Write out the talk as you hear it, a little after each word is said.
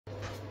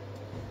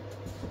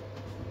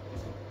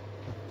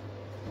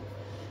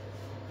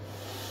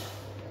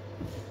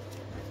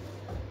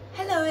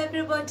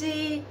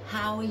everybody,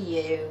 how are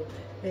you?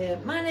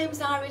 My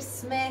name's Iris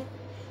Smith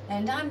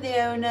and I'm the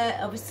owner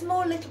of a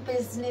small little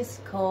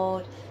business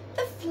called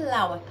The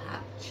Flower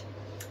Patch.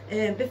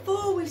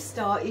 Before we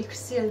start, you can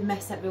see a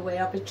mess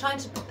everywhere. I've been trying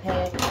to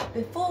prepare.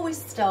 Before we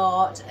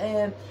start,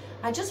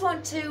 I just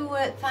want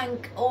to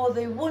thank all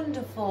the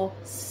wonderful,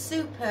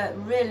 super,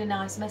 really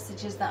nice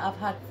messages that I've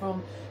had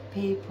from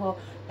people.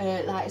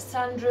 Like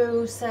Sandra,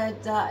 who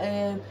said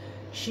that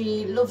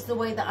she loves the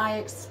way that I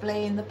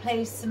explain the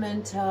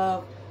placement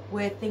of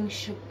where things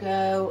should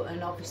go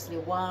and obviously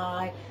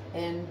why,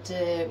 and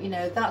you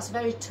know, that's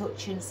very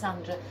touching,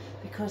 Sandra,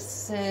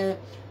 because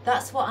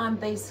that's what I'm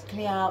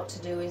basically out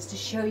to do, is to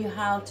show you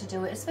how to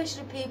do it,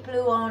 especially people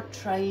who aren't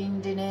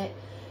trained in it,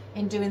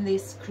 in doing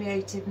this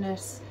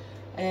creativeness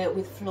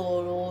with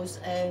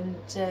florals.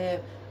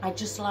 And I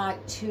just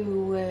like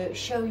to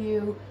show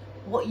you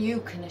what you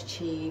can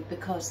achieve,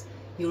 because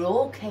you're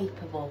all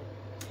capable.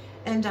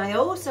 And I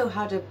also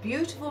had a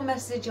beautiful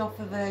message off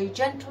of a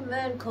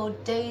gentleman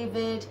called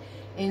David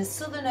in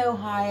Southern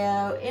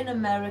Ohio in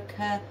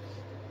America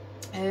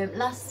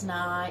last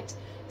night,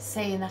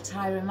 saying that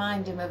I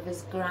remind him of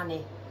his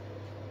granny.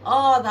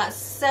 Oh, that's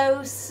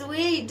so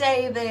sweet,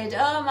 David.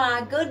 Oh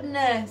my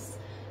goodness.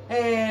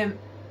 You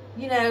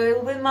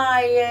know, with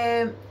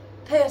my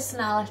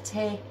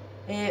personality,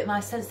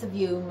 my sense of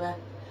humour,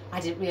 I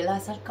didn't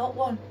realise I'd got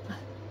one.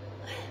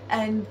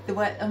 And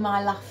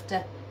my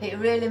laughter, it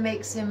really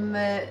makes him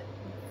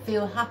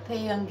feel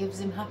happy and gives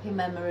him happy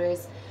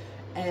memories.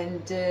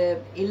 And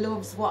he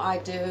loves what I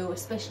do,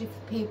 especially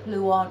for people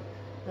who aren't,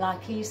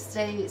 like he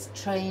states,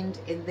 trained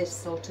in this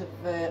sort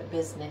of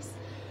business.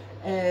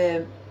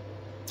 And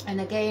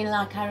again,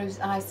 like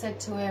I said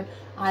to him,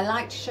 I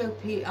like to show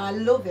people, I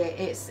love it,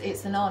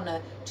 it's an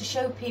honour to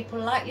show people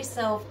like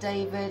yourself,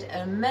 David,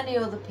 and many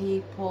other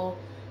people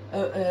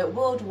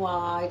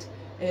worldwide,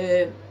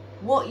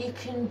 what you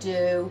can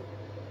do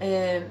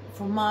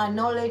from my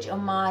knowledge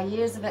and my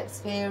years of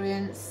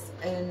experience,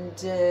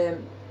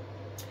 and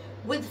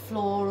with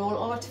floral,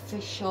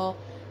 artificial,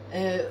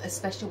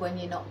 especially when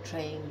you're not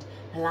trained.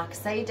 And like I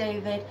say,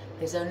 David,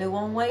 there's only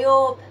one way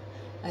up.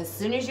 As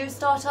soon as you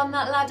start on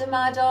that ladder,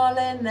 my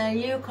darling, then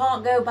you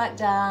can't go back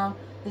down.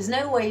 There's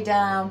no way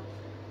down.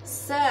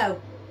 So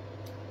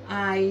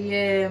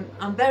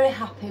I'm very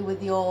happy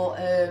with your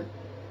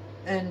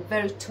and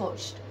very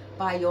touched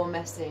by your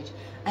message.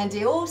 And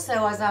he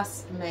also has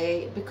asked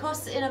me,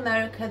 because in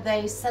America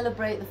they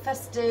celebrate the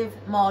festive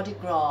Mardi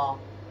Gras.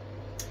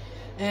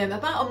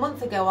 About a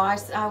month ago I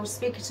was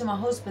speaking to my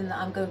husband that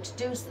I'm going to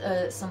do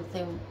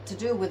something to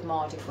do with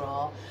Mardi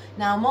Gras.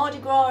 Now, Mardi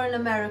Gras in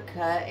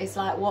America is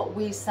like what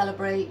we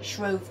celebrate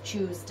Shrove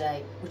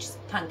Tuesday, which is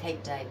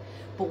Pancake Day.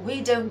 But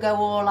we don't go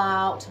all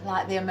out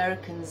like the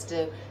Americans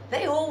do.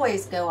 They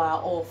always go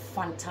out all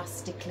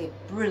fantastically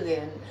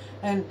brilliant.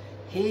 And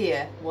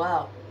here,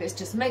 well, it's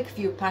just make a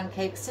few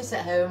pancakes, sit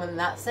at home, and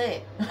that's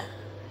it.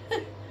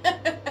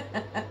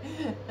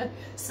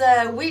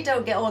 So we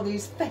don't get all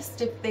these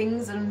festive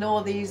things and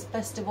all these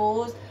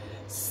festivals.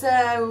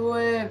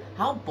 So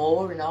how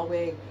boring are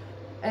we?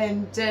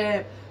 And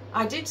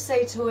I did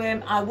say to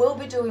him I will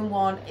be doing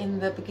one in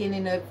the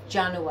beginning of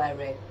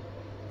January.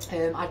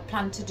 I'd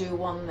planned to do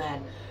one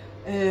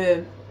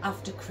then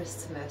after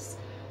Christmas.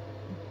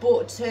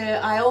 But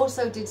I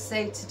also did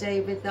say to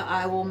David that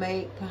I will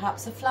make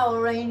perhaps a flower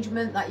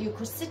arrangement that you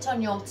could sit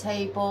on your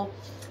table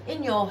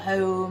in your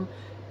home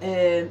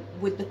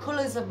with the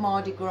colours of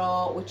Mardi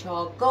Gras, which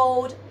are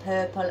gold,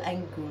 purple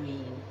and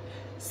green.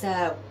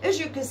 So as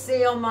you can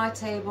see on my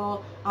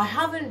table, I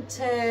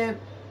haven't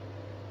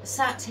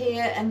sat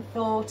here and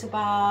thought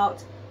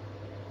about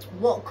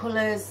what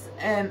colours,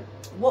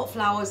 what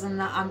flowers and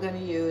that I'm going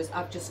to use.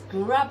 I've just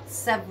grabbed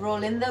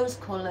several in those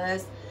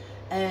colours,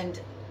 and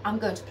I'm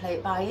going to play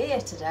it by ear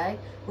today.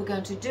 We're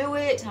going to do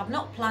it. I've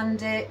not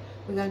planned it.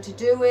 We're going to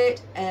do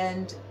it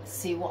and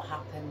see what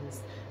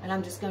happens. And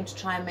I'm just going to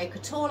try and make a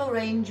tall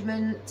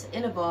arrangement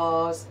in a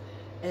vase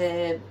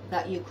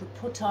that you could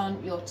put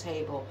on your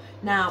table.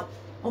 Now,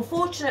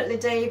 unfortunately,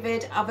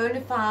 David, I've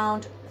only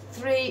found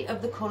 3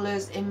 of the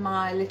colours in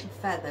my little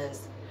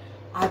feathers.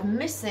 I'm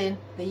missing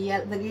the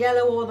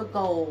yellow or the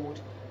gold.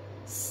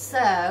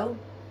 So,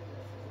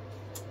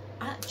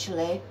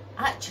 actually,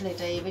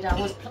 David, I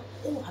was...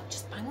 Oh, I've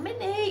just banged my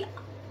knee.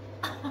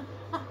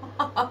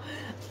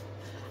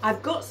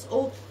 I've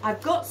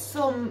got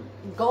some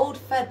gold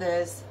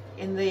feathers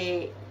in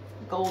the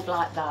gold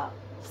like that.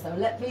 So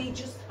let me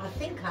just... I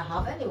think I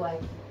have anyway.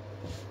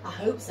 I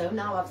hope so.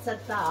 Now I've said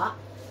that.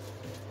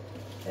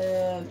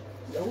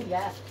 Oh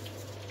yeah.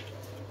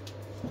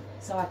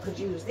 So I could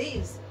use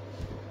these.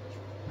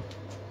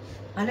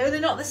 I know they're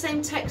not the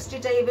same texture,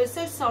 David.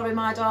 So sorry,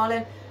 my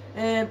darling.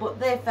 But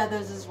they're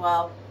feathers as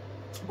well.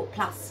 But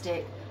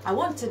plastic. I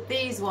wanted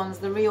these ones,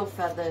 the real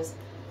feathers,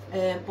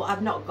 but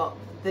I've not got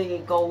the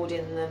gold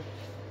in them.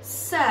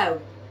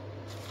 So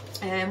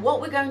what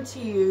we're going to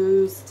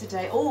use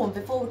today, oh, and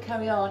before we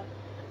carry on,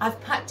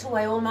 I've packed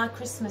away all my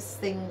Christmas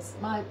things,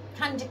 my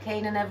candy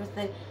cane and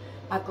everything.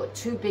 I've got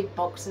 2 big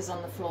boxes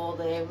on the floor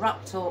there,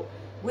 wrapped up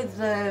with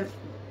the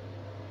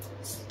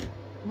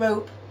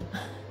rope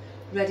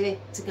ready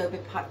to go be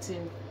packed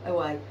in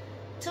away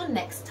till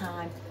next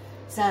time.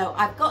 So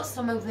I've got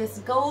some of this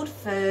gold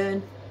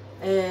fern.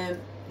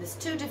 There's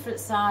two different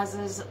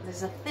sizes.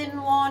 There's a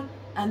thin one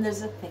and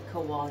there's a thicker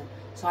one.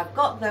 So I've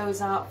got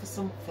those out for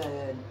some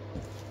fern.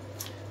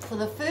 For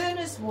the fern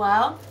as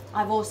well,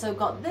 I've also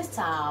got this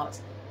out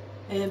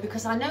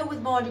because I know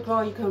with Mardi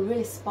Gras you go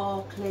really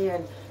sparkly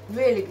and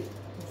really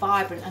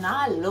vibrant, and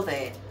I love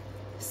it.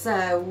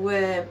 So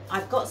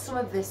I've got some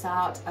of this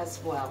out as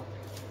well.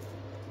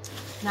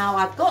 Now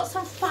I've got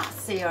some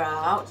fatsia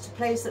out to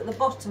place at the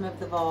bottom of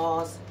the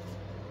vase.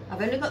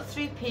 I've only got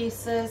 3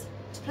 pieces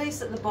to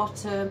place at the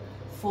bottom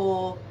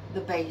for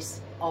the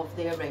base of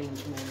the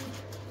arrangement.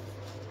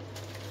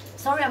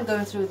 Sorry I'm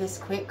going through this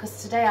quick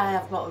because today I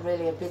have got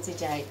really a busy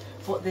day,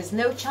 but there's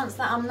no chance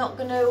that I'm not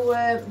going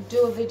to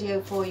do a video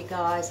for you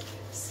guys.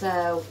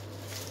 So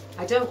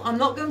I'm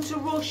not going to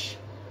rush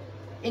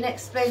in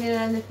explaining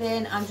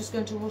anything. I'm just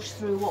going to rush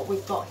through what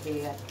we've got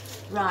here.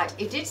 Right,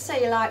 it did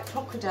say like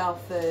crocodile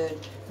fern.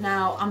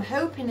 Now I'm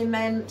hoping it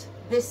meant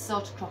this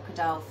sort of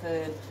crocodile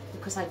fern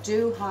because I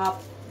do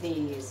have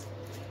these.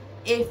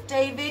 If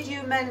David,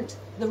 you meant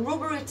the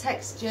rubbery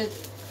textured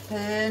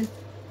fern,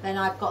 then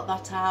I've got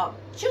that out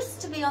just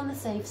to be on the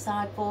safe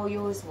side for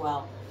you as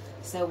well.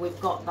 So we've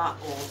got that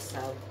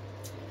also.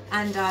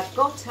 And I've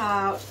got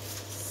out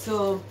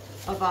some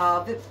of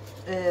our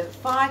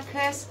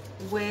ficus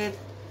with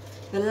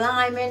the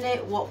lime in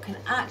it, what can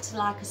act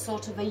like a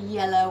sort of a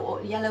yellow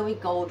or yellowy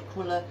gold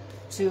colour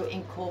to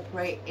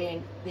incorporate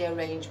in the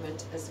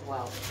arrangement as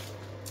well.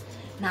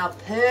 Now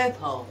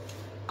purple,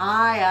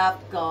 I have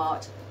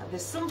got,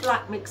 there's some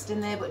black mixed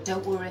in there, but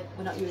don't worry,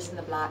 we're not using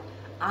the black.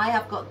 I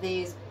have got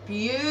these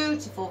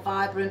beautiful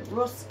vibrant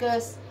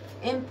ruscus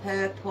in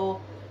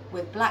purple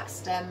with black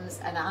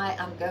stems, and I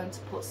am going to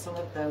put some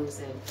of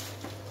those in.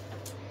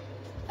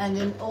 And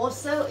then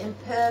also in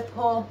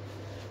purple,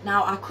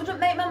 now I couldn't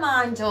make my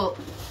mind up,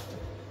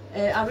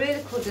 I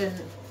really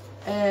couldn't.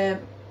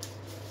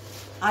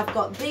 I've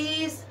got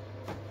these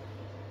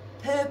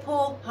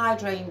purple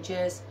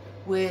hydrangeas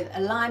with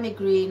a limey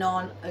green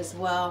on as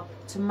well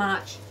to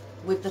match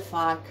with the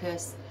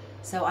ficus.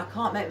 So I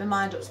can't make my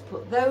mind up to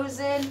put those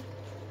in.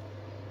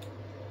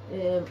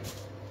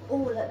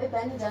 Oh, let me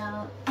bend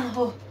down.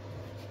 Oh.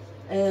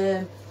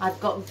 I've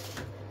got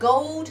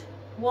gold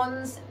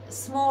ones,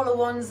 smaller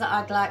ones that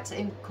I'd like to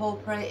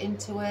incorporate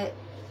into it,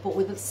 but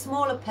with the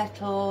smaller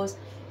petals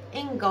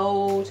in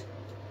gold.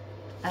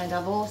 And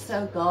I've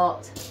also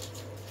got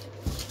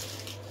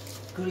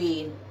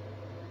green.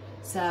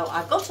 So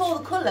I've got all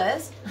the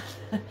colours.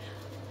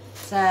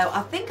 So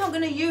I think I'm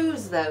going to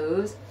use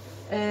those.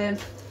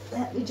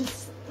 Let me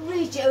just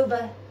reach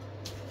over.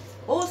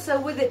 Also,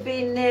 with it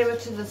being nearer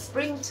to the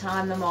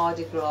springtime, the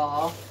Mardi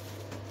Gras,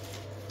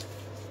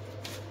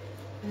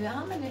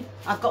 how many?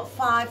 I've got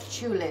 5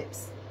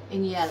 tulips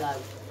in yellow.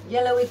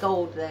 Yellowy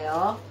gold they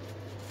are.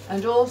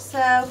 And also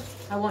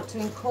I want to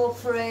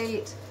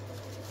incorporate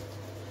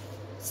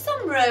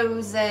some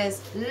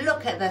roses.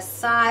 Look at the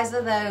size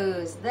of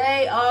those.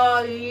 They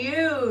are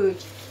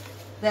huge.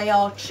 They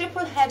are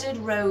triple-headed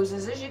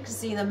roses. As you can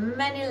see, the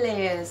many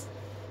layers.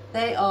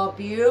 They are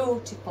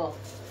beautiful.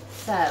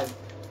 So,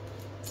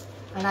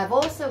 and I've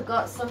also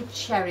got some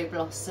cherry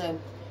blossom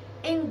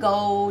in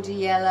gold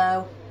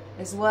yellow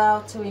as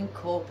well to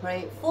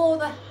incorporate for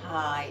the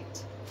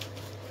height.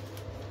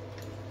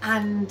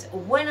 And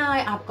when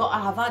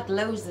I've had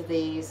loads of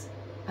these,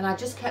 and I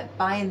just kept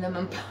buying them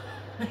and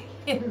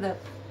buying them.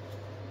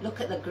 Look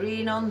at the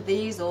green on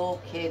these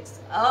orchids.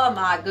 Oh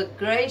my good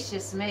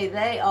gracious me,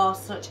 they are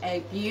such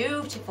a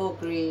beautiful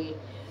green.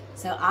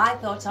 So I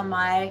thought I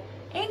might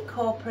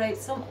incorporate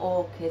some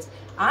orchids.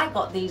 I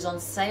got these on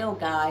sale,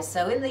 guys.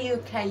 So in the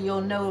UK,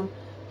 you'll know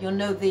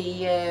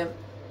the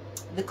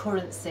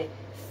currency,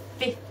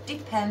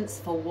 50p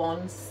for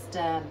one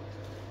stem.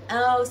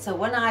 Oh, so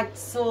when I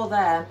saw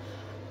them,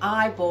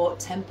 I bought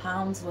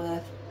 £10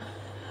 worth.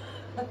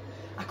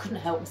 I couldn't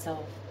help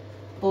myself.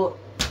 But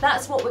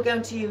that's what we're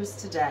going to use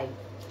today.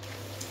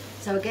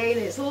 So again,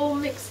 it's all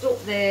mixed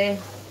up there.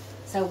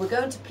 So we're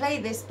going to play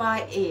this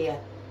by ear.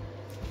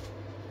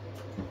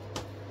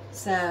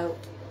 So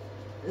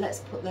let's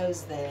put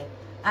those there.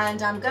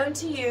 And I'm going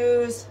to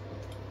use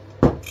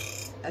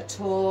a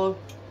tall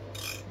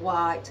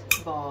white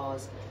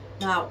vase.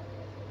 Now,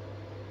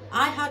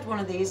 I had one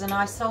of these and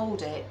I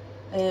sold it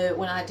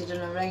when I did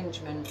an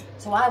arrangement.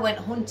 So I went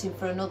hunting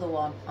for another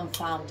one and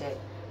found it.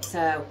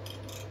 So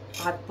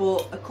I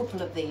bought a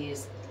couple of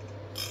these.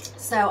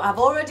 So I've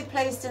already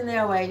placed in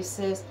the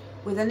oasis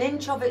with 1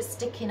 inch of it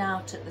sticking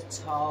out at the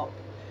top.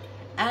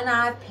 And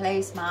I've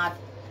placed my,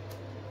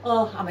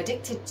 oh, I'm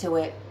addicted to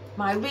it,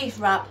 my wreath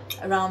wrap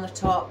around the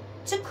top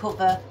to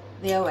cover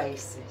the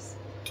oasis.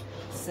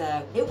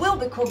 So it will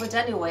be covered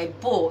anyway,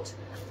 but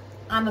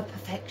I'm a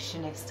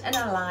perfectionist and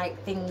I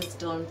like things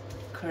done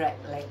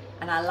correctly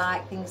and I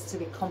like things to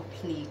be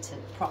completed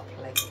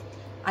properly.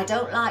 I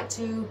don't like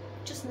to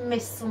just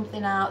miss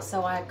something out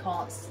so I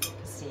can't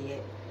see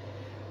it.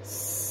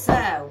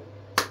 So,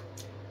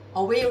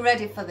 are we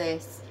ready for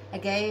this?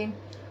 Again,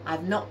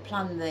 I've not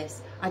planned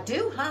this. I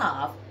do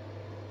have,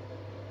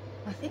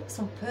 I think,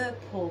 some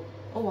purple.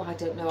 Oh, I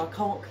don't know, I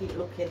can't keep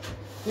looking.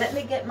 Let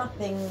me get my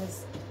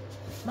things,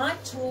 my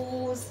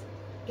tools,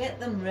 get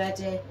them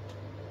ready.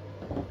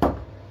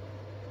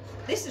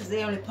 This is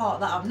the only part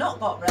that I've not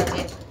got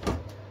ready.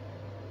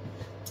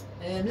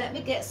 Let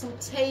me get some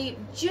tape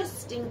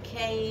just in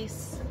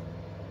case.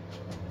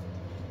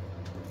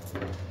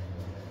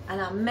 And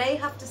I may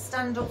have to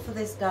stand up for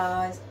this,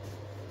 guys,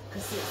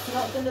 because it's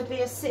not going to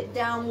be a sit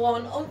down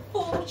one.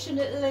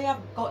 Unfortunately,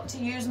 I've got to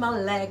use my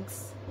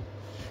legs.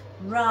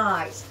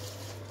 Right,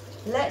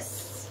 let's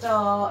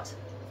start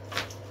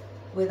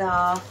with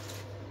our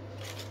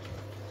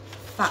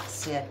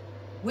fascia.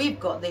 We've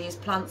got these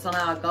plants on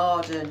our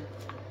garden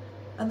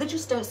and they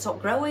just don't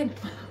stop growing.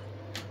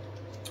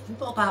 We've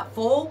got about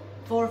four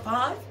or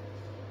five,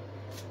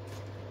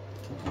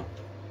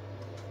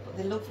 but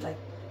they're lovely.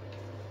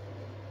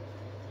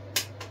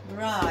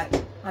 Right,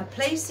 I'm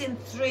placing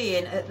 3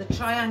 in at the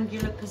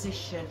triangular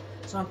position,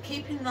 so I'm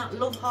keeping that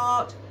love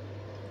heart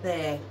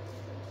there.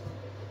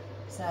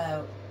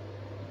 So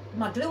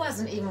my glue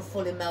hasn't even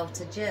fully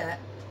melted yet,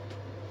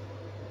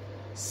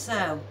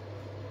 so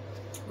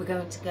we're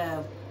going to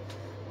go,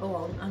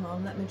 oh hang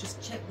on, let me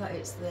just check that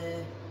it's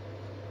there.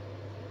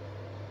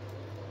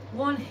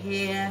 One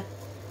here,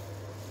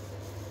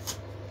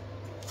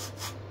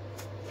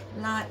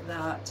 like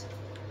that.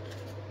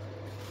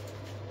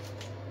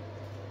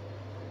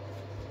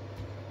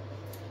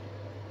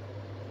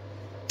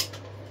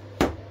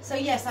 So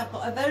yes, I've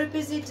got a very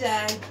busy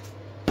day.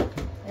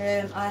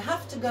 I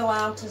have to go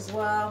out as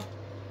well.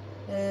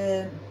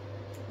 I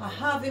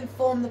have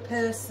informed the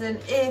person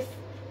if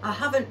I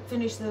haven't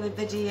finished the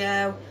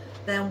video,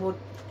 then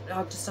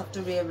I'll just have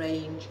to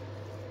rearrange.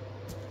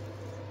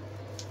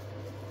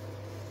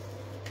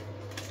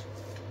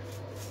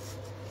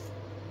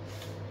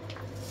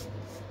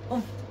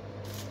 Oh,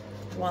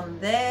 one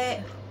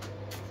there.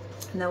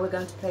 Now we're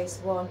going to place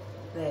one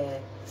there.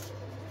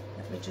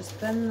 Let me just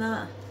bend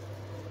that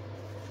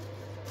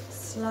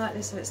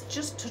slightly so it's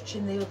just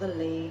touching the other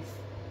leaf.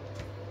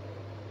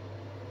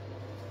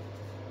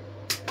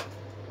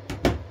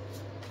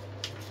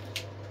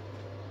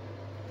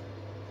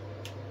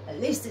 At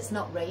least it's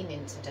not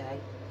raining today.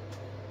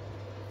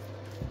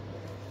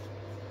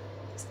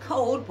 It's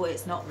cold, but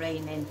it's not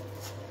raining.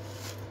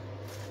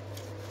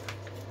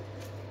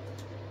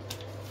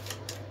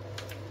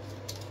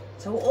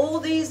 So all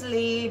these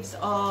leaves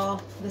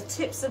are, the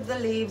tips of the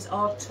leaves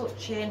are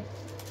touching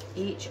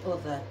each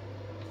other.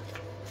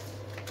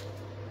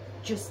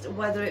 Just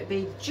whether it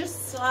be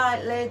just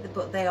slightly,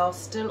 but they are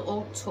still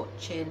all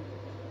touching,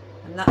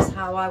 and that's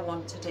how I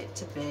wanted it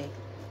to be.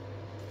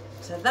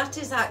 So that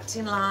is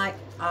acting like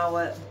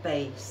our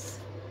base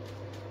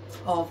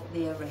of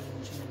the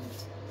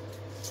arrangement.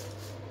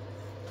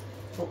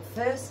 But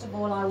first of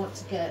all, I want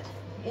to get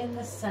in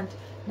the centre.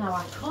 Now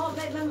I can't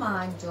make my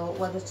mind up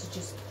whether to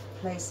just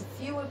place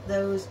a few of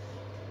those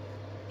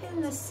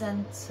in the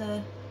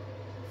centre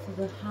for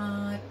the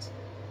height,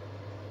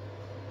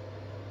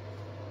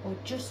 or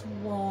just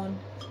one.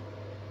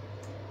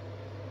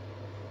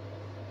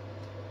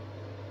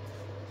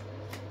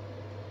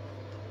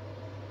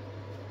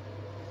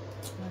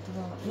 I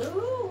don't know.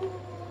 Ooh,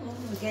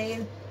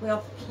 again, we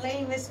are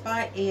playing this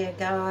by ear,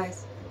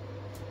 guys.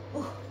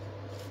 Ooh.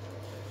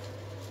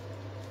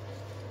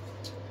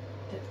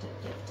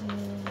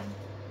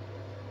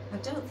 I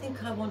don't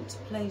think I want to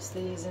place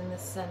these in the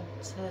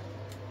centre.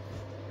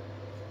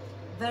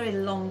 Very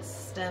long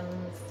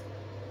stems.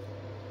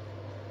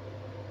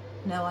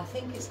 No, I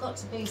think it's got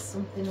to be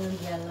something in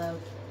yellow.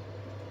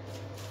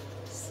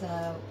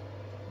 So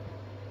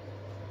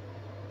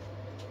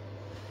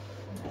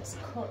let's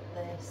cut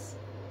this.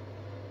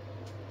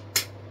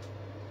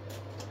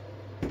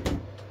 I don't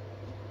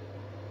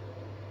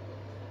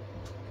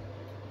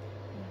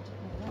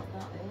know what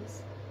that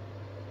is.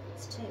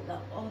 Let's take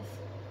that off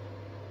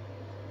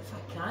if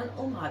I can.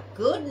 Oh my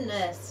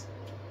goodness!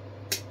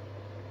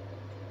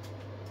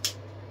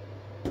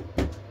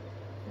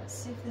 Let's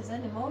see if there's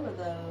any more of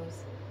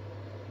those.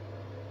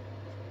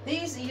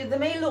 These, they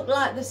may look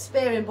like they're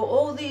spearing, but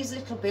all these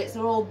little bits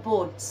are all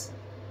buds.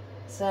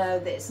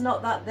 So it's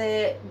not that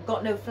they've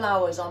got no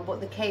flowers on, but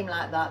they came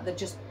like that. They're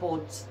just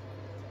buds.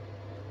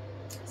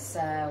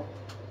 So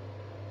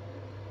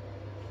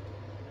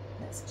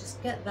let's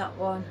just get that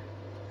one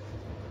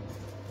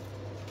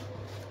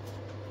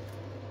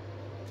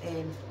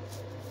in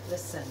the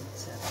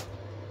centre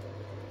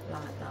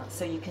like that.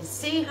 So you can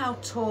see how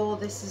tall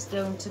this is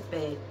going to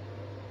be.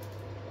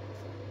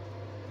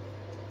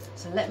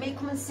 So let me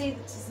come and see,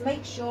 just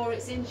make sure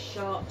it's in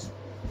shot.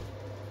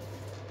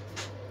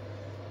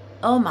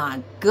 Oh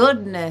my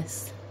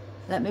goodness.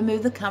 Let me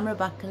move the camera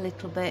back a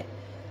little bit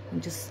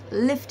and just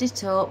lift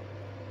it up.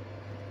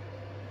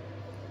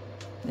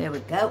 There we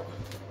go.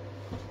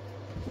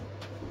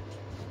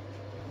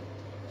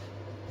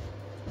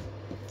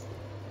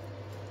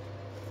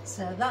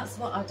 So that's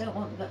what, I don't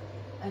want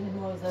any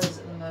more of those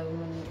at the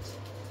moment. Let's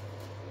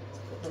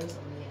put those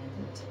on the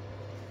end.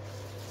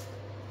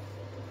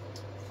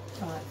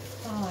 Right,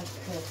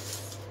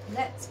 ficus.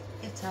 Let's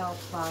get our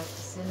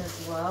ficus in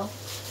as well.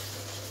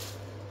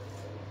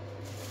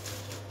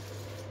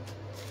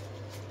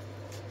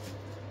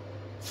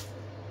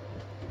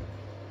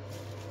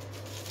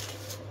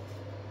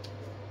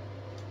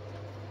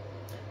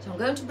 So I'm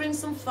going to bring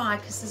some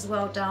ficus as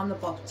well down the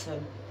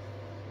bottom.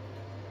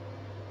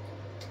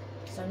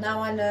 So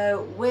now I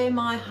know where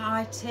my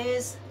height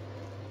is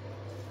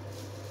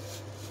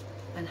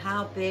and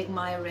how big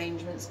my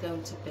arrangement's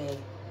going to be.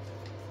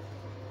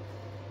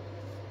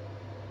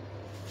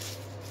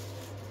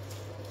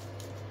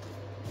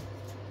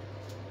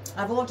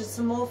 I've ordered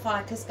some more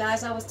ficus,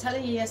 guys. I was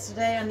telling you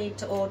yesterday I need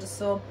to order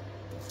some.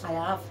 I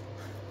have.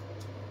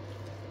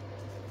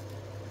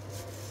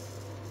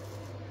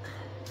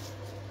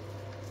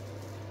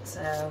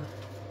 So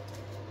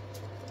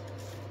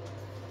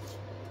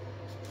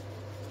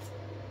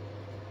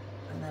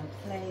and then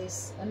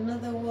place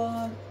another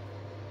one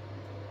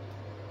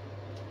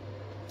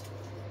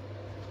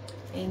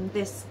in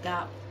this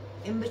gap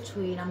in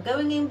between. I'm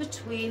going in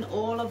between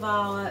all of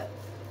our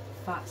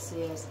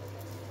fatsias.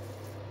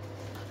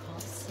 I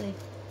can't see.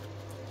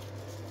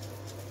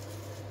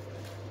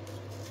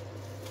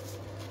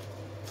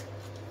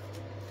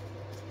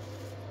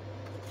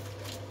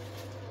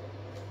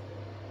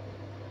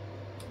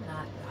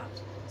 Like that.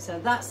 So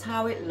that's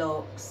how it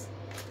looks.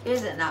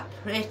 Isn't that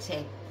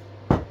pretty?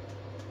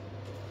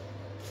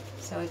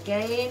 So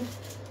again,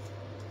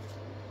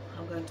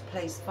 I'm going to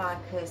place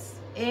ficus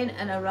in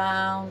and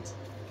around.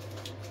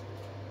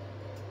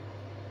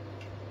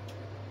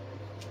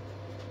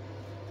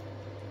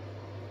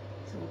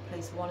 So we'll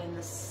place one in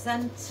the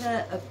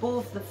centre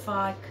above the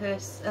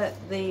ficus,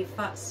 the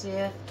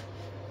fatsia.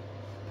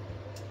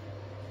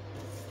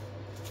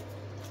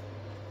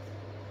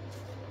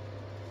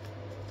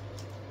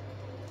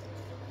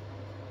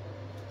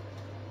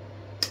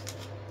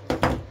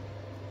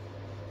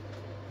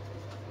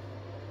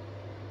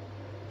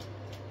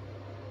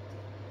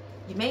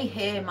 You may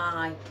hear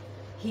my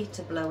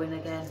heater blowing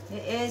again.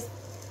 It is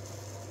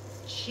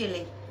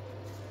chilly.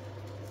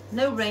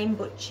 No rain,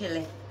 but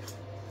chilly.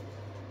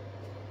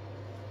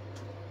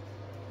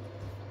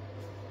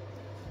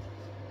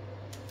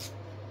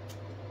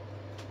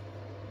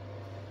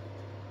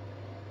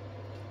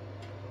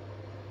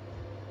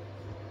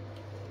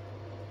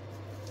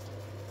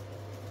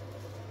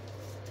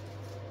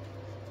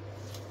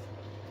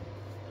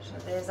 So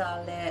there's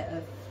our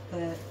layer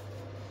of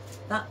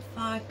that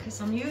ficus.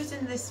 I'm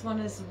using this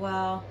one as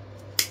well.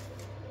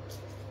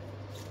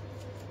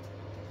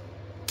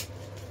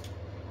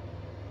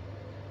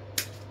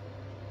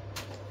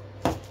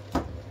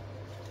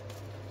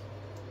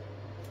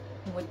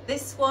 And with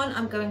this one,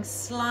 I'm going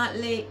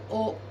slightly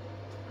up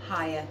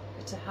higher,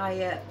 at a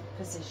higher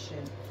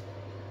position.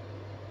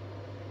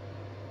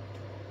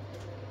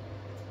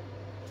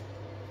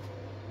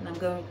 And I'm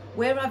going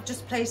where I've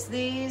just placed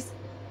these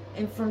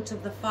in front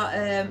of the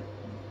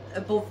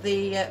above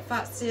the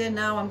fatsia.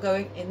 Now I'm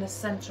going in the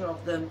centre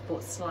of them,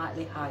 but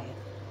slightly higher.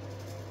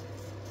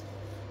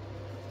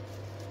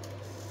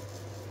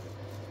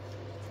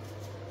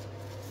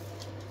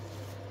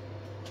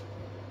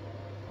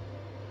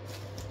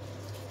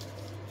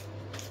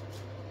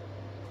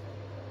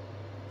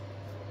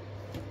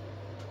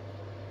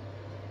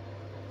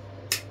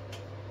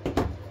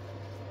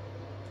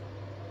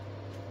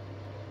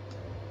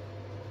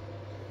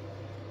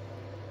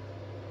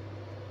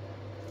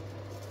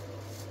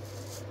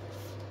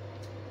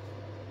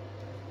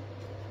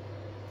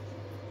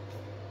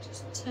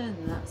 Turn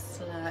that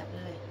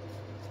slightly.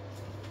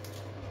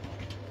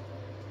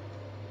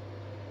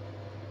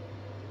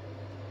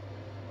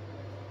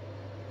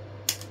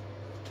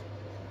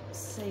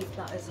 Save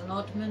that as an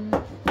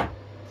oddman.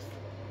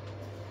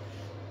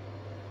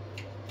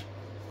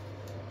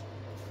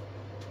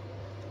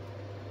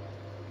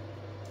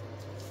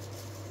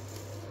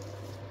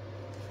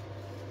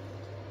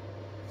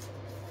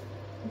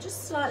 I'm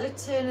just slightly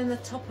turning the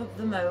top of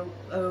them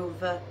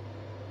over,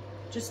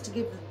 just to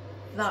give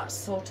that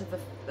sort of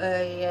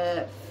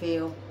a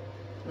feel,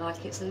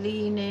 like it's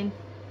leaning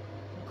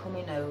and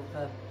coming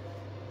over.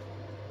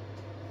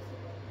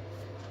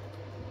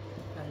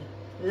 And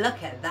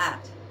look at that,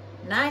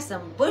 nice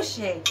and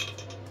bushy.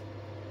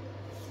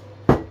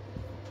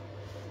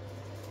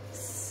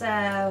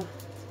 So,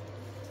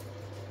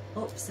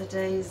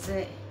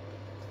 oops-a-daisy.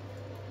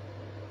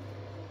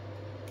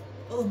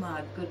 Oh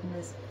my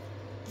goodness.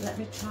 Let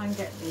me try and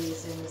get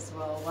these in as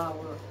well while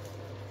we're...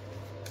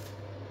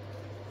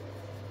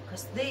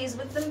 Because these,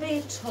 with them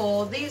being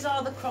tall, these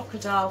are the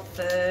crocodile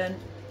fern.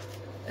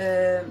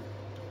 They're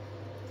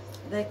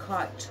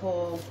quite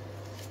tall.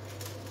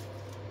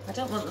 I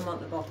don't want them at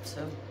the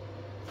bottom.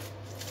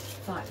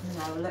 Right,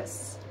 now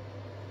let's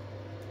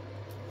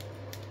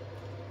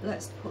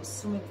put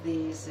some of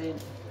these in.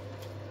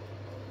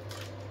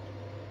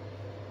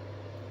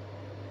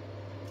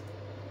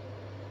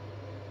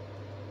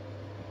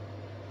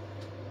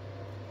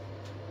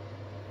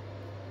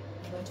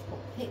 I'm going to put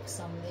picks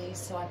on these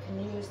so I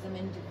can use them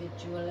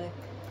individually,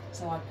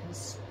 so I can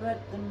spread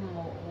them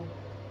more.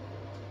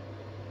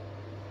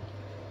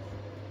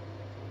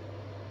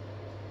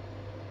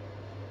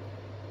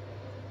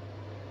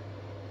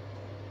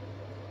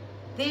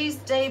 These,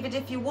 David,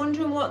 if you're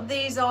wondering what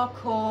these are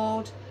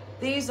called,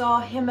 these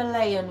are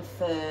Himalayan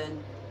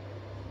fern.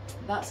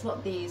 That's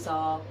what these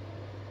are.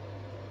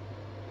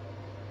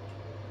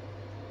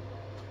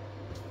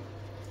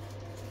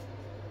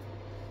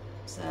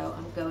 So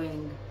I'm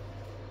going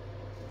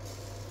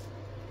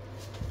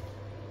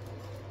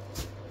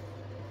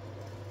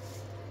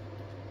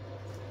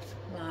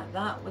like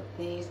that with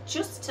these,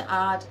 just to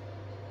add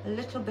a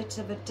little bit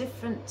of a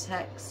different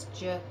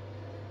texture.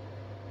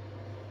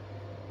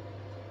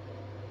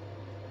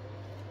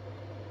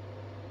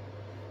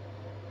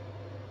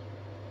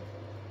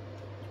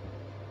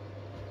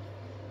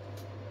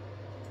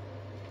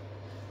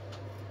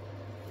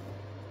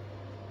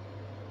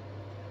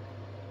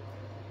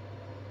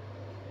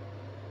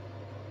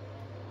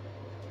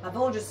 I've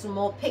ordered some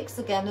more picks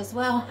again as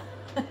well.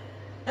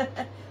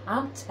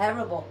 I'm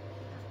terrible.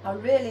 I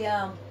really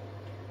am.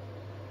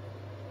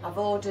 I've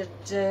ordered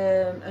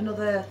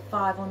another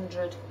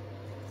 500.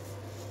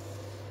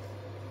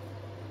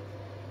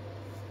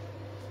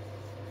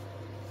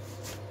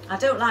 I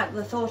don't like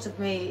the thought of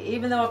me,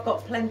 even though I've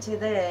got plenty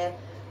there,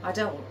 I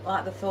don't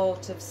like the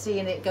thought of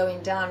seeing it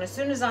going down. As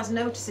soon as I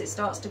notice it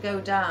starts to go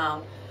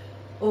down,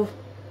 oh,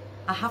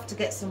 I have to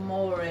get some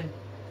more in.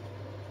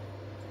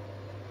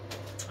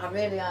 I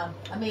really am.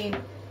 I mean,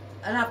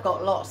 and I've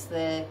got lots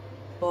there,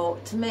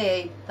 but to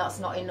me that's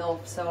not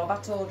enough, so I've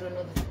had to order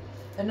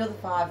another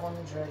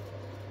 500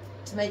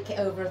 to make it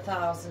over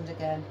 1,000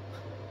 again.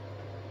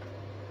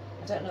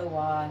 I don't know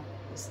why.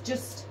 It's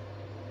just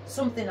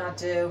something I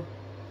do.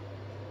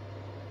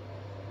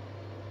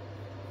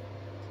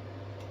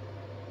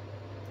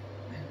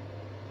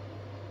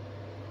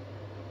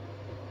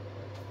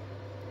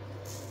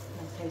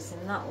 I'm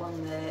placing that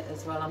one there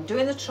as well. I'm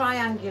doing the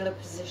triangular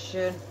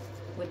position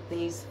with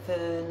these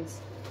ferns.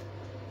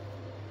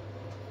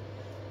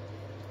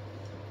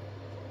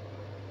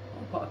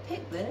 I've got a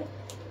pick there.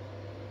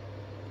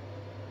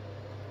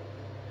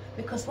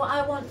 Because what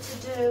I want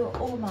to do,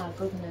 oh my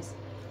goodness,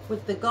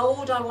 with the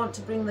gold, I want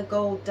to bring the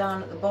gold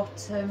down at the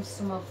bottom.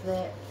 Some of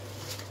the,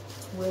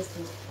 where's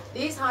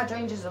these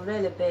hydrangeas are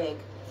really big,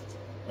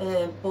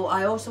 but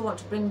I also want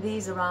to bring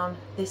these around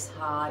this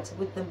height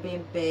with them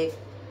being big,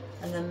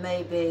 and then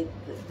maybe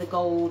the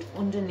gold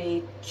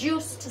underneath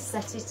just to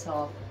set it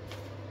off.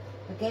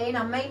 Again,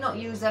 I may not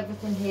use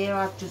everything here,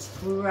 I've just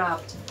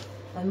grabbed,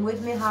 and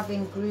with me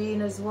having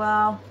green as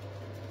well,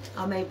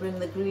 I may bring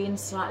the green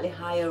slightly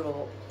higher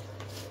up.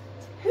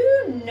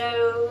 Who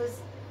knows?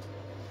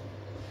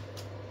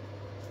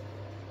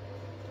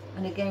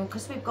 And again,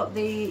 because we've got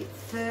the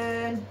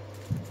fern,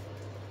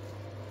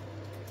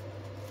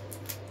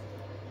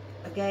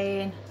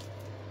 again,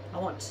 I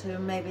want to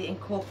maybe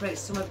incorporate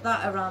some of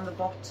that around the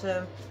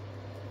bottom,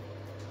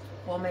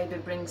 or maybe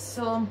bring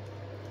some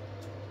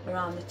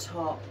around the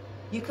top.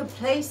 You can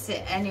place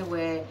it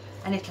anywhere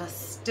and it'll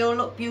still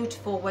look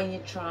beautiful when you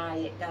try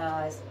it,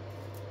 guys.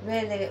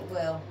 Really, it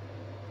will.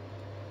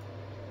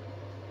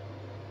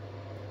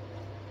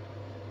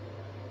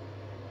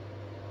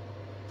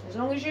 As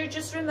long as you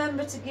just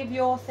remember to give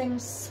your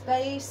things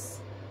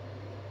space,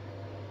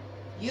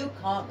 you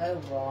can't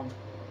go wrong.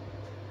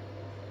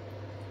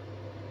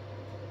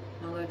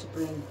 I'm going to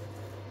bring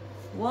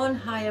one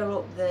higher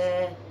up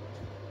there.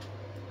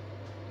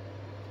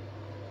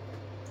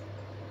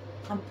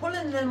 I'm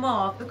pulling them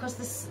off because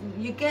this,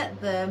 you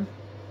get them,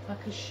 I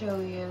can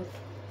show you,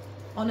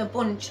 on a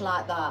bunch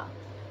like that.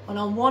 And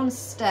on one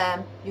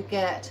stem you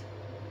get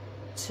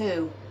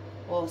 2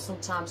 or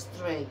sometimes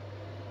 3.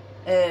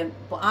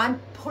 But I'm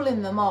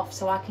pulling them off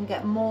so I can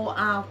get more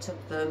out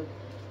of them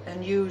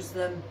and use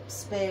them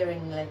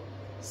sparingly.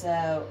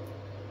 So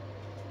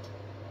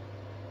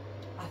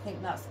I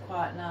think that's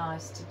quite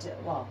nice to do.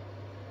 Well,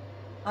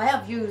 I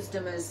have used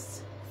them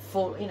as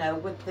full, you know,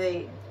 with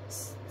the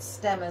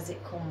stem as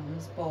it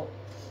comes, but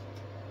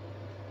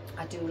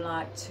I do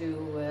like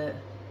to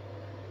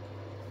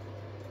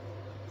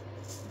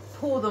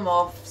pull them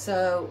off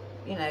so,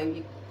 you know,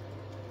 you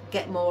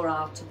get more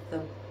out of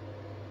them.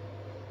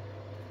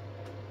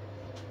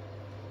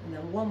 And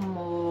then one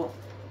more.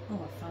 Oh,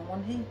 I found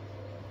one here.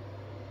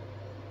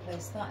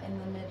 Place that in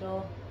the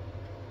middle.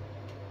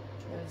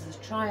 There's a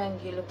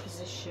triangular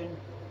position.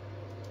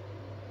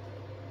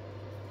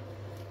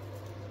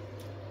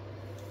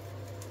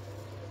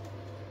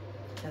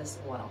 As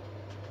well.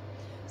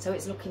 So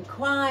it's looking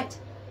quite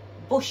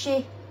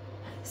bushy,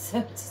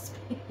 so to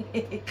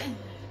speak.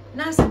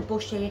 Nice and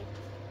bushy.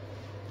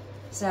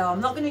 So I'm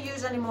not going to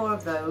use any more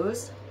of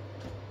those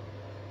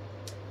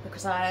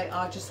because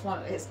I just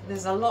want,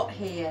 there's a lot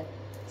here,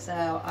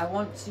 so I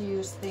want to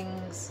use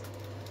things.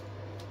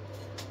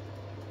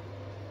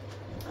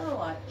 Oh,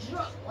 I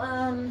dropped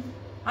one.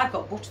 I've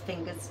got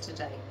butterfingers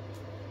today.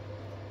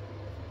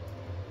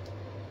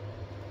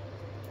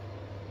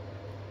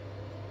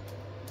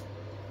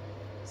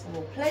 So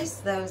we'll place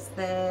those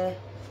there.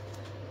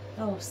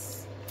 Oh,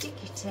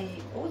 sticky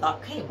tape. Oh,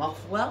 that came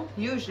off well.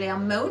 Usually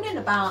I'm moaning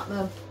about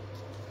them.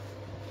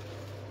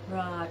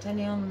 Right,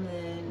 any on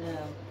there?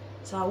 No.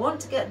 So I want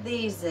to get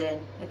these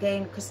in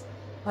again because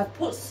I've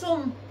put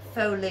some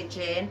foliage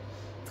in,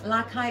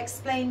 like I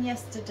explained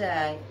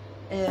yesterday,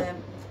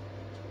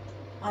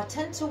 I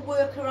tend to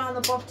work around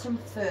the bottom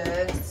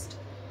first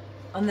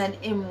and then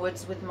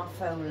inwards with my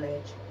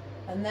foliage,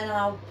 and then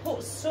I'll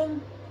put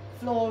some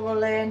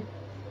floral in,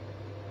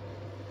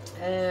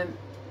 and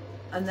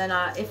then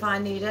if I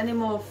need any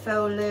more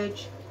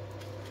foliage,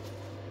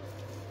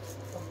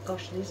 oh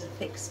gosh, these are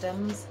thick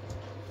stems,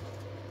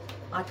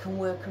 I can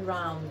work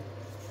around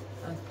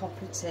and pop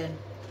it in.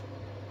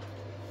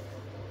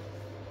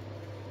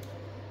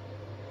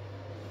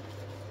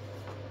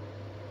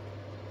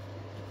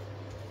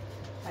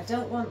 I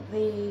don't want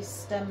these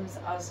stems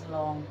as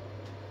long,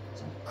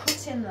 so I'm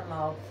cutting them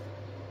off.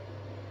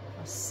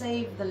 I'll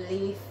save the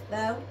leaf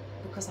though,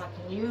 because I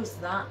can use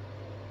that,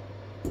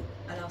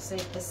 and I'll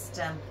save the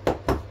stem.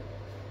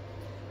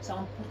 So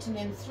I'm putting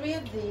in 3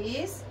 of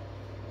these,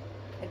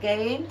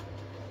 again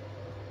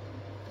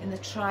in the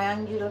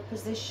triangular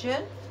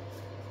position.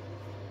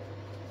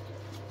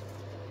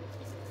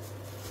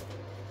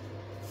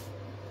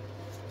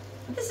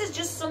 This is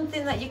just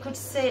something that you could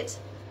sit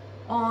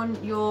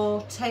on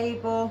your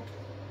table,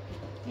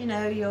 you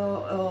know,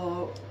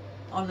 or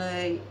on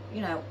a,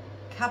 you know,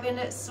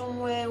 cabinet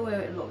somewhere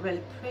where it looked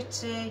really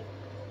pretty.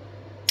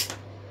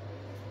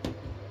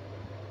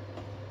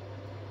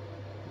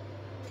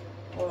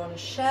 Or on a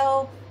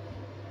shelf.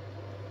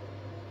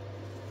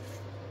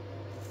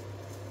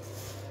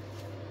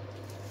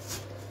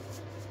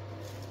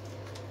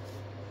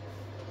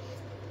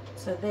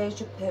 So there's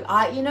your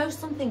purple. You know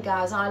something,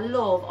 guys, I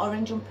love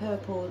orange and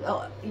purple,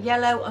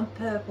 yellow and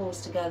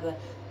purples together.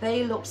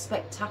 They look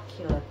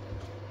spectacular.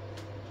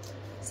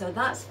 So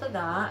that's for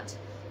that.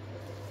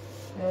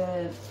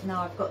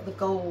 Now I've got the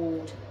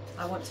gold.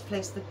 I want to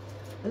place the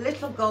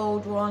little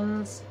gold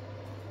ones.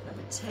 Let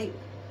me take.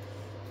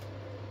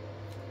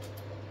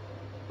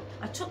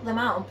 I took them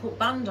out and put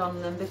band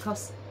on them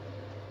because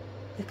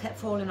they kept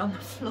falling on the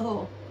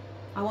floor.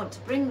 I want to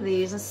bring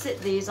these and sit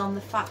these on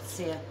the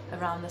fascia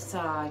around the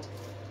side,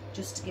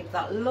 just to give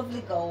that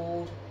lovely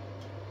gold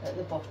at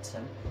the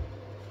bottom.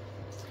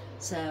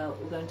 So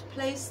we're going to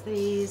place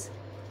these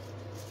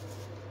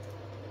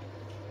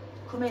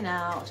coming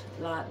out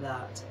like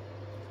that.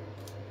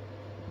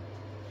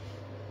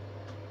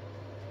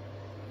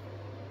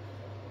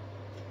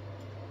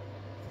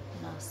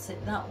 And I'll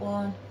sit that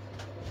one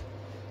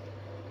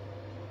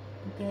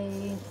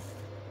again.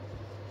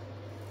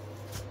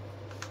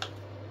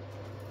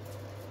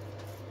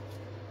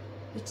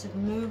 Bit of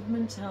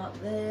movement out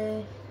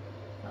there.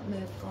 That may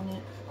have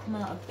come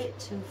out a bit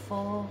too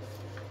far.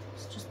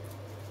 Let's just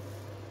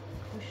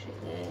push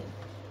it there.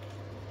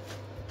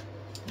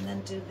 And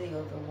then do the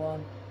other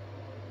one.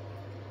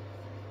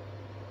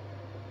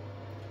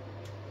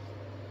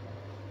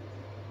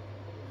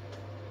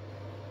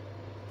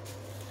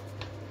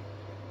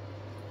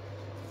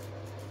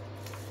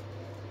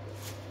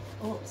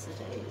 Oops, a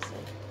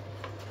daisy.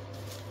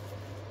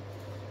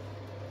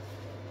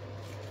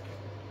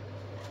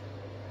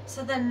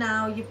 So then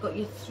now you've got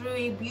your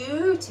 3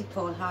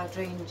 beautiful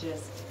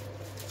hydrangeas.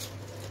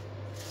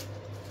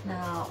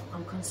 Now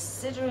I'm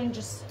considering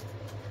just,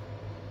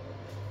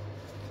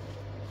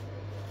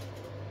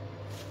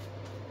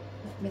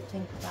 let me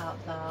think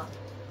about that.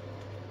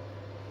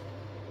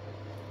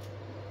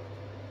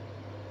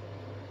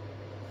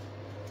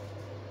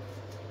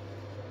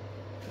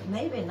 It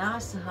may be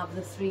nice to have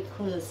the 3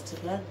 colours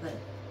together.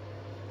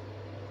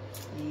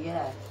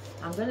 Yeah,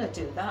 I'm going to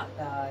do that,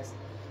 guys.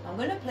 I'm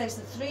going to place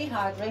the 3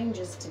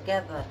 hydrangeas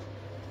together.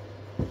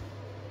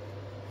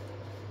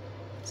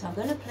 So I'm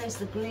going to place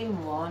the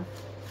green one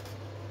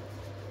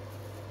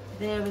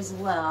there as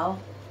well.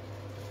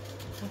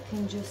 If I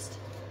can just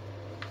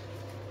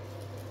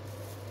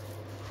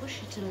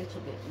push it a little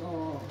bit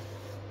more.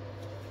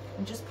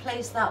 And just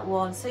place that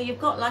one. So you've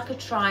got like a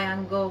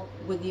triangle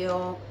with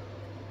your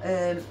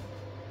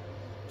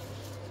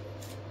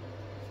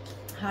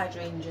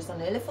hydrangeas. I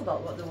nearly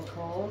forgot what they were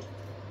called.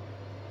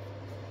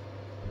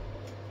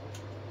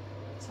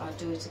 So I'll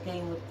do it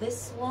again with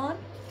this one.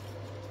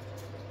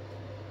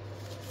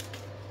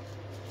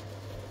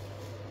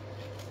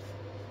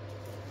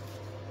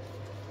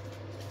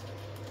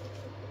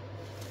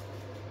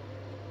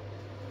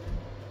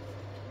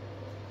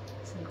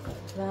 So you've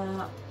got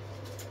that.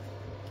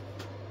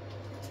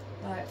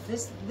 Right,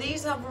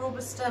 these have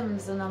rubber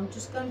stems, and I'm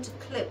just going to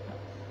clip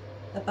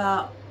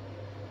about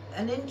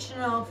 1.5 inches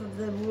of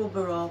the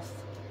rubber off.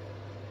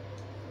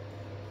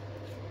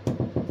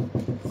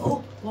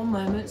 Oh, one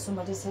moment,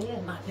 somebody's here.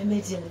 It might be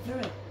my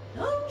delivery.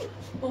 Oh,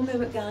 one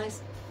moment,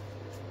 guys.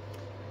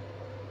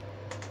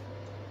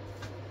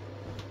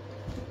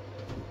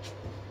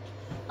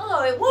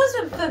 Oh, it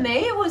wasn't for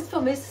me, it was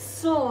for my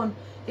son.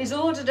 He's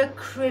ordered a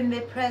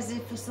crimmy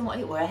present for someone.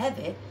 It were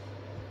heavy.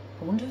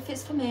 I wonder if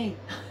it's for me.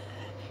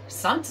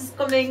 Santa's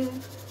coming.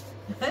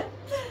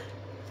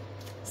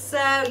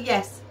 So,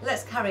 yes,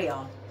 let's carry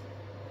on.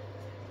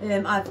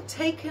 I've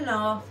taken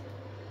off,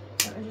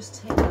 let me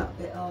just take that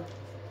bit off,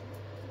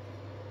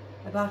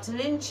 about 1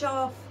 inch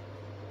off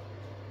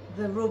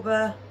the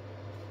rubber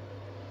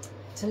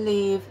to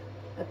leave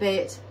a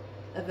bit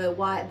of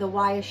the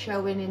wire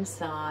showing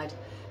inside,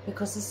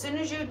 because as soon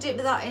as you dip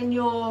that in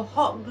your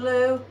hot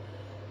glue,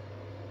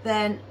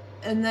 then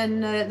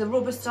the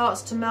rubber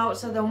starts to melt.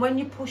 So then when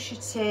you push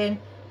it in,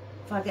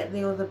 if I get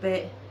the other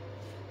bit,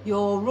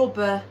 your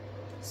rubber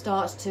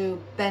starts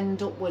to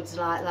bend upwards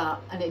like that,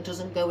 and it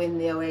doesn't go in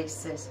the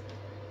oasis.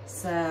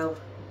 So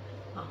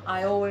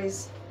I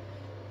always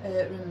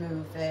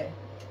remove it,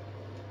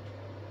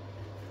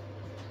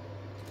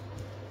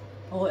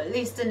 or at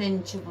least an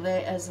inch of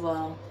it as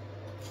well.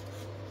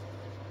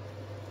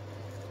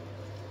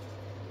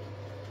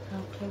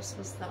 How close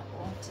was that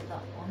one to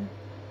that one?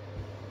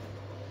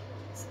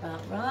 It's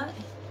about right.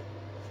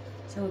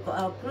 So we've got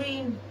our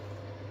green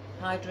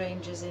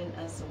hydrangeas in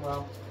as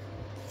well.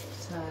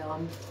 So I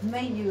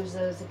may use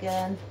those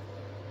again.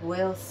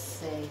 We'll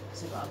see.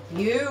 So we've got a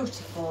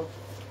beautiful,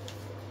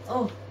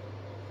 oh,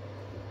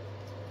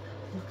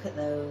 look at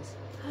those.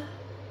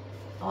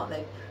 Aren't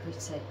they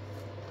pretty?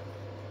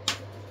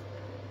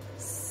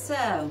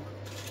 So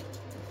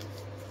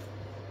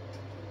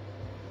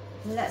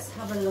let's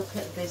have a look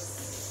at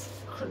this.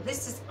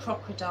 This is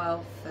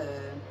crocodile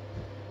fern.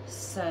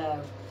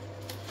 So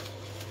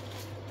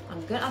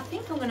I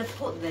think I'm going to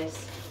put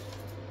this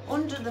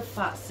under the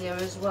fascia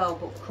as well,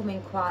 but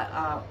coming quite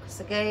out, because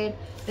again,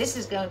 this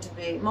is going to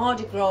be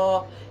Mardi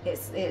Gras.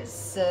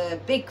 It's a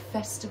big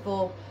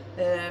festival.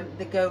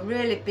 They go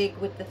really big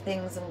with the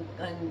things,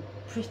 and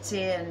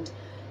pretty, and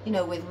you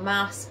know, with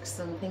masks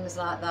and things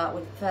like that,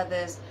 with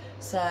feathers.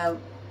 So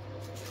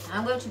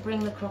I'm going to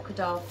bring the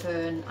crocodile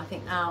fern, I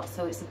think, out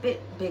so it's a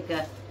bit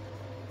bigger.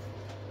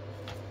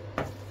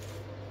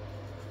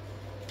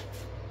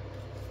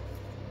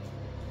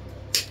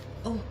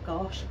 Oh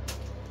gosh.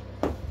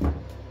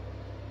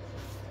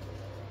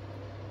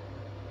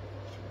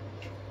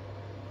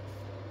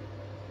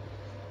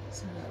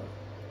 So,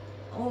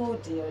 oh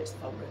dear, it's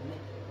bothering me.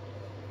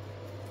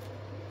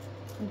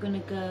 I'm gonna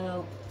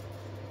go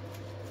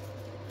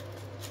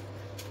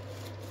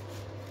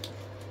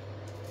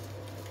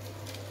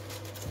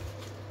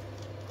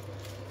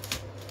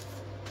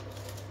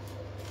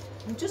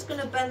I'm just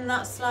gonna bend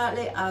that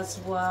slightly as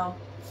well.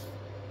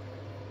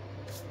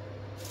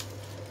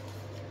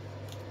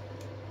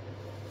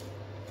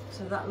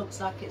 So that looks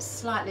like it's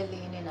slightly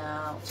leaning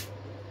out.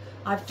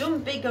 I've done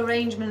big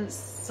arrangements,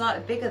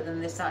 slightly bigger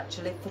than this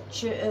actually,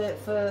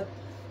 for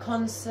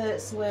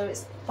concerts where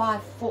it's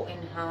 5 foot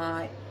in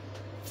height,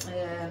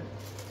 and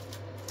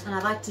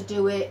I've had to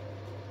do it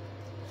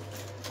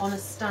on a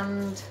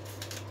stand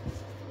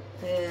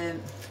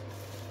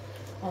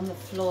on the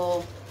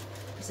floor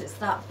because it's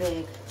that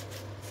big.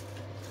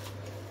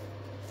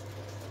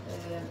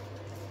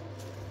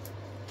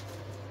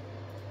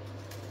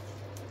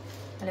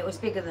 And it was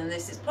bigger than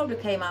this. It probably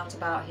came out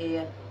about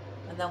here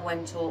and then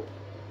went up.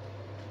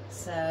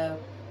 So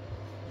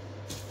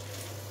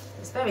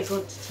it's very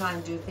good to try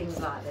and do things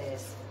like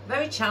this.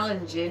 Very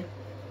challenging.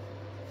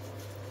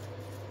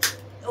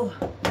 Oh.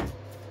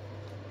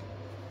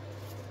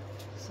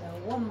 So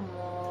one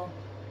more.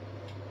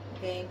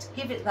 Again, to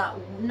give it that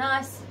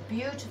nice,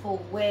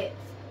 beautiful width.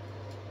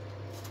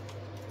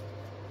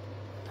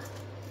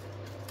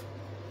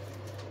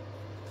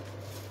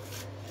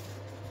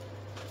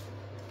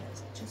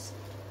 Let's just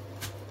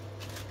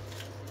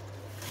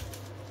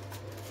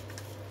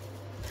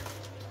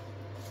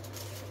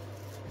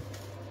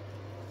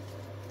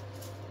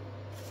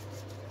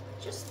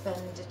bend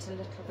it a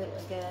little bit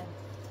again.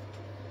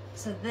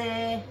 So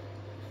there,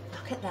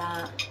 look at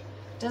that.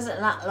 Doesn't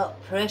that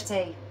look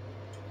pretty?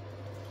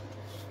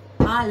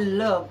 I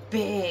love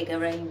big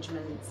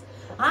arrangements.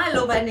 I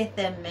love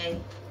anything,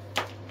 me.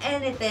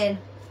 Anything.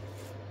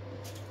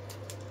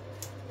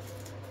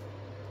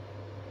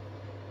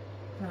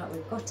 Right,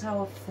 we've got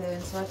our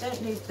ferns, so I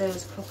don't need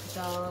those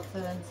crocodile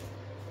ferns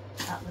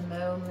at the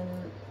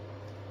moment.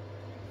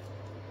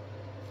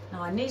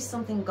 Now I need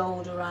something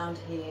gold around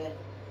here.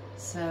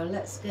 So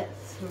let's get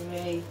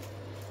 3.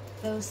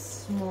 Those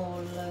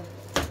smaller,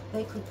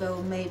 they could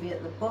go maybe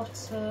at the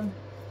bottom.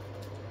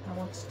 I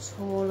want a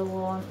taller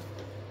one.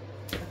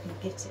 I can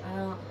get it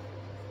out.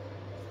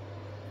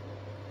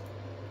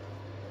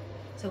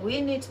 So we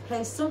need to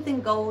place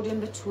something gold in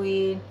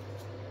between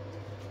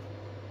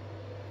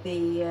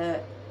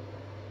the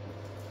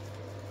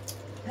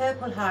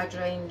purple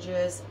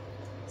hydrangeas.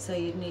 So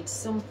you need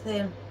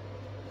something.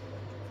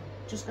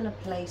 Just going to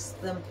place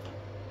them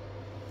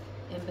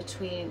in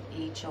between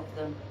each of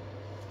them,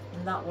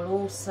 and that will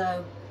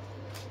also,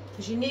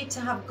 because you need to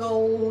have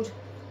gold,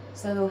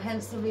 so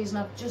hence the reason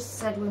I've just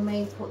said we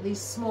may put these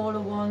smaller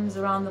ones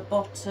around the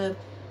bottom,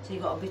 so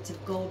you've got a bit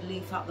of gold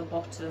leaf at the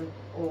bottom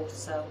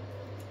also.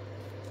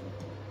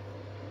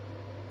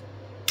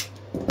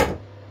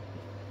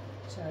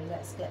 So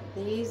let's get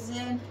these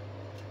in.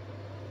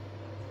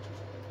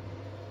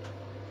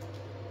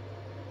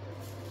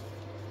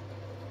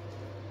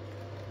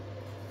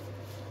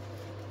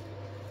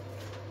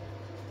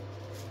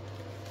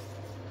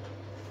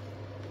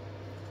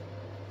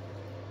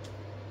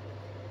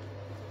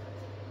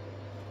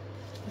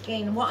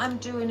 Again, what I'm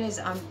doing is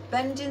I'm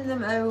bending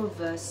them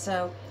over,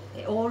 so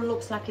It all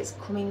looks like it's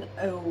coming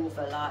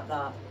over like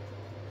that.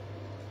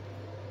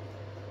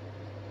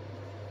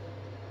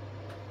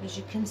 As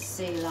you can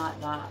see, like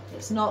that.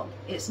 It's not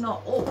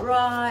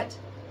upright.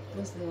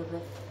 Where's the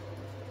other?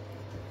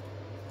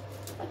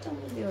 What have I done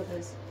with the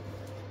others?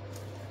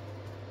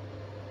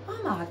 Oh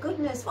my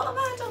goodness, what have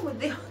I done with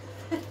the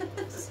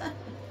others?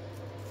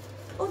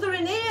 Oh, they're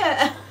in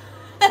here.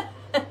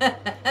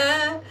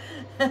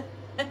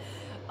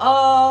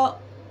 Oh,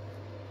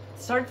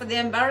 sorry for the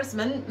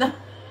embarrassment.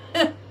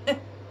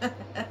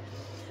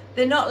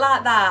 They're not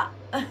like that.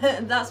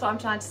 That's what I'm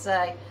trying to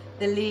say.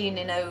 They're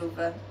leaning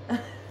over.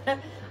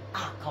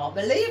 I can't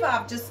believe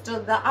I've just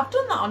done that. I've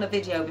done that on a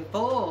video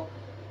before.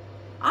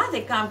 I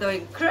think I'm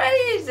going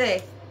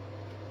crazy.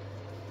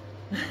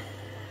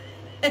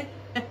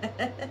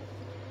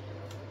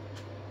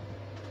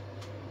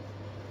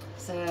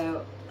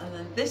 So, and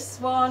then this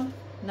one,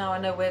 now I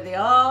know where they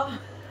are.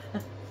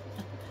 And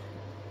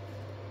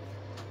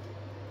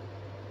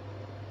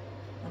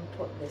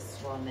put this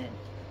one in.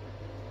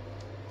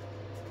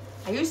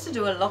 I used to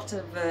do a lot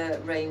of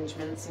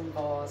arrangements in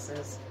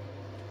vases.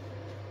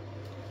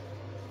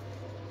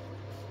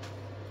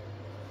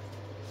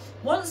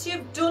 Once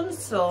you've done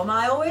some,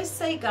 I always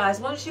say, guys,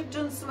 once you've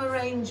done some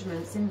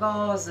arrangements in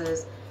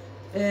vases,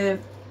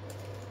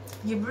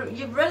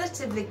 you've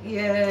relatively,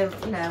 you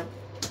know,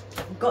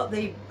 got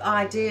the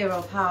idea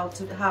of how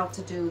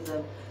to do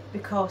them,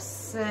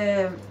 because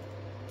they're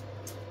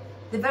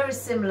very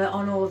similar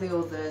on all the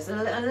others,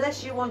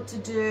 unless you want to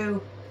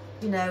do,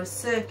 you know,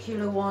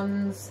 circular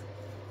ones,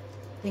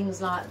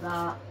 things like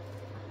that.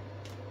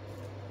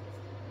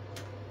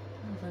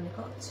 I've only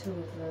got 2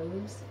 of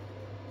those.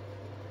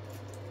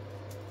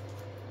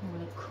 I'm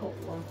going to cut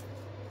one.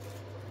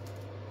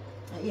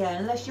 Yeah,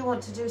 unless you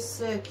want to do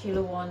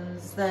circular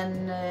ones,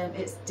 then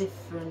it's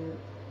different.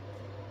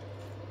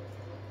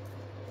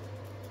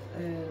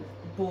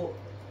 But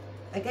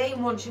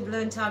again, once you've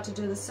learned how to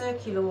do the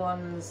circular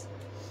ones,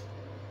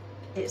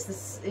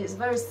 it's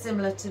very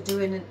similar to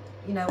doing,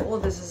 you know,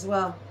 others as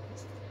well.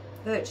 It's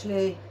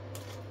virtually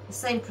the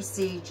same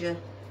procedure.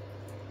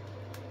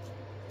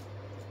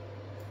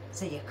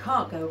 So you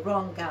can't go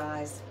wrong,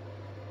 guys.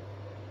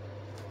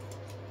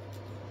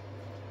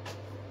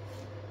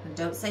 And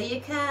don't say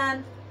you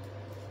can.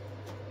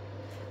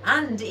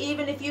 And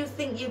even if you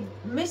think you've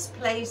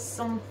misplaced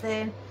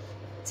something,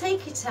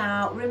 take it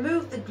out,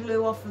 remove the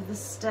glue off of the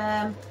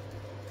stem,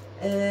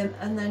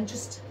 and then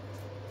just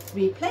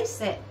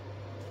replace it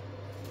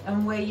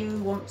and where you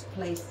want to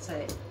place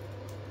it.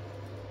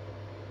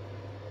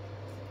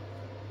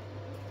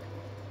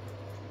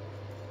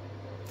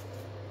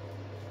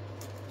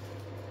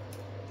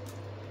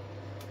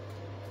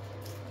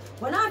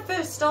 When I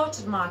first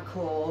started my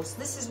course,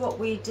 this is what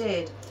we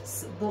did,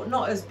 but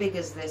not as big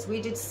as this. We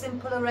did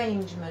simple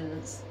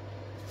arrangements,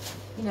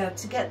 you know,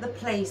 to get the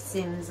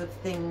placings of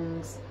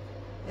things,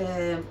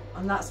 and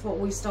that's what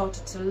we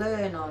started to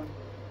learn on.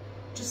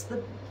 Just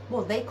the,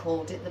 well, they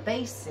called it the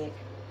basic.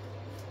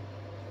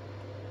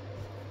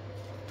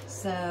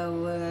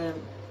 So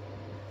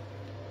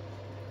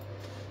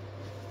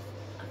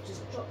I've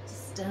just dropped the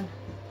stem.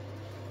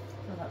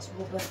 Oh, that's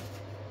rubber.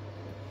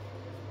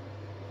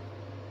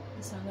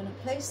 So I'm going to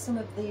place some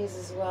of these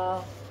as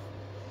well.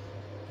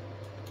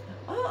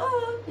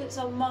 Oh, it's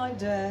on my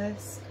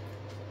desk.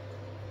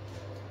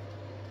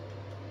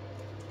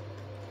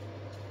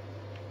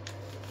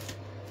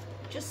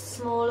 Just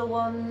smaller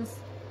ones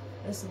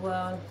as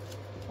well.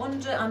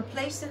 I'm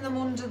placing them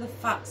under the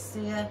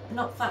fascia,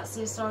 not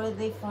fascia, sorry,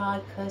 the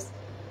ficus.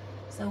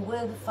 So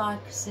where the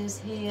ficus is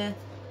here,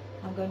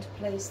 I'm going to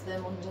place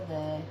them under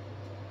there.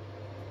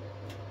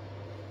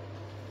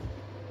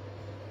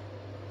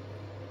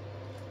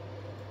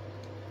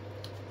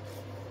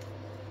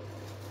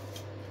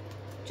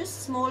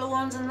 Just smaller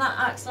ones, and that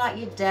acts like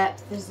your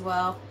depth as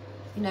well,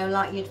 you know,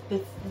 like you'd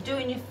be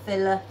doing your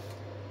filler.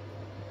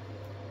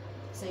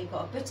 So you've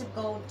got a bit of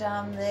gold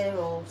down there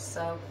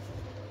also.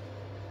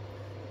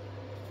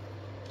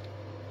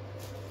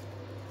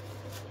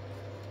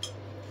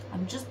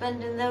 I'm just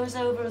bending those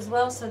over as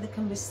well so they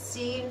can be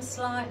seen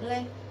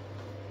slightly.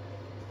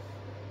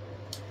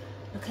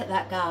 Look at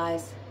that,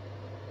 guys.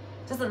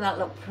 Doesn't that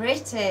look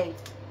pretty?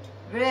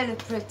 Really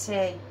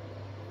pretty.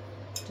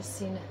 Just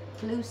seen a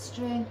glue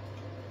string.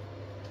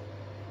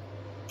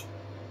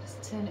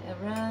 Turn it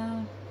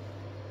around,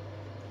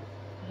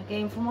 and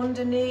again from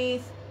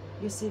underneath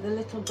you see the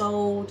little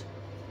gold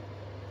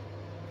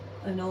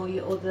and all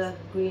your other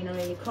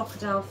greenery, your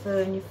crocodile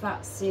fern, your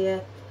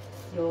fascia,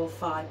 your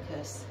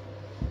ficus.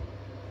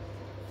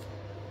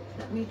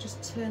 Let me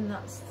just turn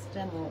that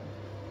stem up.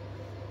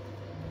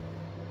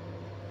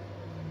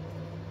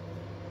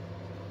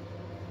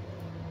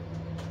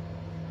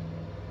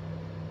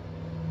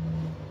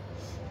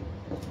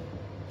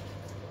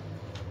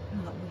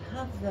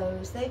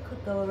 Those, they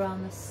could go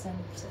around the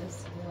centre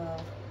as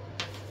well.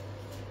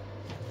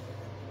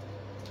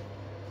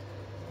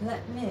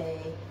 Let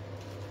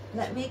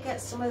me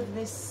get some of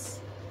this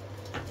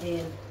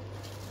in.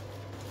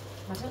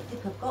 I don't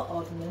think I've got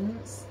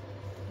oddments.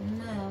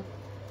 No.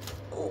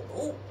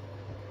 Oh,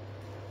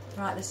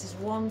 Right, this is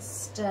one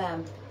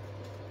stem.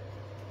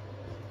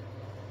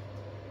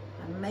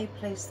 I may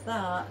place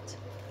that.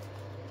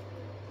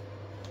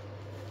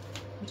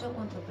 We don't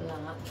want the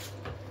black.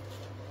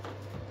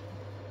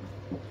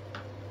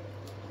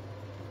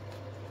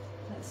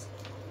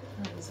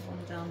 There's one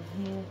down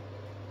here.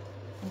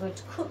 I'm going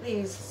to cut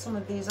some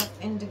of these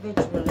off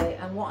individually,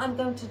 and what I'm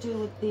going to do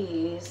with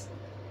these,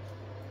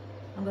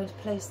 I'm going to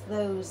place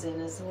those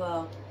in as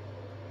well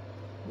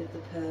with the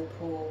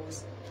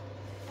purples.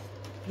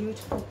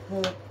 Beautiful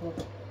purple.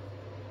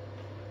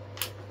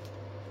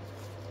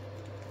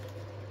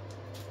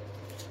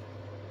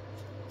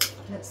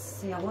 Let's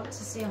see, I want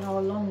to see how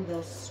long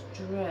they'll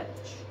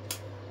stretch,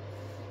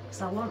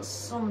 because I want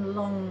some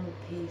long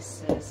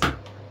pieces.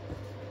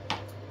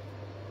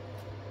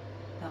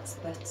 That's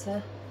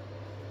better.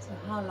 So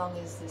how long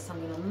is this? I'm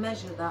going to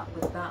measure that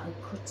with that and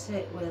cut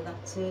it where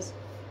that is.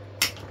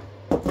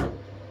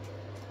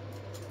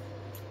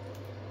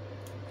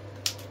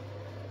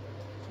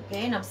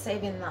 Again, I'm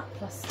saving that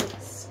plastic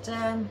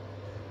stem.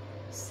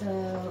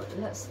 So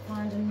let's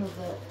find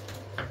another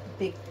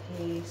big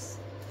piece.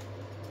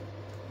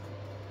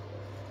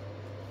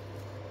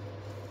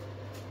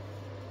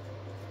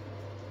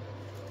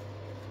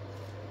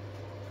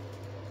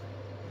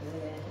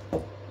 There.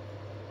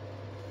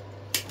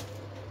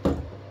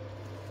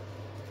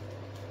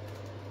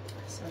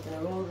 So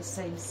they're all the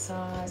same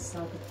size, so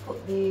I could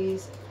put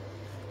these.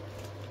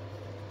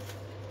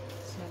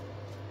 So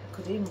I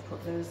could even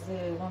put those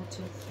there. 1,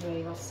 2,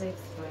 3. I'll save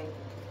 3.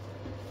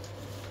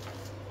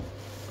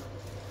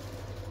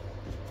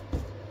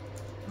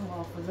 Oh,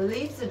 awful. The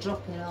leaves are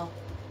dropping off.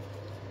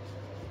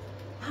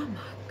 Oh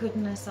my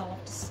goodness, I'll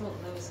have to sort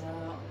those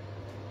out.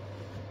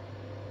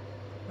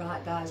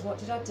 Right guys, what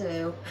did I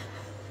do?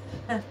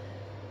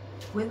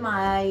 With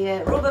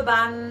my rubber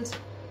band.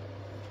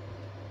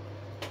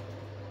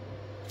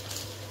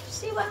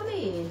 See what I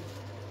mean?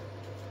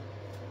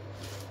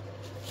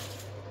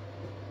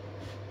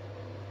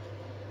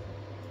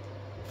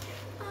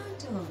 I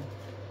done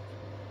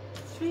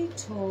 3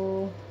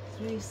 tall,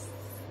 3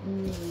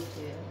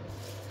 medium.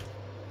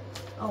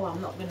 Oh,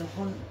 I'm not gonna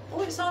hunt.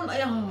 Oh, it's on.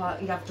 Oh,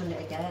 you have done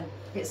it again.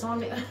 It's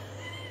on.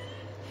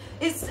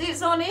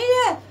 It's on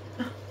here.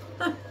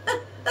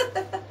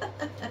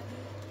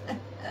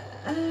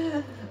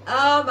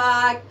 Oh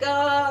my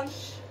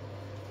gosh.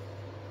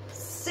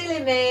 Silly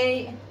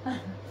me.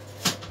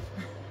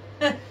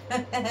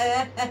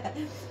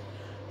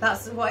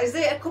 That's, what is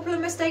it, a couple of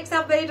mistakes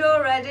I've made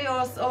already,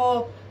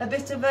 or a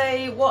bit of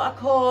a, what I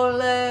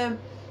call, oh,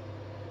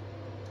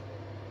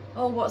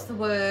 what's the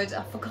word,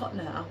 I forgot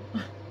now.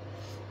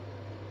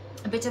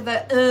 A bit of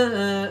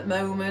a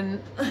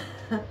moment.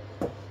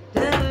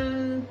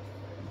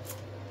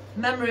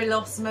 Memory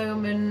loss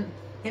moment.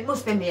 It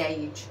must be my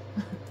age.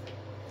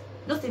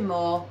 Nothing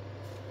more.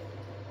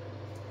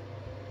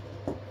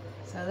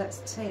 So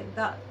let's take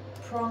that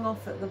prong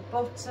off at the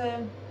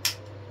bottom.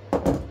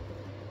 Oh,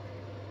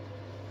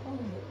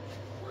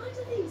 why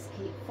do these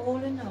keep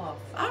falling off?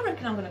 I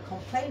reckon I'm going to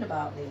complain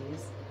about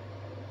these.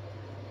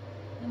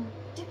 And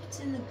dip it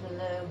in the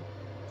glue.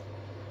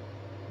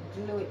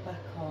 Glue it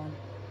back on.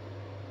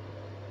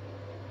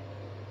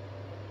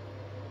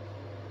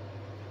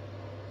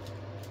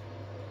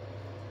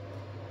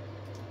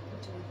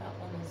 Do that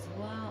one as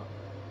well.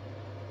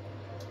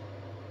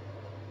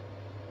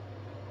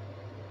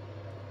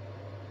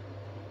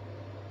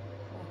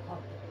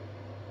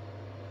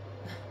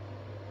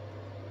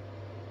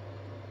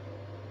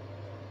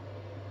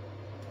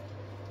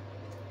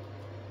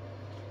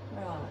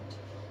 Right.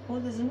 Oh,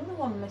 there's another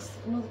one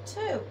missing, another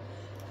 2.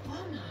 Oh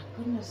my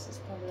goodness, it's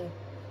probably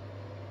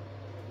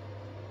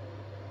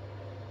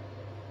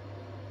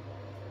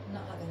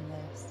not having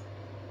this.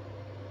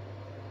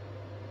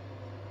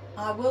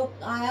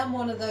 I am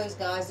one of those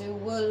guys who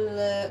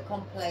will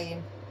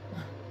complain.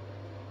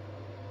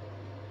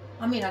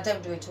 I mean, I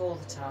don't do it all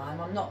the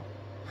time. I'm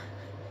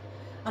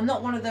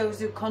not one of those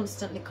who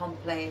constantly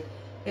complain.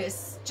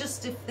 It's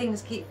just if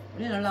things keep,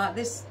 you know, like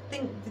this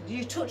thing,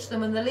 you touch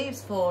them and the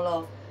leaves fall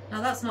off.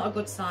 Now that's not a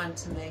good sign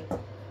to me.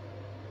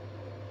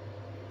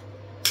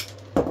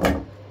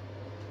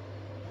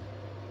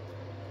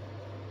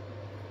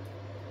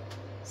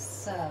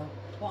 So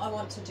what I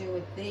want to do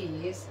with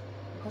these,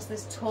 because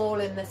there's tall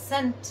in the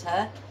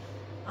centre,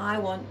 I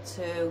want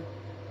to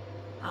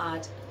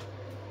add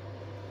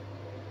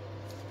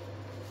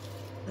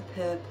the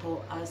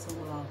purple as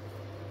well.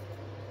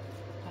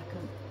 If I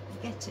can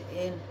get it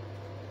in.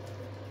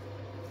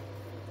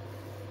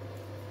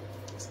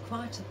 It's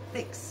quite a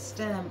thick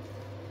stem.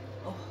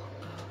 Oh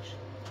gosh,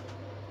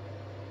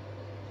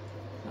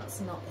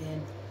 that's not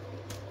in.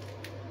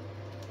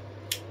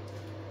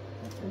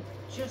 I can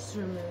just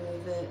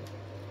remove it.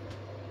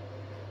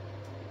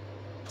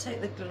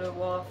 Take the glue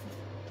off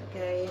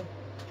again.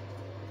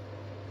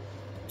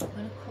 I'm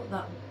going to cut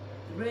that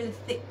really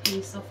thick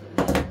piece off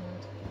at the end.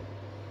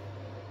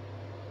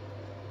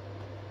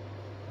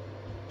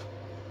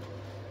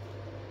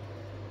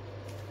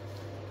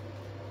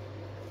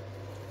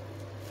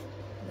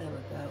 There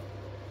we go.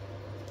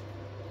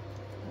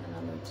 And then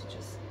I'm going to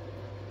just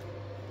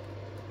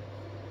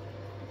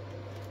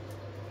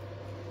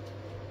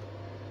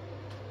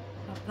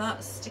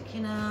that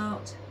sticking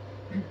out.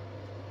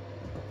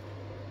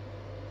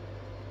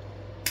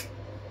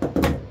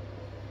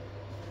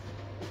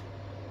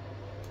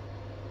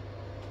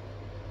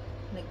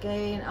 And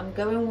again, I'm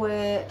going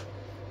where,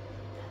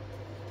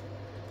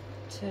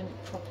 turn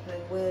it properly,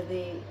 where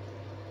the,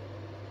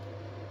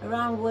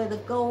 around where the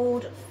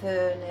gold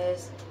fern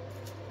is.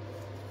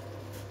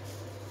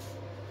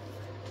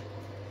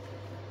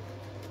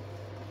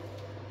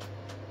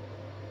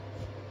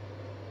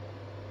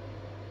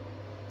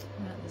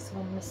 Right, there's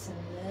one missing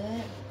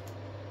there.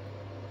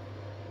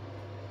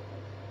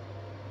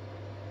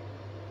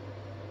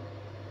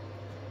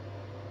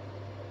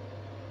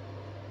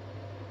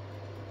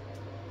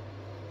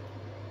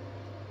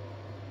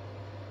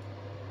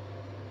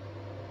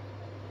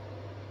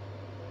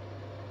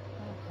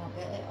 Can't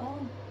get it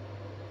on.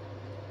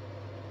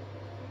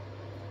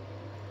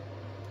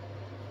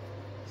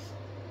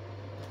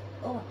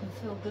 Oh, I can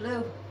feel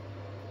glue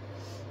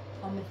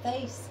on my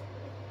face.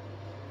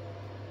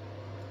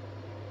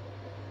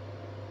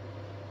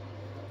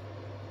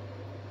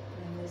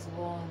 And there's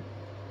one.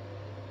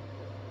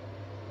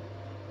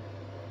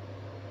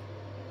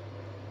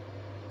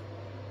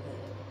 There.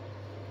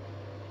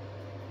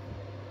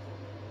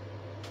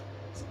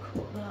 Let's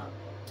cut that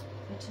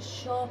at a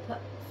sharper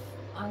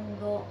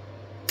angle.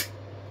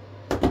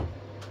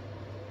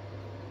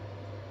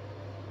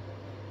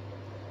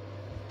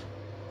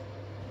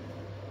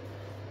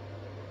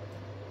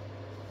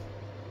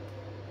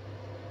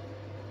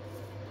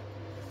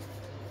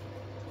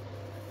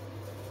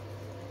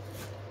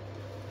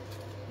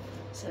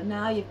 So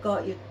now you've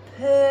got your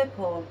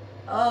purple.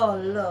 Oh,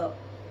 look.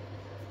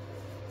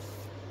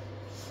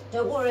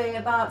 Don't worry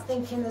about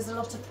thinking there's a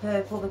lot of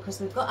purple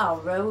because we've got our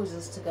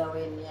roses to go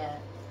in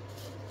yet.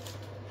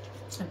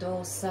 And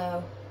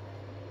also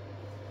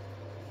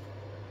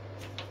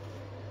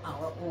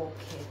our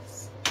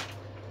orchids.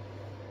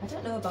 I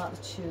don't know about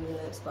the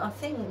tulips, but I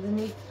think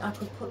I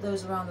could put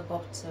those around the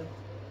bottom.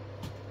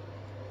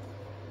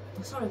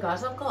 I'm sorry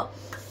guys, I've got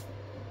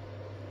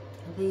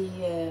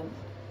the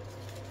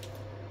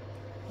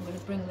I'm going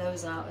to bring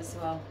those out as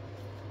well.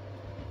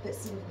 But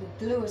see,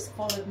 the glue has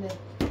followed me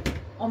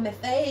on my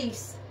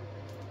face.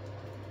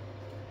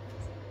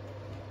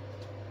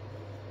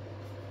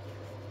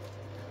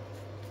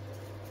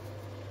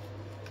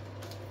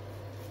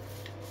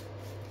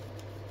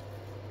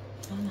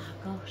 Oh my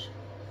gosh,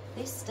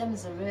 these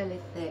stems are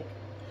really thick.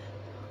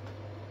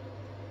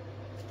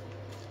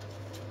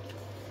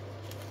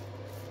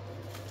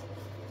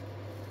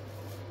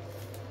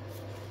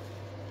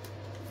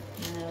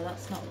 No,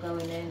 that's not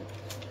going in.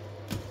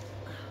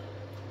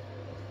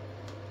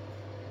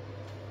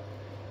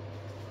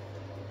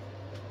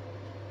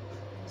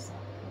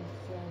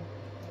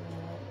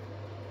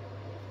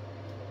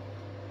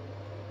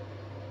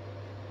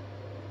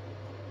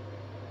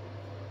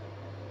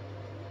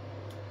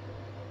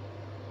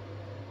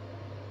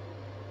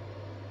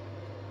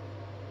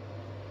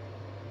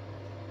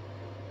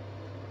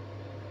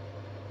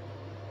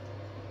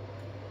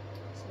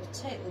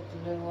 Take the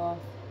glue off.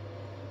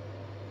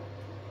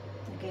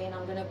 Again,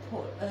 I'm going to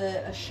put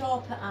a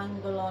sharper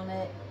angle on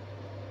it.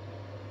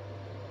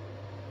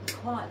 They're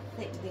quite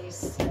thick, these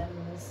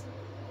stems.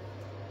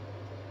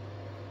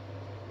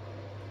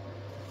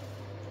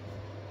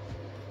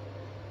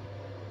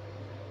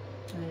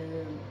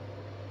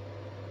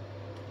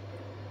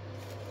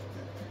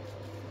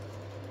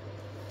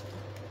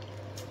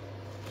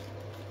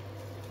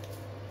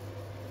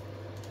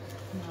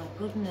 My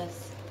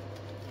goodness.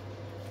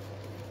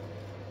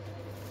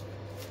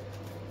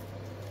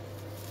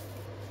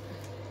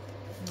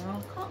 No,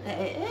 I can't get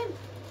it in.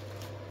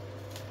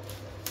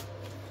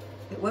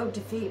 It won't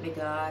defeat me,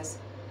 guys.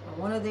 I'm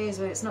one of these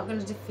where it's not going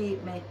to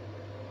defeat me.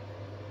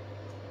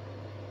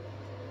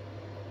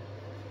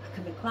 I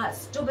can be quite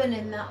stubborn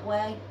in that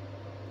way.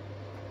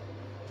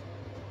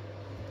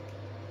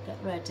 Get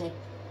ready.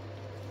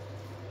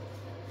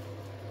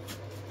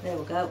 There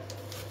we go.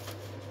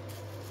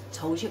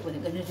 Told you it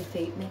wasn't going to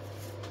defeat me.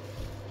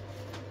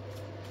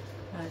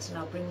 Right, and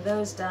I'll bring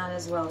those down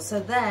as well.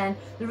 So then,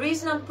 the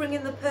reason I'm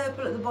bringing the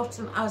purple at the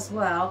bottom as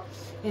well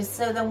is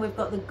so then we've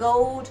got the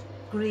gold,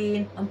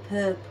 green and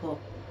purple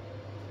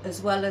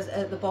as well as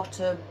at the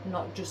bottom,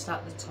 not just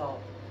at the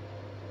top.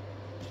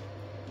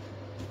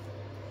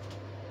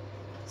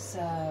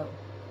 So,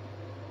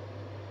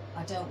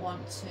 I don't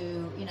want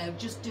to, you know,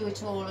 just do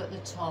it all at the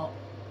top.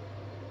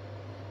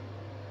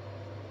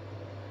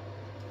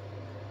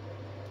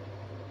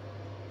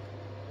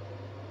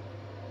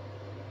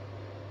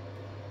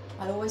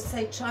 I always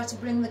say try to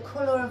bring the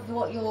colour of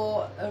what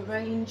you're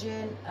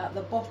arranging at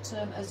the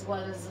bottom as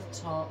well as the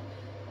top,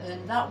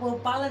 and that will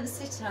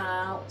balance it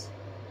out.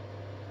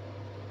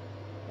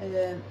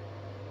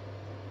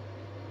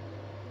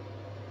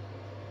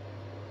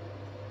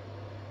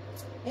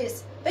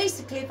 It's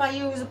basically, if I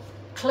use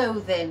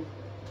clothing,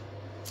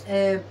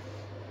 in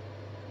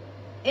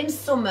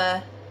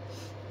summer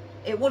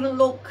it wouldn't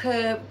look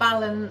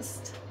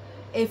balanced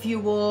if you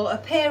wore a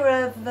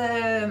pair of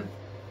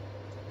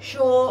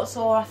shorts,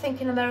 or I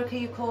think in America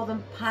you call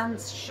them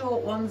pants,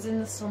 short ones in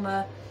the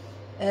summer,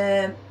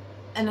 and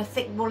a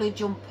thick woolly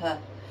jumper.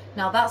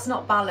 Now that's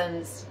not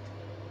balanced.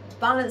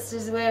 Balanced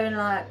is wearing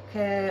like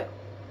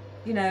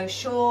you know,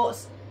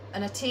 shorts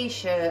and a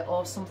t-shirt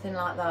or something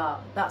like that.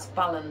 That's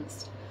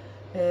balanced.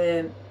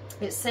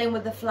 It's same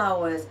with the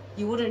flowers.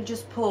 You wouldn't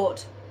just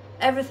put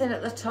everything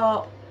at the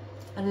top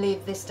and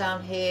leave this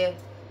down here,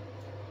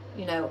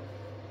 you know,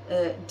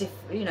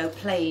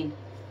 plain.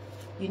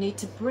 You need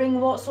to bring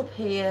what's up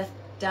here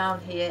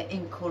down here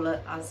in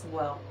colour as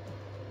well.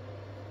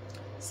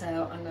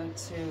 So I'm going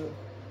to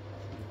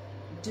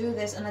do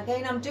this, and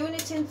again I'm doing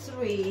it in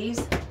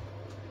threes.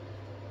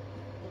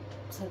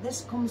 So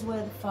this comes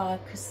where the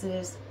ficus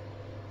is.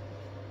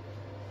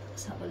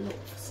 Let's have a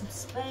look for some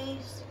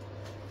space.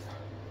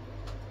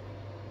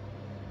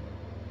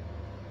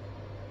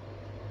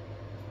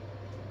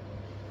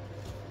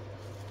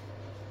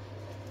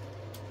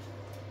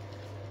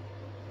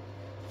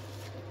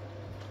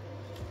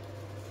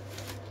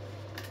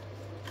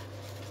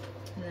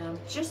 Now I'm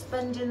just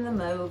bending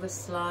them over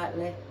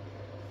slightly,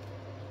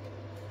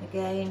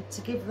 again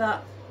to give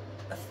that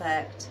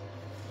effect.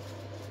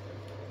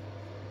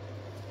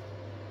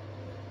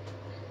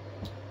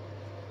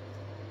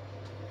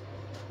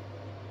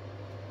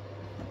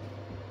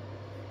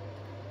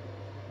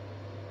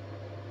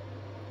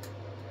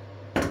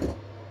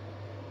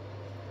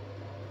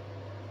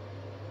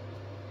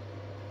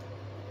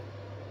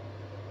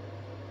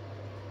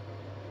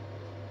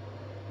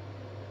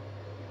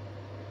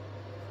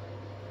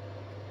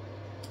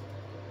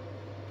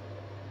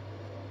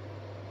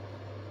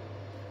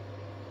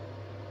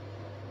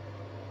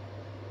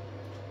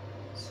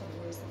 So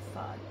where's the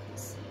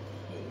ficus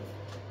here?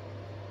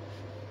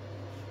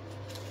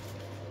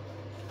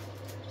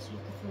 Just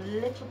looking for a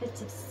little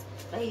bit of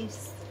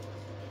space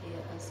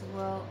here as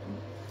well.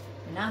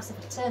 It'd be nice if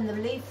I turn the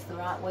leaf the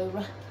right way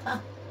round.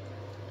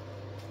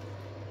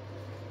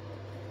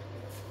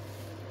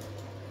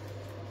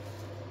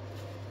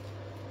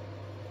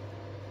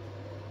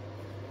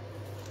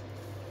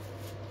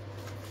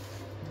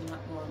 And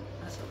that one,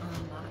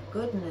 oh my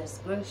goodness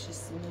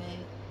gracious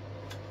me.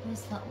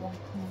 Where's that one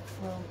come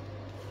from?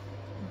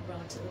 Right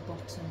at the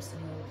bottom, so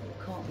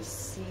it can't be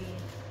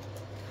seen.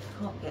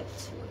 Can't get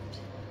to it.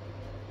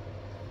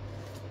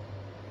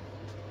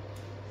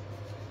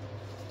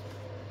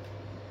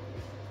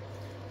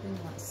 Bring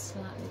that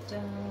slightly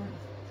down.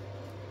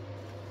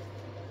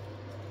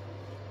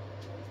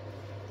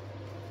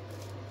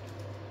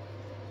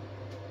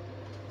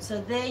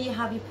 So there you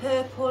have your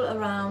purple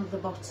around the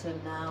bottom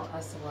now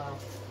as well.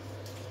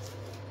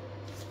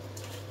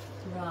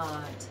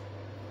 Right.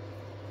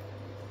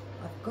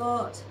 I've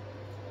got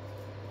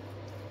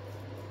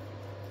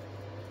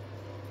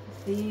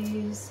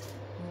these.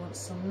 I want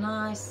some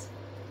nice,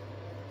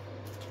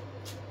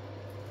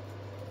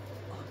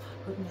 oh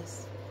my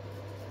goodness,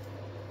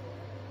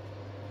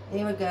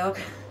 here we go.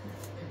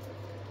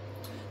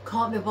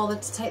 Can't be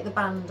bothered to take the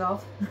band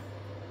off.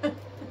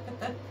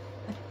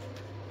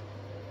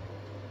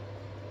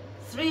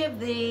 3 of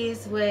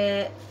these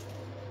where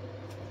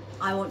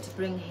I want to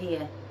bring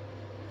here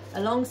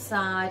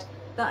alongside.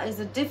 That is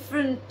a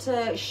different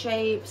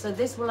shape, so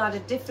this will add a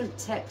different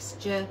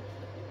texture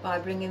by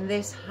bringing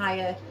this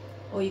higher,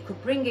 or you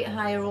could bring it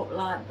higher up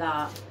like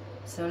that.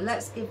 So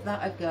let's give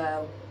that a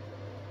go.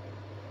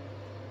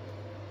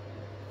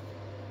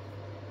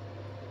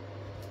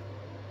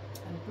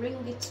 And bring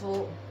it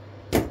up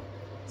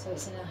so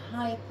it's in a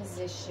higher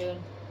position.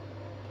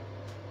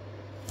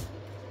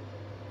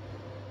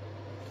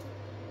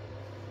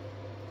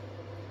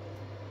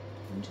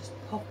 And just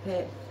pop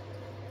it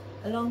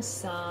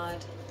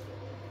alongside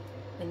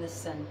in the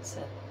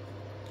centre.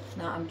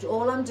 Now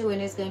all I'm doing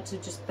is going to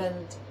just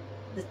bend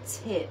the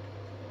tip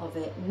of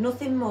it,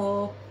 nothing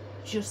more,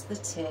 just the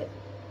tip,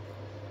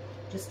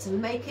 just to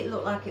make it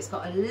look like it's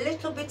got a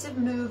little bit of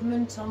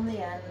movement on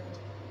the end.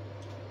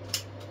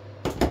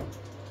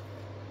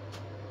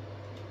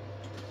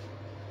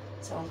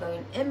 So I'm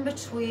going in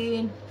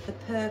between the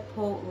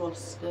purple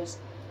rusters.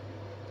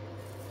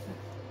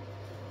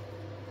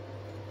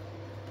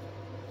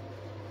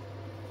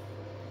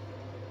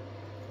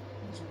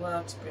 As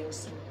well, to bring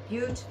some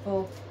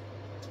beautiful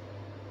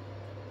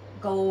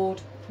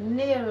gold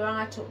near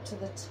right up to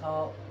the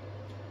top.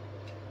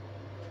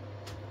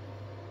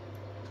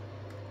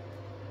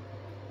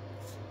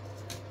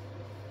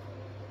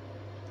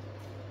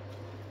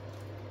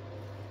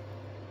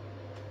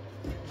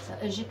 So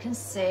as you can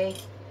see,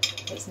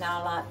 it's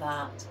now like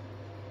that.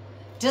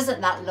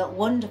 Doesn't that look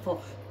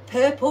wonderful?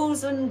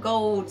 Purples and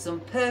golds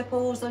and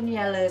purples and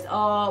yellows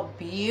are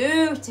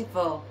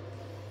beautiful.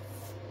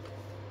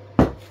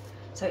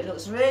 So it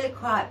looks really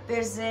quite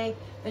busy.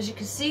 As you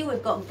can see,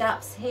 we've got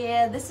gaps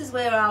here. This is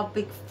where our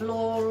big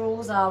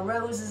florals, our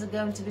roses are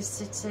going to be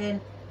sitting.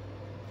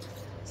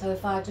 So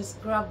if I just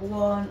grab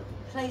one,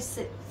 place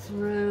it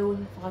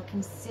through, if I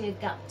can see a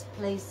gap to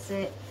place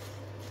it,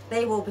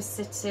 they will be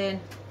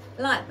sitting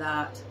like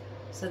that.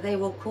 So they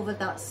will cover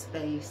that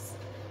space.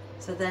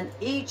 So then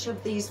each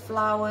of these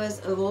flowers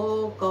have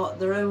all got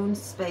their own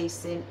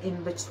spacing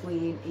in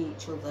between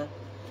each other.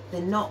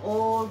 They're not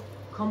all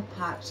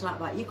compact like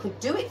that. You could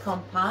do it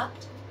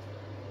compact,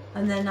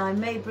 and then I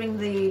may bring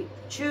the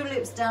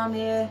tulips down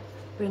here,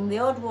 bring the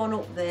odd one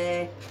up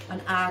there,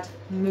 and add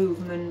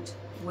movement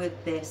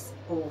with this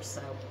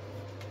also.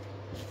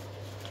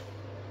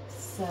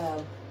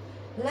 So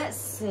let's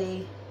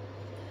see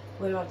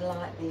where I'd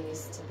like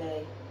these to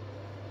be.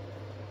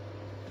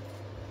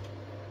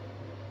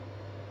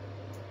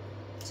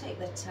 Take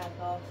the tag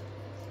off.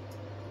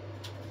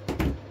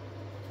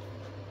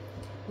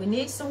 We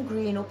need some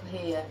green up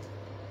here.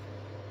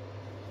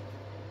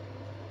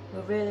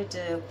 We really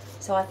do.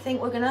 So I think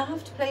we're going to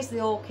have to place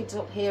the orchids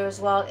up here as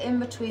well, in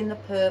between the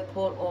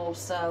purple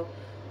also.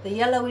 The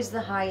yellow is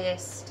the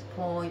highest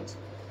point.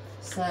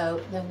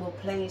 So then we'll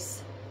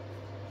place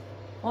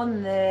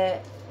one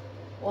there,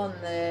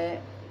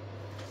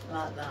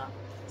 like that.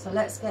 So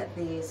let's get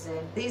these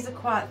in. These are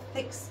quite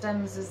thick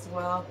stems as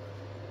well.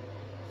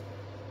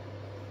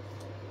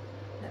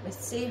 Let me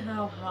see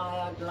how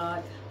high I'd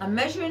like. I'm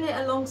measuring it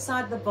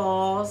alongside the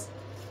bars,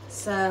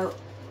 so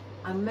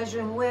I'm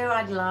measuring where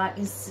I'd like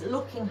and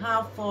looking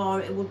how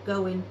far it would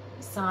go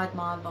inside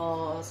my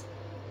vase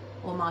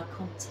or my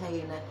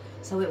container.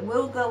 So it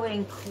will go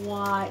in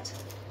quite,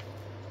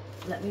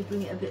 let me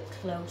bring it a bit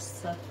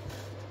closer,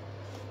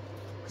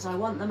 because I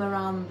want them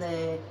around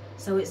there.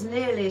 So it's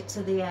nearly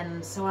to the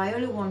end, so I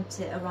only want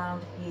it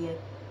around here.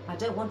 I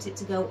don't want it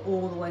to go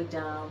all the way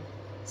down.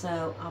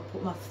 So I'll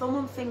put my thumb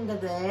and finger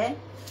there,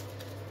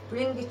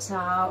 bring it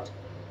out,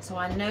 so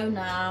I know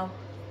now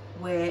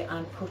where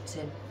I'm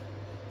putting.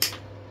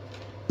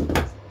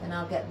 Then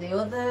I'll get the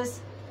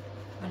others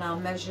and I'll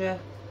measure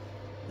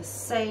the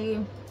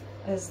same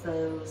as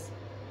those.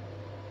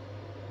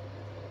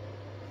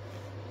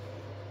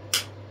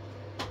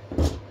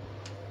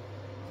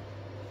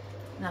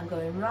 And I'm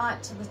going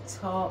right to the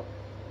top.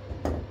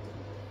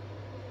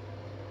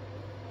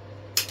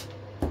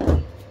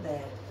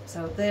 There.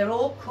 So they're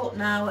all cut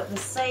now at the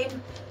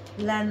same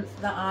length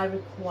that I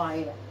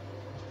require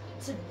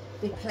to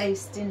be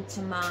placed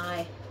into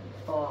my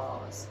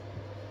vase.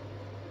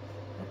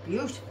 A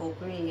beautiful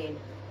green.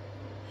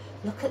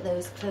 Look at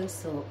those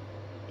close up.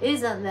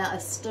 Isn't that a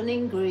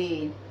stunning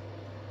green?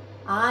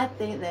 I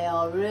think they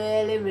are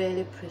really,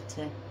 really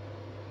pretty.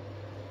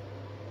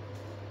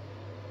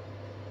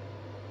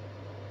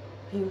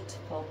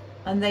 Beautiful.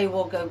 And they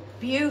will go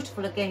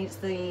beautiful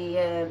against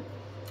the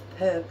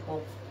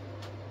purple.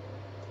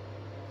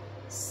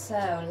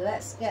 So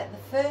let's get the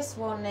first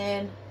one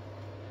in.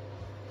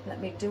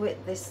 Let me do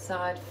it this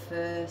side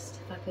first.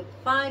 If I could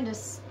find a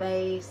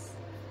space.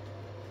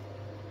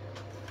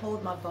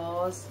 Hold my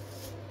vase.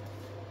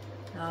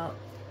 Now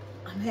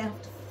I may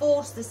have to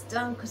force this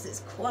down because it's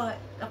quite,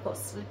 I've got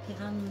slippy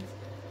hands.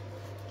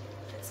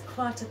 It's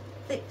quite a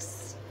thick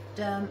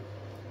stem.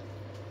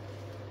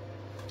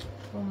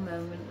 One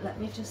moment, let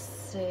me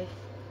just see.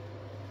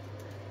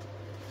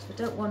 So I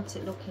don't want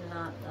it looking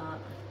like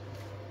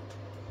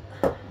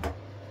that.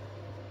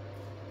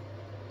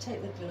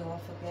 Take the glue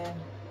off again.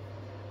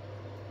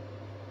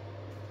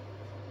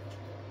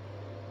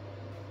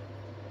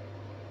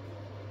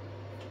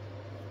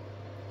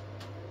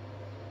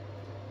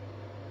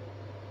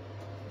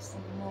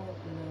 Some more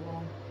glue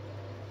on.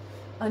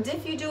 And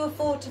if you do a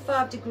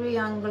 45-degree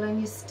angle and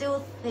you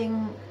still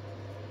think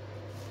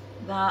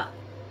that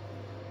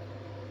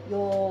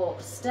your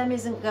stem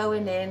isn't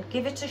going in,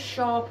 give it a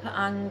sharper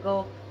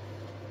angle.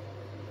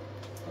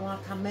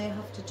 Like I may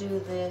have to do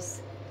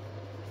this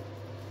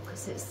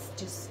because it's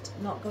just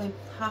not going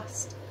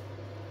past.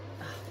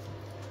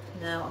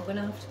 No, I'm going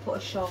to have to put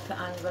a sharper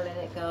angle in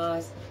it,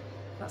 guys.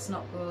 That's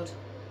not good.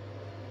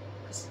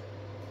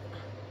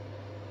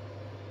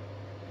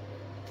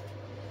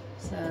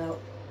 So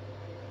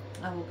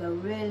I will go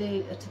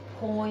really at a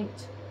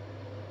point.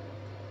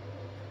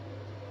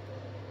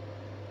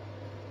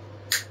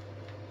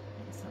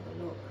 Let's have a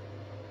look.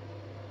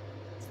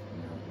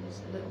 No,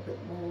 use a little bit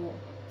more.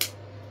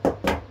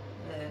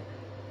 There.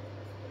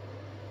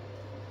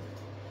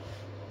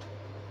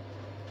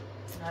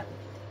 Right.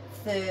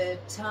 Third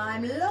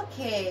time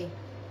lucky.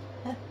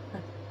 There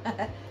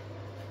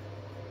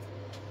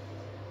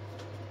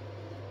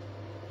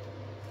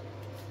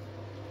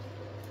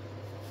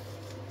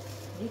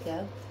you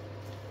go.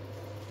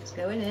 It's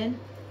going in.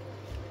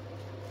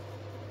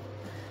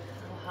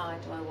 How high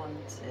do I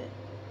want it?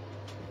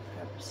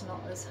 Perhaps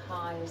not as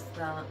high as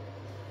that. Oh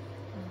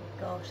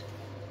God.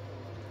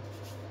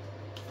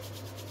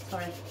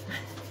 Sorry.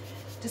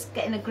 Just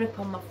getting a grip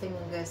on my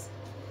fingers.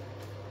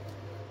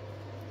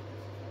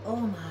 Oh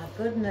my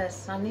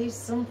goodness, I need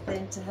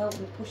something to help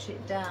me push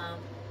it down.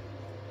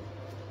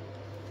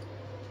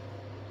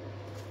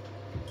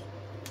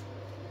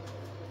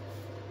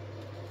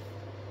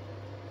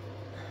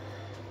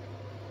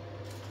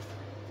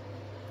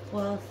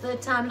 Well,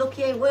 third time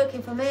lucky ain't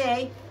working for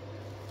me.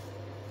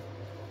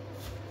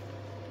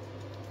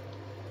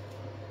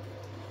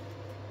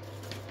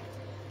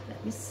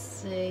 Let me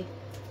see.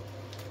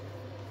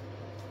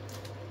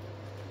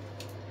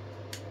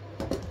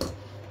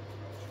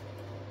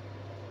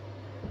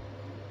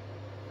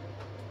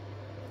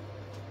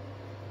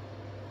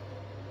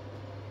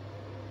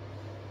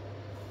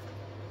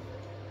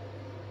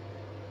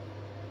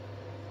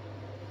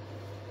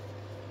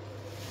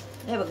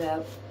 Here we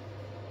go.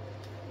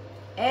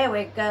 Here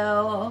we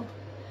go.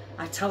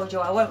 I told you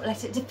I won't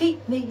let it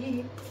defeat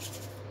me.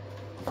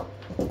 Oh,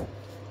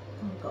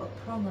 I've got a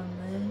problem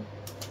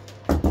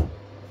there.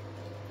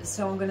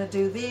 So I'm going to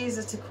do these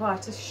at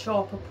quite a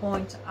sharper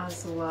point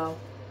as well.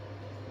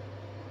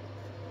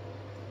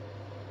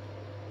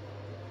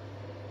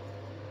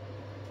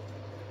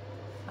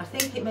 I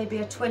think it may be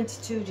a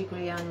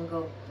 22-degree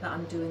angle that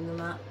I'm doing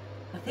them at.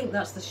 I think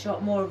that's the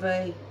shot, more of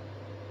a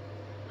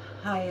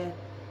higher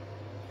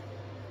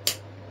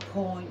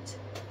point.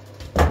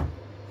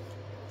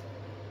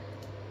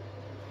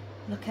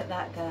 Look at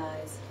that,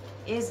 guys.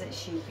 Isn't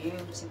she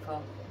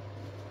beautiful?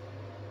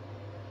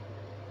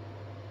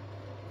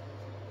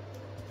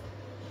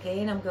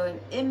 Again, I'm going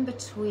in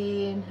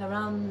between,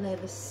 around near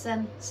the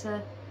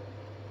centre.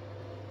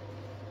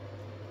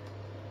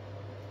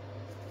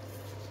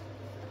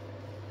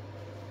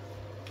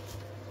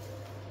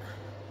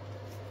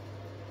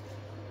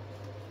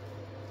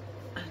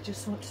 I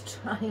just want to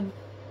try and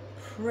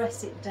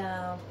press it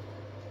down.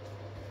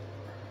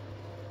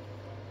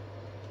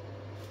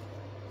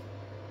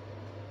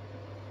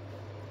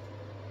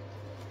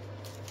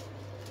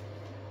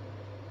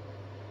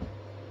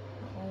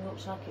 Oh,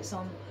 looks like it's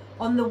on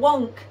the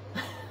wonk.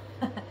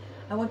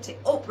 I want it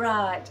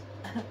upright.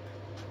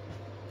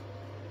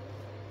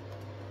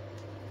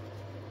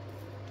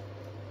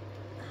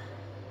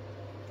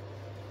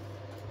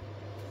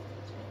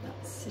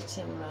 That's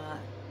sitting right.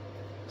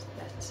 It's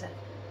better.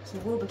 So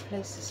we'll be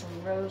placing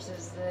some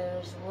roses there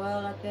as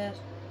well, I guess.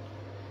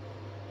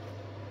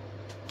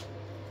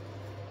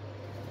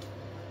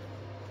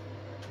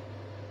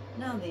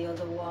 Now the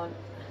other one.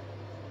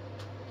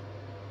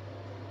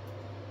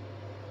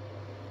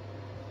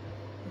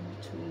 In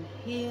between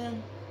here.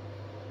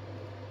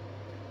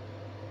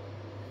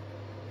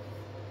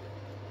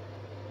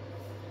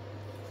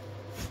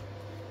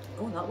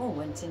 Oh, that one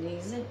went in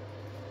easy.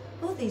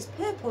 Oh, these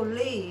purple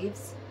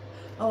leaves.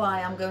 Oh, I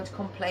am going to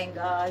complain,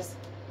 guys.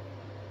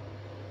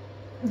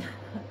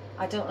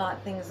 I don't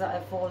like things that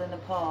are falling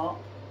apart.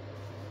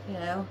 You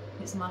know,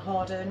 it's my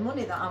hard-earned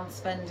money that I'm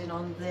spending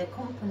on their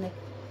company.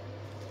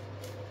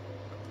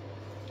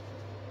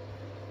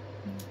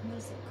 Where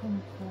does it come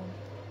from?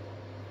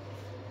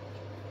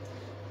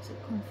 Does it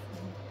come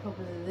from?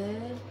 Probably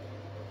there.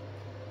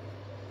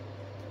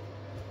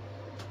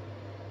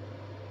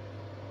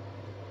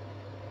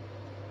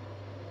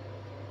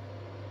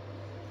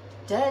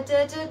 Da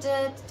da da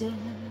da da.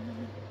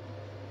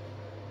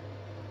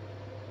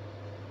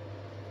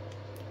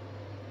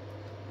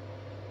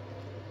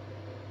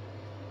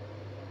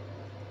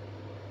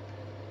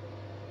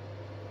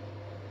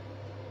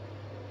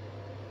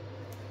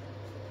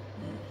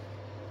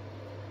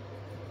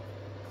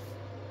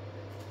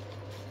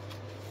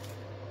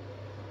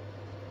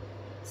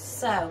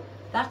 So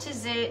that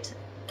is it,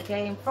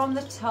 again from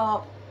the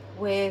top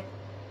with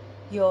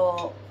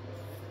your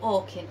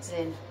orchids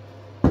in.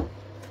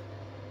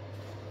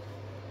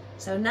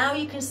 So now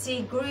you can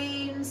see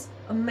greens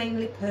and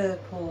mainly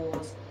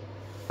purples.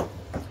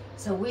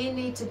 So we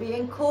need to be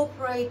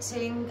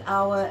incorporating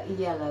our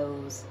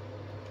yellows.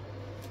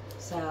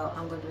 So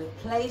I'm going to be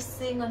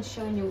placing and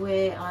showing you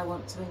where I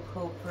want to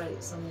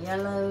incorporate some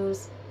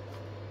yellows.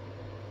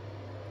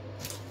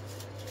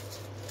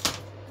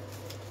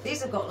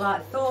 These have got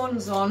like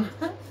thorns on.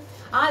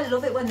 I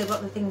love it when they've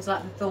got the things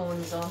like the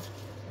thorns on.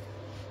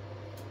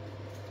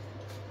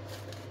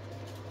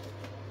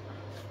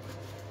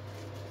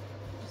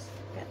 Just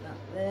get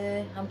that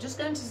there. I'm just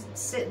going to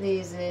sit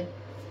these in.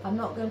 I'm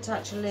not going to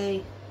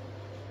actually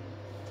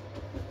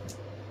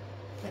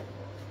get,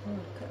 oh,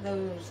 look at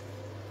those.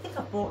 I think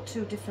I brought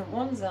two different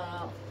ones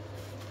out.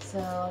 So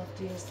I'll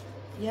use,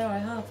 yeah, I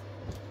have.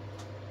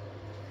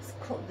 Let's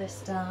cut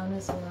this down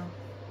as well.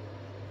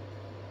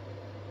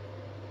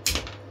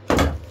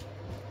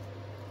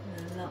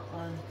 That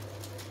one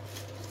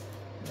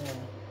there.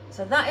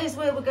 So that is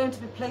where we're going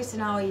to be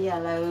placing our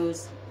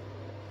yellows.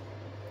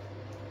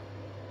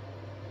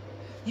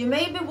 You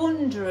may be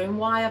wondering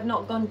why I've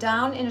not gone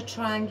down in a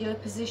triangular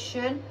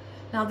position.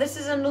 Now this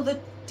is another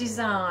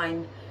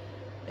design.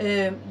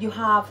 You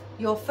have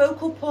your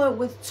focal point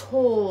with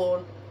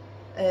tall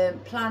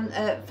plant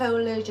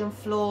foliage and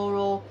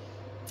floral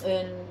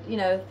and you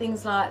know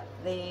things like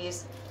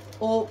these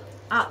up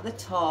at the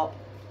top.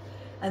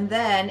 And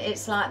then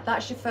it's like,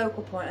 that's your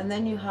focal point, and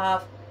then you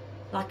have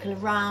like a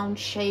round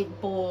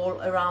shaped ball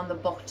around the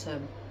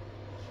bottom.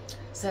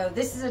 So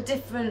this is a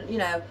different, you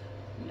know,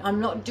 I'm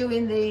not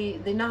doing the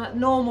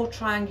normal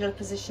triangular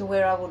position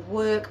where I would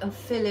work and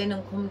fill in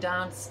and come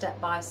down step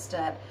by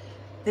step.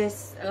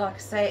 This, like I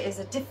say, is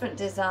a different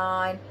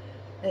design.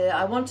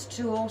 I wanted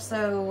to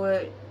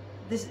also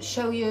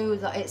show you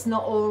that it's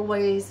not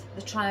always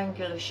the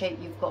triangular shape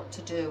you've got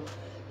to do.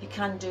 You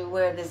can do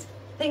where there's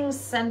things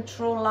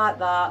central like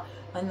that,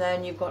 and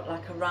then you've got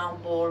like a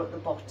round ball at the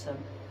bottom.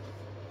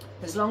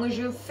 As long as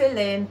you fill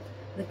in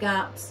the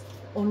gaps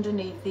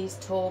underneath these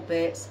tall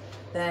bits,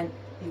 then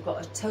you've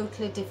got a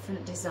totally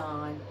different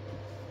design.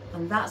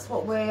 And that's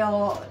what we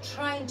are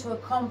trying to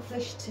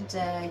accomplish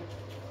today.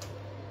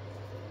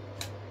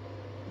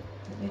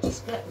 Let me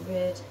just get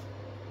rid.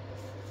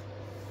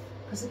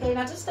 Because again,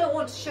 I just don't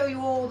want to show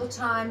you all the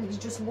time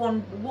just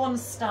one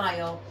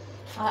style.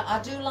 I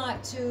do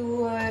like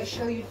to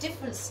show you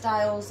different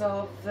styles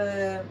of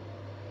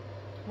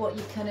what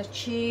you can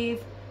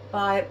achieve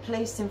by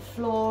placing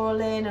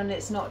floral in, and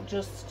it's not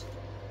just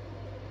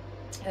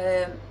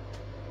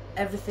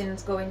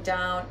everything's going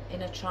down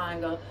in a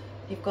triangle.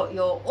 You've got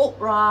your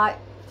upright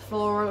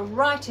floral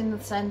right in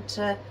the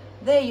centre,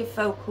 they're your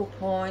focal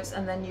points,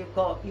 and then you've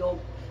got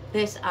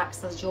this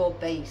acts as your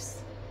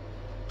base.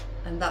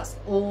 And that's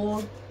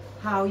all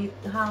how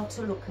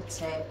to look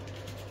at it.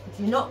 If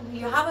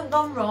you haven't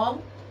gone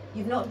wrong,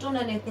 you've not done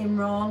anything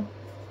wrong.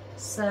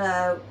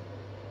 So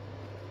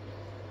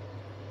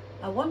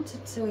I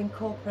wanted to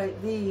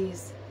incorporate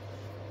these.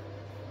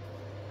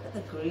 Look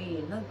at the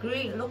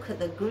green, look at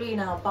the green,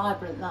 how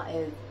vibrant that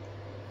is.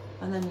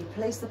 And then you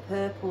place the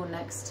purple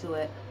next to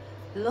it.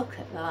 Look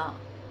at that.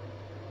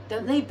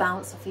 Don't they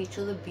bounce off each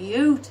other?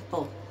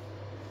 Beautiful.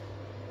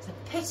 It's a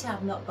pity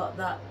I've not got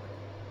that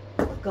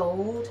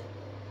gold.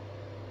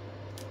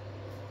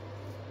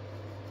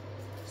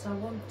 So I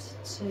wanted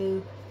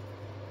to,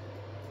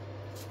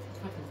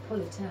 if I can pull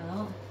it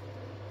out.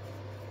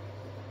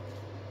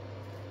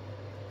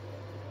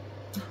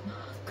 Oh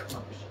my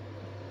gosh.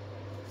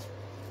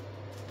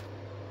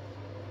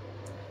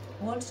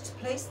 I wanted to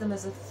place them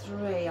as a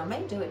 3. I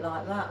may do it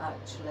like that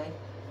actually.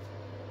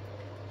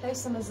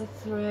 Place them as a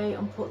 3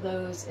 and put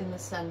those in the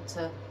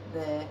centre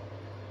there.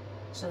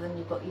 So then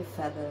you've got your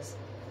feathers.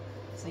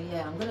 So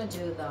yeah, I'm going to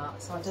do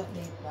that. So I don't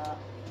need that.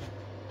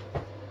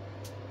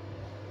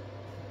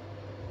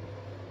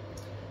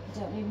 I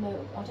don't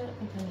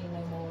think I need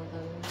no more of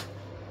those.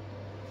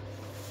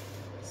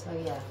 So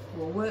yeah,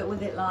 we'll work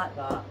with it like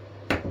that.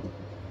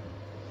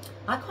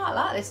 I quite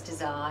like this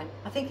design.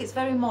 I think it's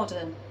very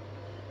modern.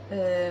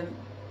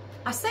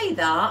 I say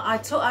that,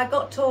 I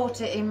got taught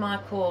it in my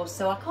course,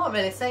 so I can't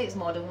really say it's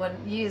modern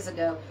years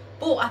ago.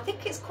 But I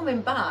think it's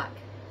coming back.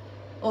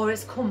 Or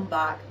it's come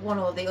back, one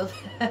or the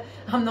other.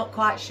 I'm not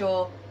quite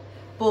sure.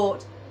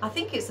 But I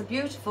think it's a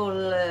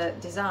beautiful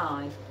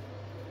design.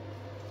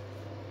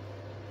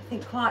 I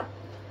think quite,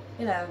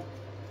 you know,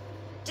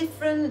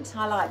 different.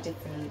 I like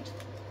different.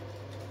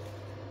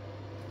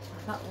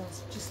 That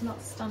one's just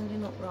not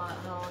standing up right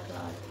how I'd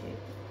like it.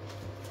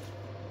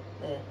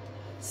 There.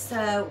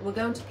 So we're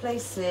going to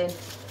place in,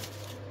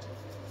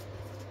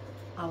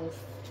 I'm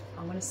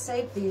going to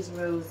save these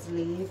rose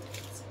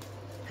leaves.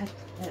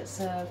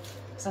 Because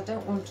I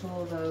don't want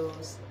all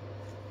those.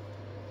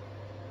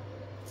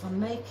 I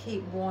may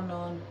keep one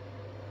on.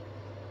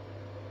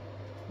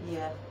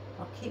 Yeah,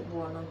 I'll keep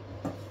one on.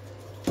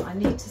 I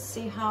need to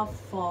see how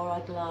far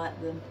I'd like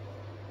them.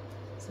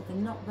 So they're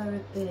not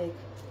very big.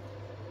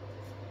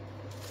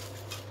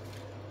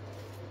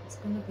 It's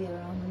going to be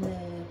around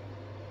there.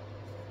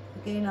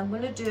 Again, I'm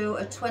going to do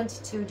a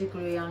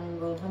 22-degree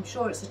angle. I'm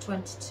sure it's a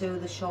 22,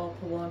 the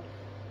sharper one.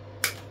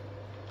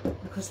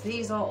 Because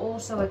these are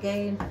also,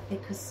 again,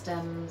 thicker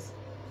stems.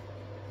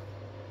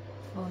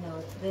 Oh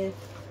no, there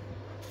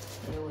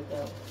we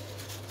go.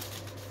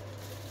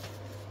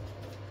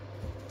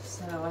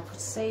 So I could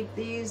save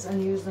these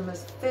and use them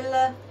as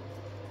filler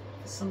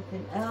for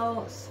something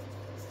else.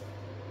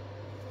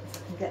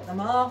 If I can get them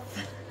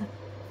off.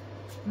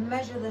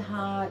 Measure the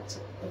height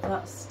of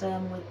that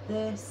stem with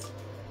this.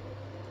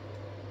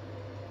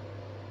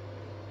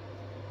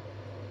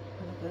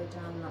 I'm going to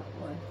go down that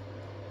way.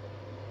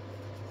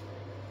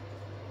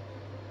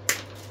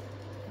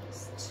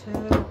 That's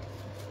 2.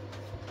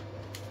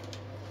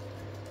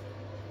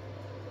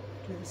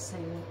 Do the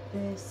same with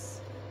this.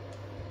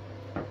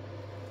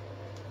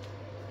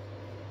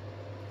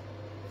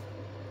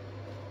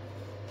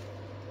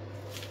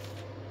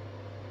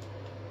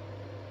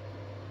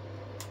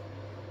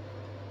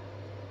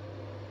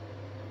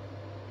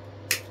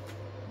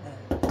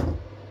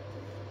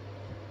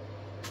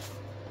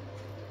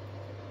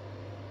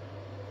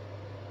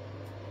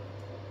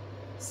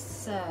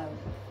 So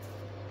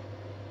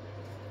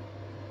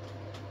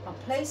I'll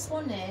place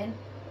one in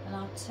and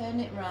I'll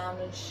turn it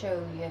round and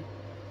show you.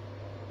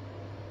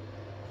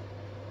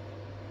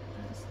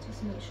 Let's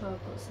just make sure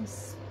I've got some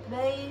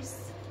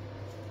space.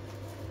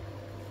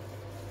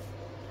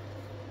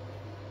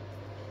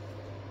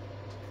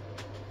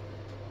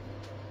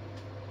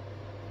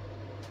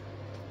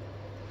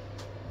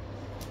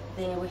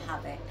 There we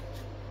have it.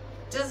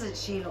 Doesn't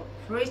she look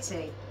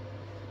pretty?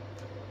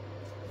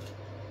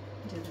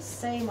 Do the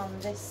same on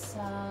this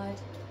side.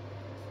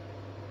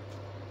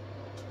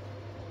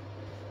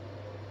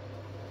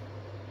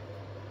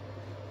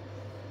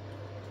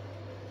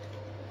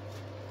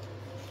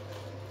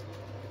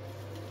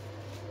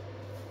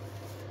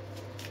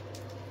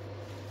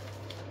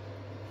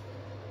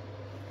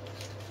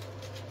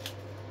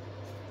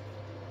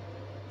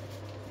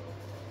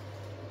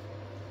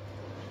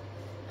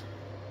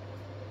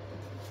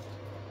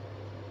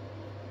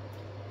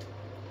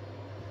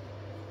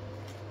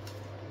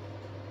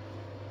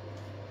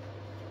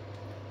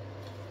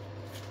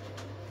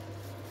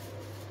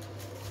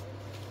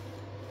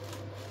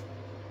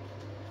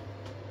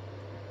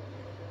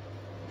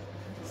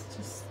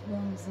 Just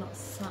one's not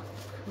sat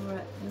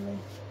correctly.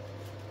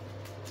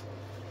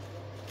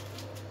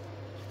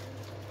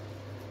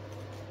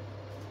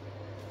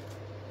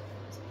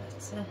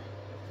 That's better.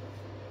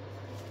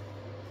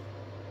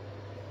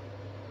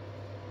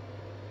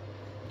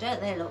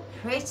 Don't they look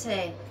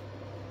pretty?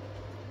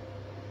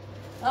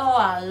 Oh,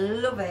 I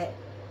love it.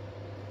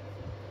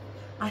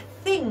 I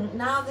think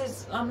now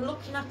I'm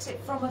looking at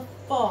it from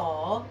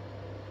afar.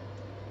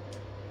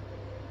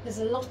 There's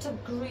a lot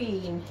of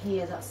green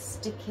here that's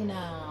sticking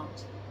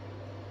out.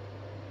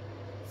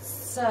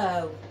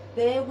 So,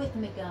 bear with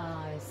me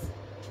guys.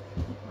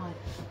 I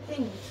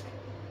think...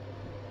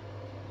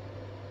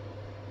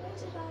 Where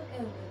did I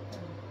go with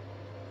them?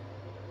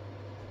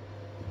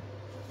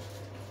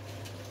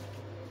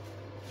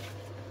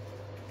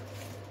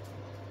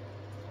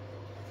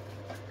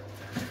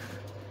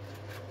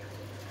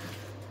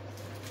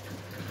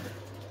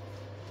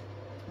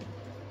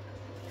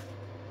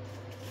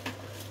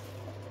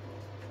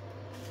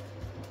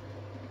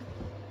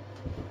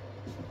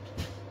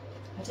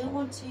 I don't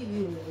want to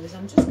use,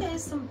 I'm just getting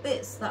some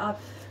bits that I've,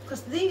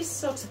 because these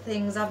sort of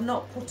things I've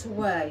not put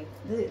away.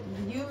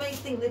 You may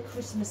think they're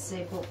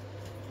Christmassy, but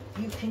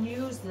you can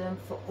use them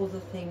for other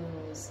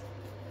things.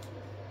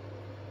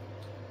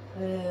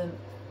 You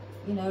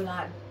know,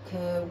 like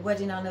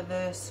wedding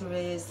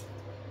anniversaries,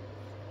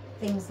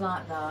 things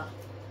like that.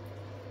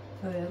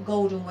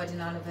 Golden wedding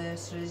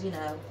anniversaries, you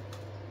know.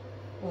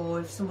 Or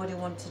if somebody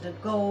wanted a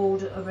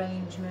gold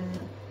arrangement,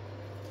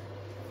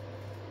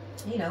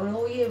 you know, an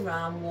all year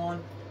round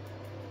one.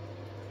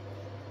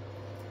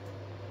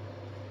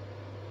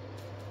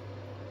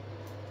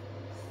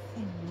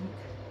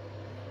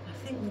 I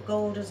think the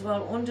gold as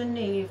well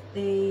underneath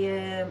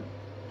the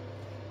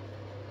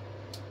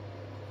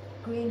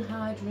green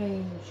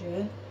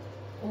hydrangea,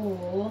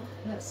 or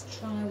let's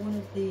try one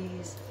of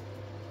these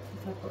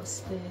if I've got a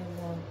spare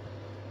one.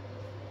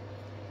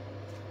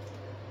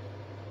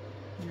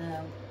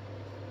 No.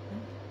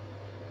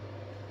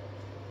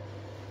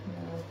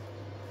 No.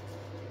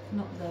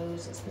 Not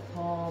those, it's the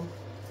palm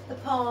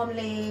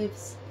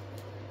leaves.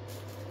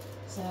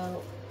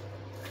 So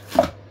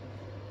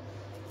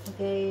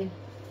again,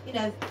 you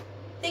know,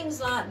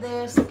 things like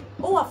this.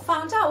 Oh, I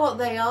found out what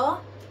they are.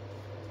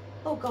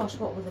 Oh gosh,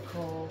 what were they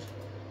called?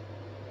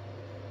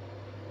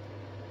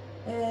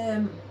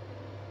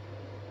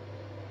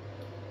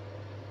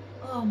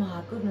 Oh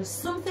my goodness,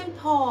 something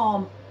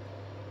palm.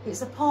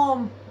 It's a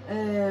palm.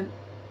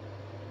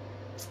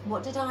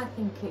 What did I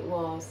think it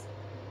was?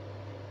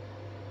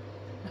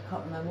 I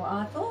can't remember what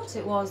I thought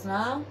it was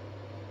now.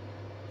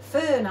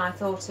 Fern, I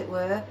thought it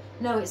were.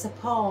 No, it's a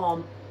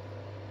palm.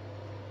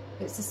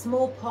 It's a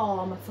small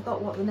palm. I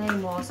forgot what the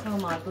name was. Oh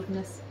my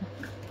goodness.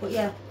 But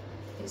yeah,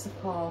 it's a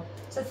palm.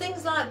 So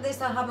things like this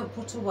I haven't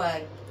put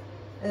away.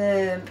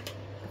 You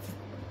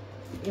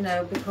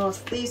know,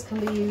 because these can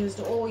be used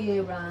all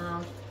year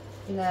round.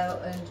 You know,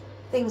 and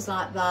things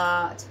like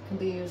that can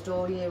be used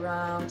all year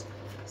round.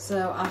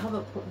 So I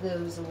haven't put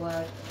those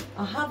away.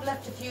 I have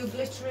left a few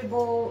glittery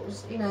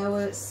balls, you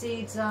know,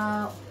 seeds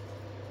out,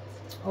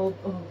 or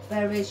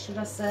berries should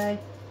I say,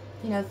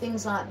 you know,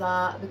 things like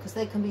that, because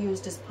they can be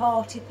used as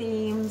party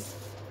themes.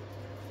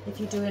 If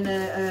you're doing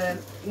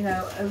you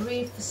know, a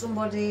wreath for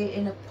somebody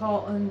in a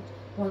pot and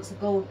wants a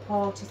gold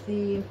party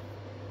theme,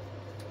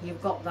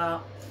 you've got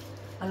that.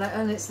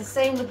 And it's the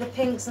same with the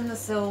pinks and the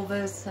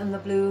silvers and the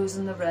blues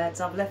and the reds.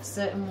 I've left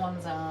certain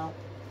ones out.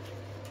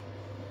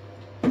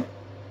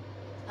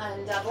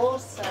 And I've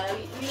also,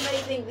 you may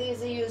think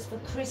these are used for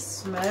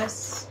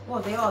Christmas.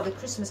 Well, they are, the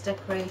Christmas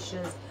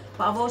decorations.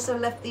 But I've also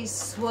left these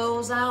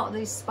swirls out,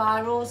 these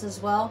spirals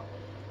as well,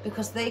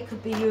 because they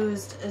could be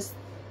used as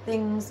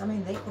things, I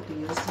mean, they could be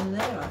used in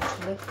there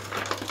actually.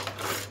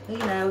 You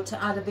know,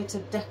 to add a bit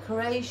of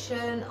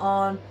decoration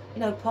on,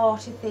 you know,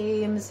 party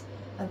themes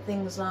and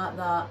things like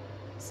that.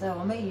 So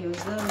I may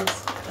use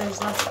those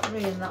last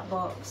three in that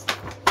box.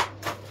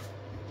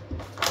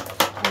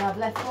 And I've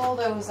left all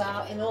those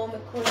out in all my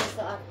colours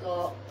that I've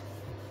got.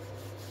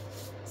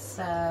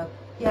 So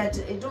yeah,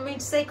 it don't mean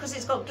to say because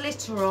it's got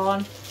glitter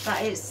on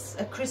that it's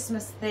a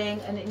Christmas thing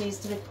and it needs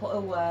to be put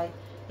away.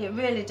 It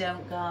really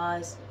don't,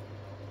 guys.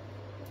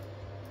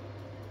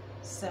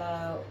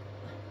 So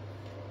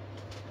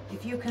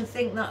if you can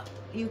think that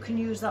you can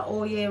use that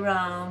all year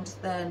round,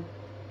 then,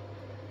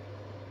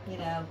 you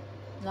know,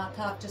 like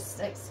I've just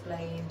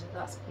explained,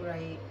 that's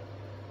great.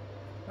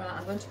 Right,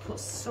 I'm going to put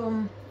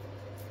some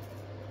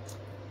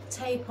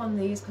tape on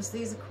these because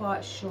these are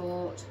quite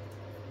short.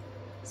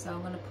 So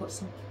I'm going to put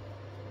some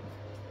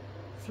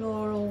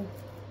floral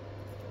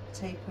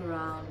tape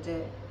around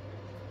it.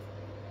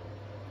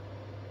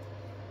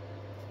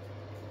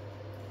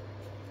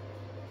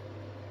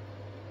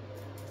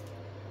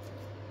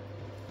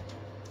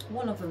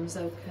 One of them's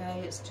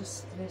okay, it's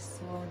just this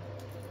one.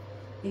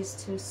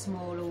 These two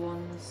smaller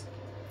ones.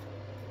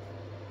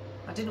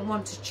 I didn't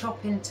want to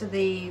chop into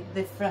the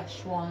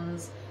fresh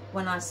ones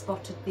when I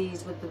spotted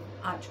these with the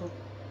actual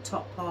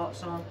top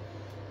parts on.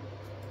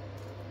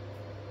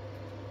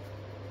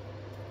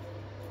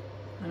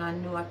 And I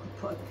knew I could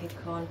put a pick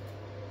on.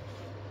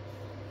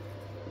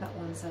 That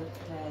one's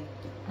okay.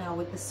 Now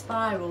with the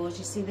spirals,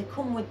 you see they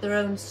come with their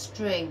own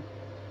string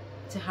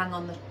to hang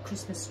on the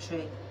Christmas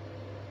tree.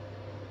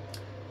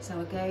 So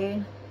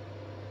again,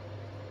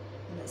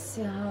 let's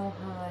see how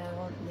high I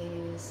want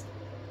these.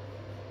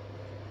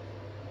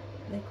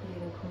 They could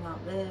even come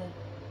out there,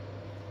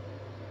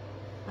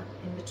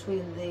 in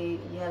between the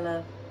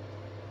yellow.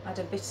 Add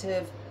a bit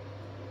of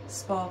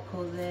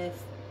sparkle there.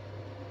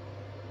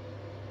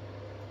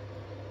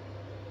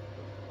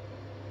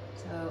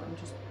 So I'm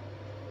just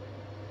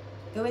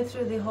going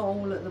through the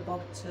hole at the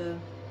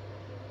bottom,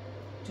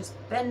 just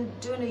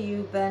doing a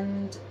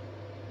U-bend.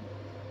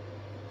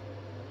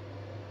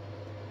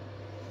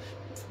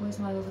 Where's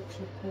my other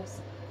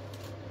clippers?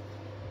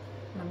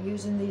 And I'm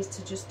using these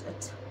to just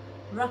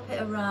wrap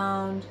it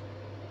around,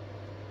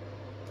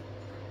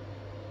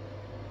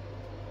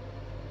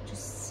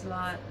 just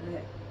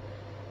slightly,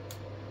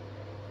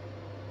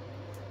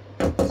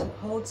 so it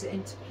holds it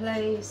into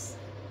place.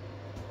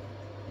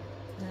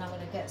 And I'm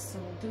going to get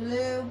some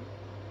glue, and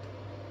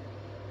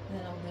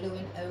then I'm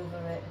gluing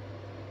over it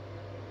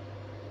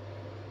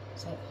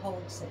so it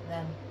holds it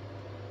then.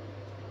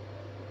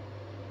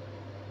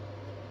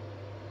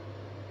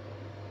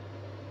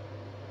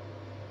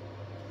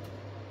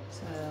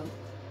 So,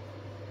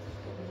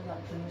 get rid of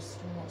that glue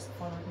string that's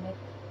followed me,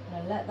 and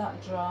I let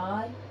that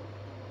dry.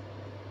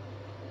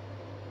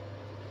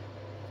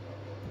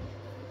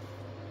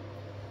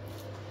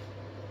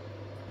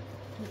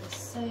 Do the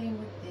same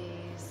with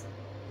these.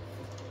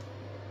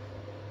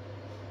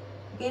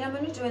 Again, I'm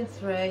only doing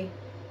 3.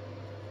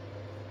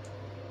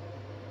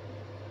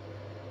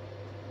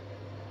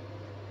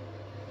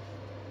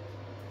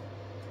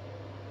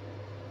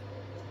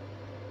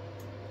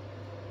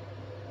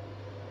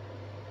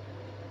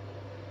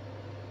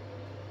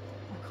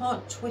 I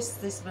can't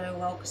twist this very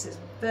well because it's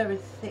a very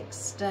thick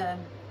stem,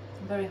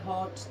 very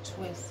hard to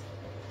twist.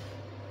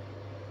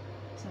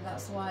 So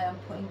that's why I'm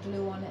putting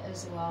glue on it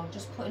as well.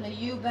 Just putting a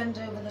U-bend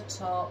over the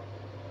top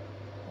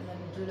and then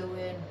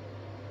gluing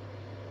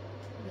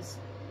this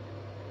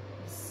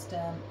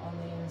stem on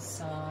the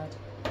inside.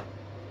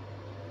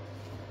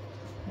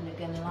 And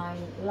again,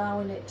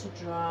 allowing it to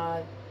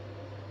dry.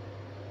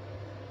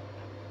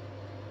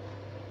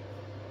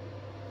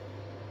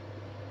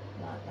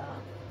 Like that.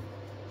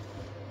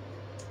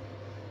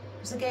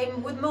 Because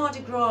again, with Mardi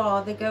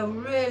Gras, they go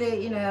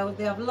really, you know,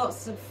 they have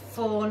lots of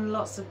fun,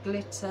 lots of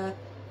glitter,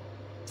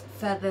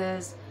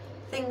 feathers,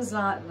 things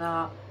like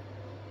that.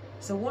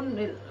 It's a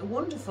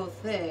wonderful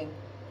thing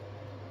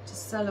to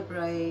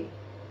celebrate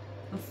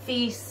and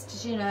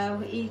feast, you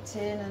know,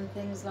 eating and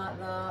things like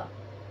that.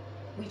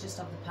 We just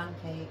have the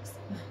pancakes.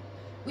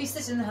 We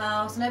sit in the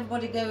house and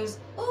everybody goes,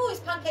 oh, it's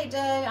pancake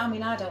day. I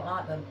mean, I don't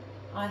like them.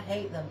 I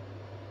hate them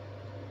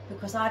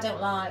because I don't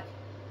like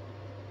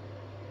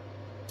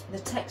the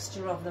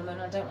texture of them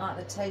and I don't like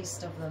the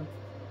taste of them.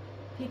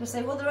 People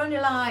say, well, they're only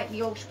like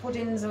Yorkshire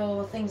puddings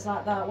or things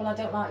like that. Well, I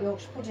don't like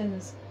Yorkshire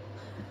puddings.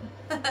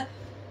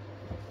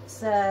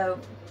 So,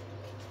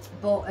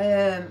 but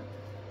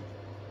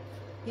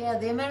yeah,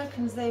 the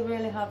Americans, they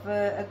really have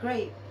a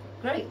great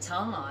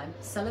time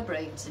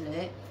celebrating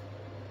it.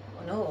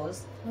 On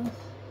us,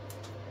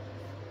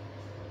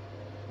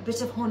 a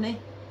bit of honey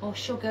or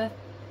sugar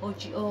or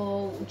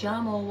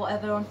jam or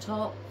whatever on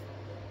top,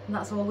 and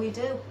that's all we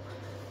do.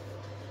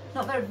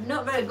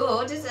 Not very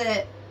good, is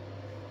it?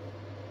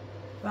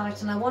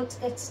 Right, and I want to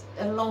get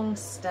a long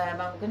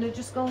stem. I'm going to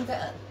just go and get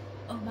a...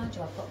 Oh, mind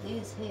you, I've got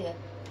these here.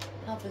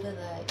 How big are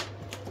they?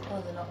 Oh,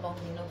 they're not long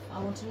enough. I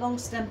want a long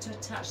stem to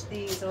attach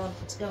these on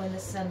to go in the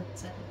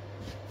centre.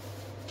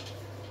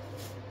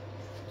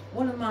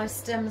 One of my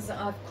stems that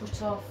I've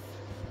cut off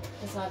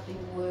as I've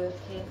been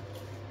working.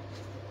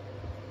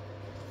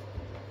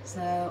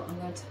 So I'm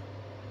going to...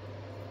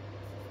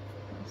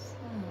 What's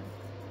that?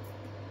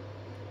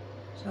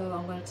 So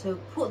I'm going to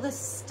put the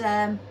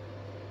stem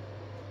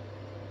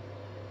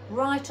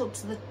right up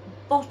to the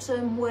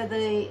bottom where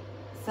the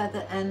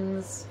feather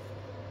ends,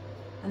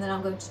 and then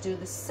I'm going to do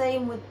the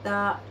same with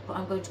that, but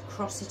I'm going to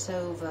cross it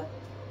over.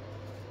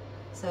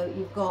 So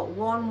you've got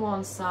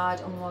one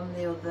side and one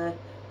the other,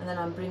 and then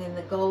I'm bringing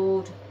the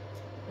gold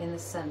in the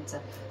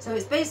centre. So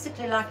it's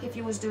basically like if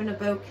you was doing a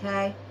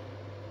bouquet,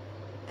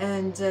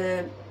 and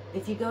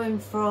if you're going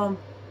from,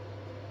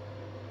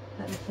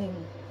 let me think,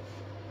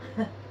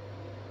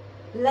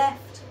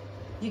 left,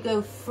 you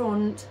go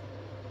front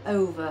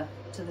over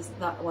to this,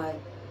 that way,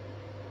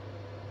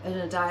 in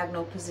a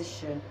diagonal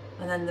position,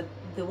 and then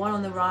the one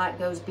on the right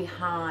goes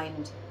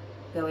behind,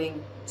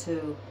 going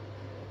to,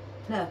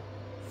 no,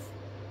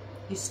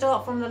 you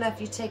start from the left,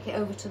 you take it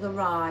over to the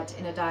right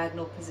in a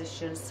diagonal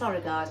position,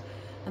 sorry guys,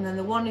 and then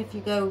the one, if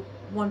you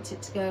want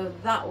it to go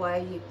that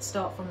way, you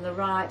start from the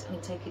right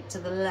and take it to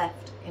the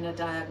left in a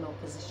diagonal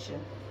position,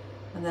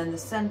 and then the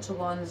centre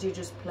ones you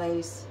just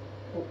place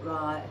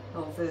upright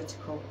or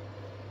vertical.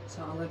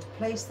 So I'm going to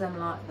place them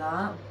like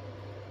that.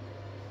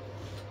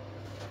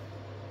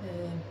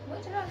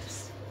 Where did I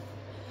just...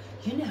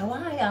 You know,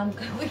 I am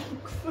going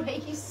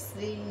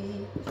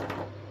crazy.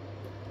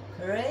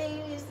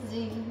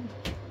 Crazy.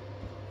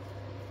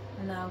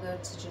 And now I'm going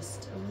to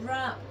just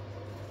wrap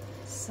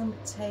some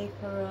tape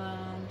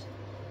around.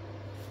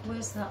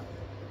 Where's that?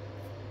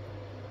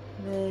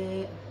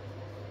 There.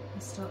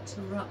 And start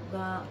to wrap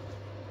that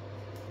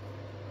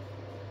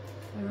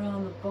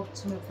around the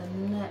bottom of the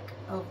neck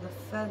of the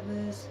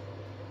feathers.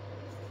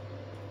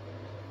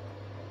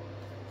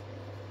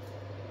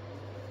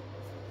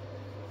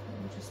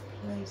 Let me just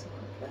place, I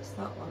could place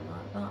that one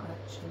like that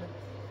actually.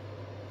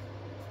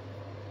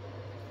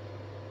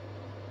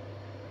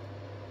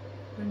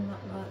 Bring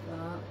that like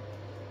that.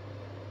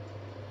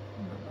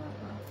 Bring that like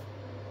that.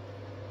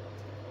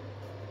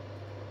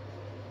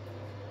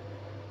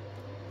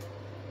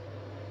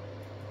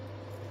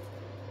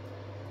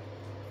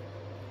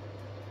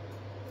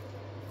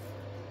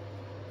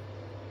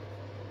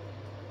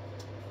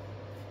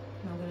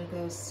 I'm going to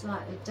go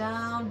slightly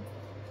down,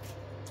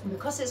 and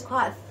because it's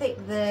quite thick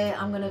there,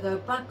 I'm going to go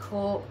back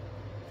up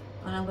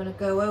and I'm going to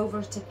go over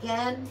it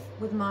again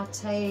with my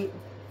tape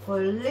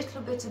for a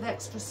little bit of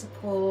extra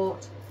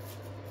support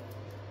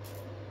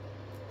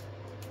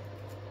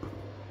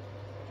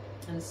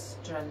and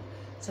strength.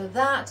 So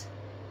that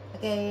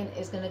again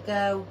is going to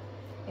go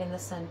in the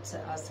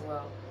center as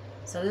well.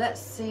 So let's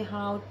see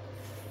how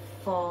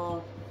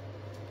far.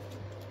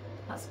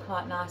 That's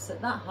quite nice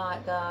at that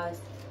height,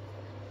 guys.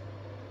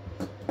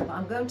 But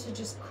I'm going to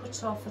just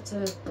cut off at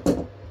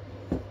a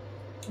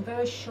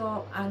very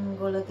sharp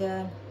angle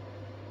again.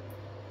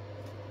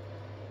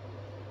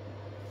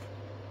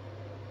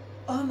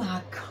 Oh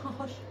my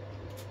gosh.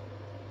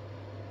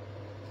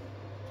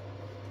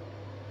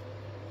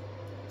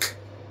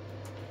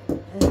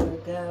 There we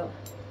go.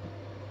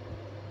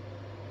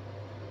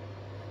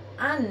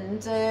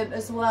 And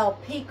as well,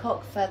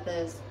 peacock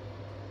feathers.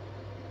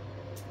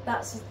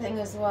 That's the thing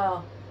as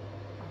well.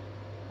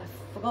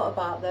 Forgot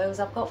about those.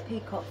 I've got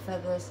peacock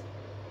feathers.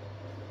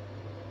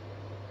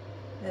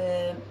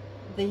 They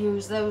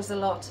use those a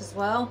lot as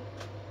well.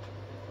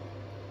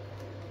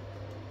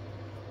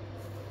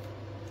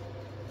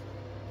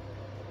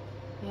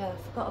 Yeah, I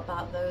forgot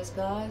about those,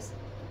 guys.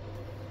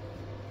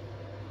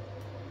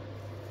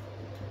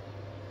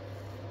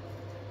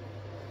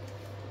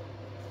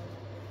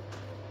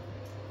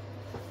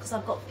 Because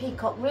I've got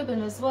peacock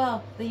ribbon as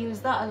well. They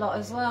use that a lot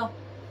as well.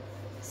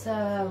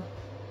 So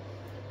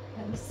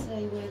let me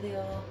see where they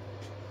are.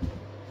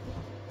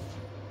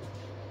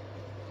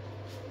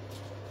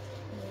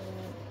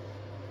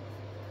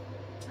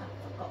 I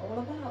forgot all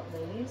about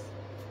these.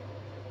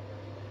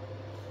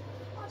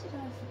 What did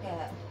I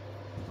forget?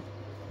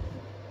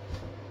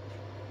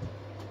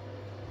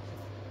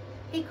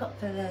 Peacock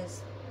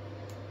feathers.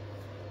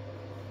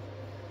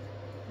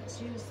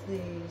 Let's use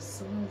these.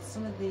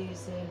 Some of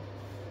these in.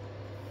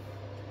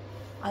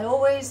 I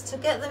always, to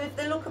get them, if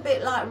they look a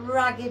bit like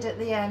ragged at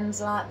the ends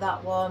like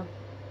that one,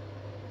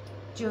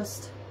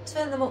 just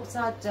turn them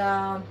upside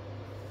down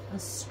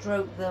and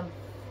stroke them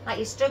like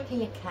you're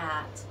stroking your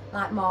cat,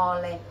 like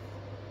Marley,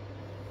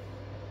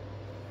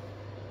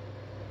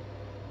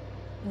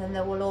 and then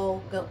they will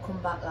all come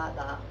back like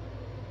that.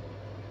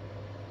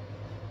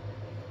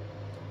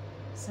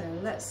 So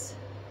let's,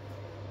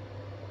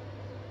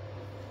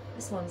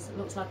 this one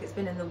looks like it's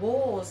been in the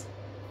wars,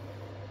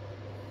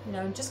 you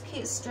know, and just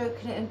keep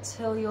stroking it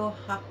until you're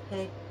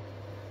happy.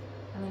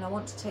 I mean, I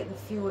want to take the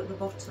few at the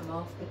bottom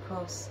off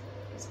because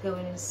it's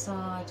going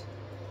inside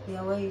the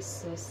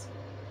oasis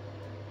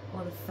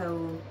or the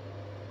foam.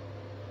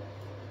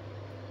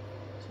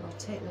 So I'll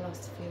take the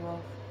last few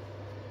off.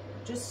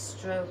 Just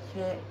stroke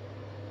it.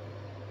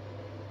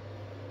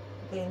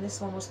 Again, this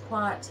one was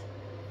quite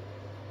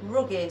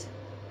rugged.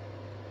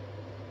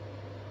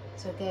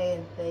 So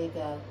again, there you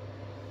go.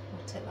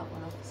 I'll take that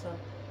one off as well.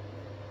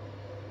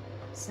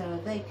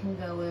 So they can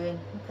go in.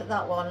 Look at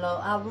that one,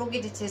 look how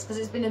rugged it is because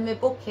it's been in my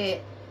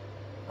bucket.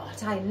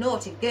 God, I'm a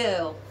naughty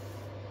girl.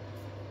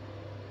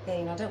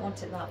 Again, I don't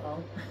want it that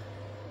long.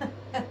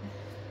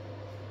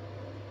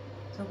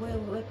 So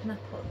where can I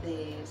put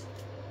these?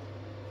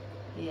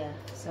 Yeah,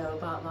 so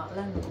about that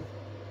length.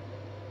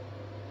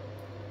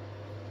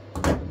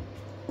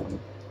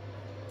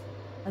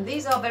 And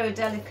these are very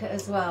delicate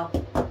as well.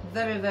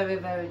 Very, very,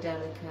 very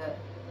delicate.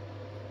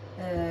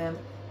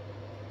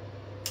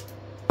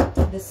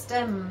 The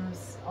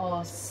stems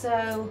are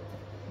so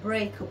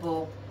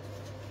breakable.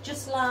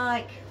 Just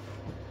like,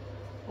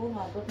 oh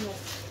my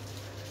goodness.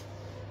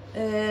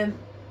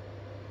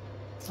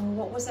 Oh,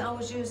 what was it I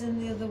was using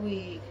the other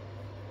week?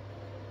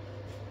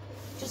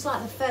 Just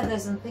like the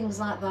feathers and things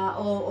like that,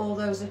 or all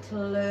those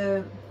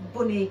little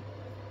bunny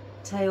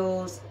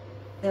tails.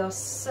 They are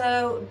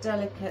so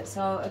delicate.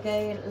 So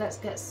again, let's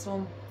get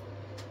some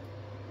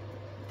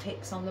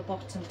picks on the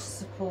bottom to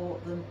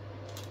support them.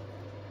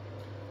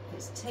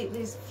 Let's take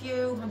these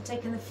few, I'm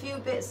taking the few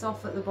bits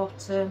off at the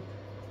bottom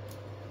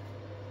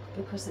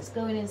because it's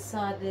going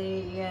inside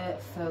the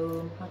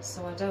foam,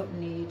 so I don't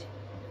need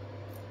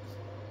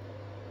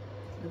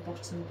the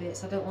bottom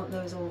bits. I don't want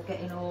those all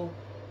getting all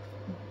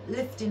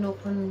lifting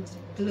up and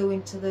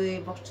gluing to the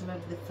bottom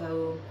of the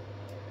foam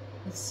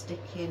and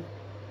sticking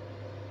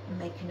and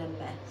making a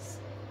mess.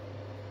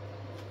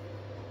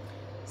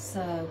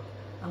 So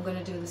I'm going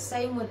to do the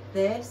same with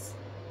this.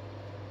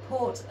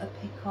 Put a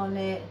pick on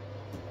it.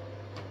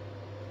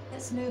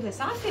 Let's move this.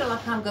 I feel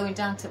like I'm going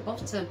down to the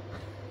bottom.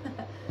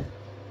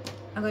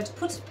 I'm going to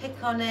put a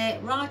pick on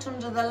it right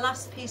under the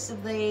last piece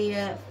of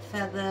the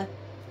feather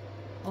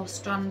or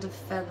strand of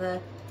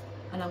feather,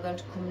 and I'm going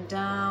to come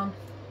down.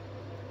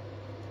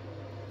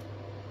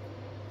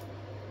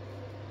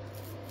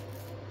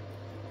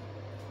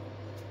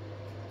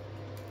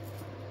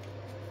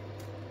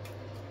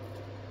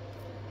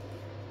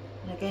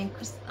 And again,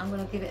 because I'm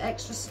going to give it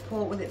extra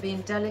support with it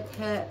being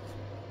delicate,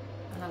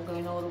 and I'm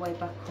going all the way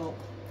back up.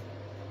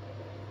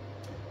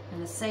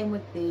 And the same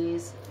with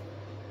these.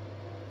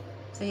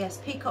 So yes,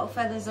 peacock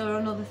feathers are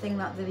another thing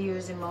that they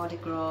use in Mardi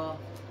Gras,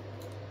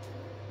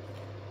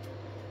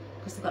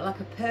 because they've got like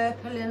a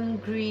purple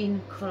and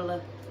green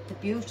colour. They're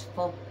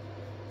beautiful.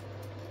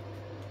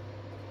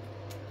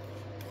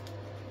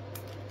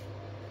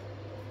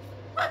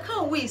 Why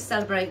can't we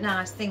celebrate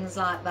nice things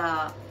like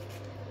that?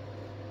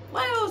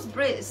 Why are us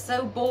Brits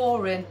so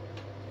boring?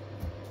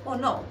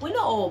 Well, we're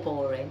not all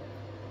boring,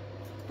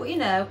 but you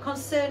know,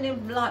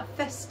 concerning like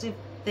festive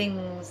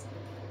things.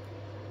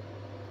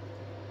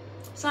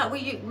 It's like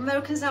we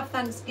Americans have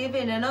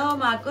Thanksgiving, and oh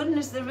my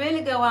goodness, they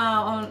really go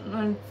out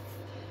on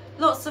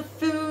lots of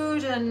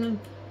food and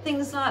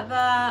things like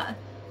that.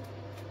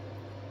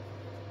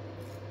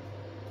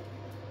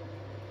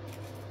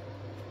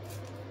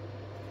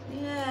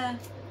 Yeah,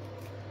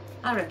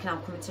 I reckon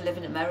I'm coming to live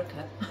in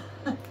America.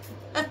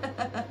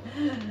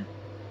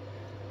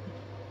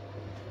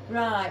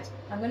 Right,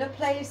 I'm going to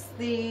place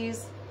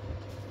these.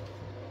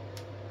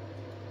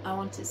 I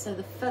want it so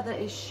the feather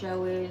is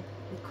showing,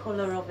 the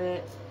colour of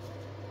it.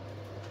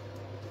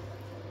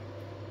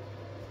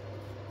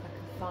 I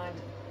can find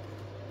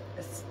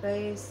a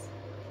space.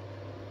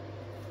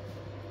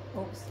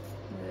 Oops,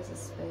 there's a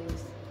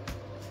space.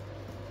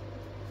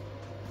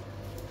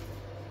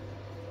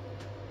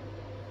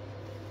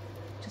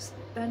 Just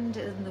bend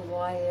it in the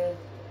wire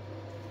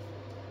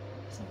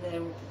so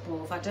they're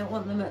above. I don't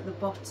want them at the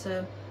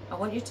bottom. I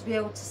want you to be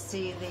able to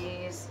see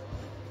these,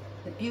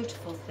 the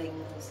beautiful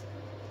things.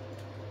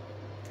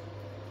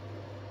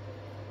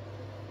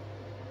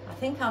 I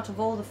think out of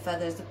all the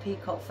feathers, the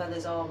peacock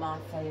feathers are my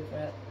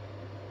favourite.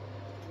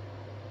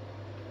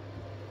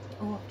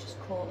 Oh, I've just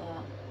caught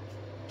that.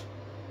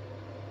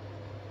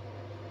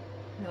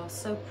 They are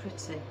so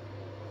pretty.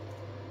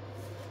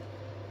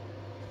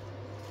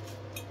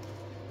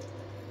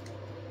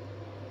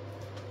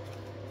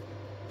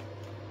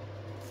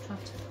 Trying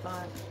to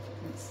find,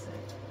 let's see.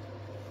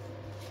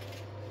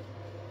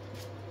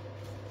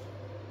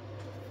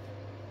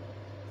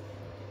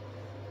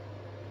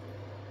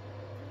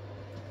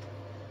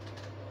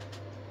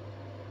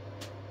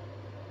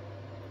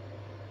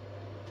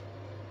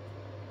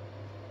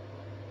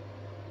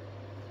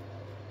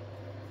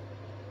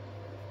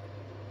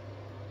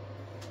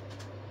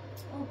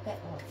 Oh, get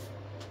off.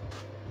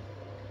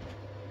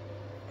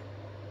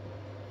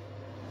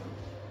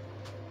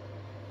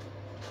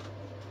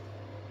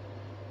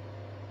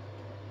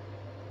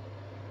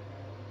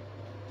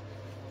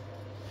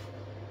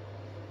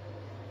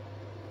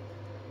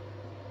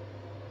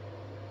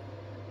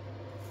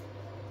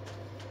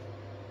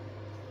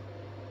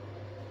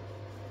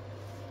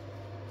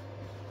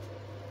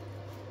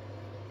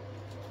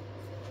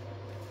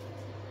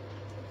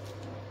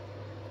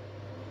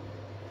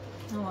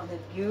 Oh, they're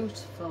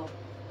beautiful.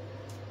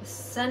 The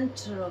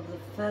centre of the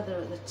feather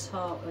at the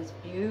top is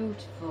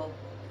beautiful.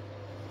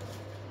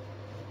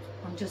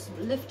 I'm just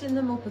lifting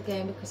them up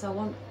again because I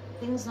want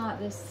things like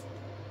this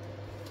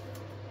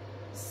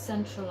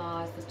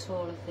centralised, the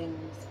taller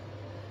things.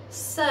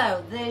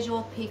 So there's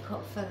your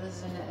peacock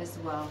feathers in it as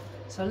well.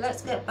 So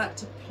let's get back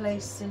to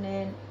placing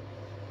in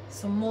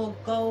some more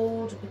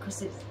gold,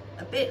 because it's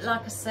a bit,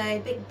 like I say,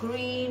 a bit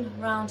green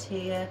around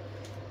here.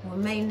 We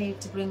may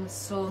need to bring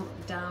some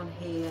down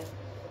here.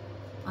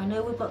 I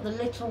know we've got the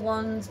little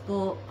ones,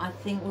 but I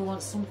think we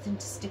want something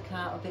to stick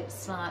out a bit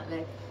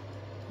slightly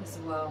as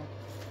well.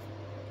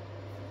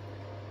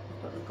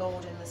 We've got the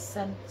gold in the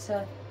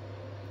centre.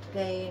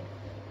 Again,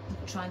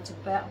 I'm trying to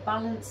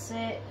balance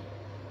it.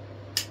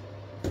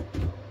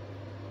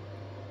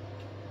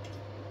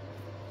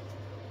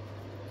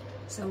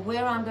 So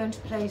where I'm going to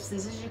place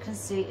this, as you can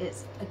see,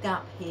 it's a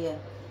gap here.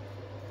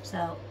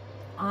 So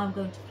I'm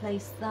going to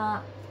place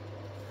that.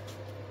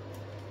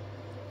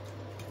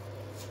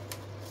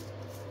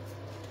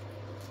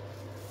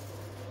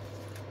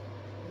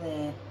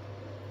 There.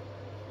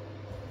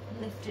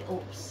 Lift it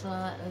up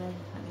slightly.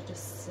 Let me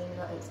just see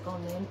that it's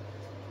gone in.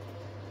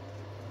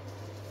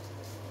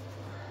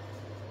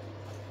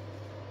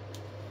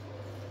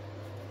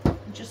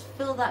 And just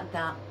fill that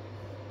gap.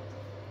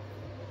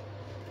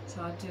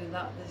 So I do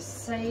that the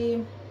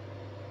same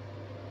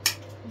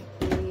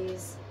with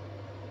these.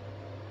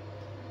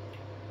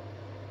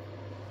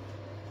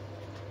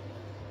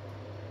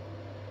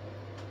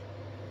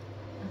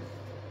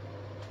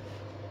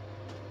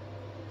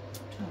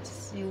 Trying to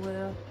see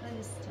where I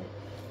placed it,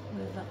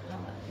 where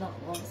that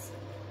was.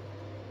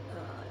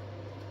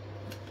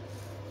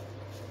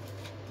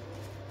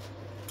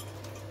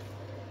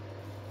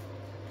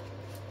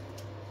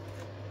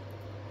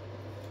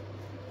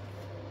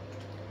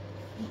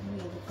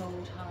 the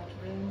gold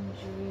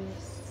hydrangea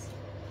is.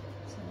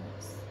 So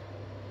it's,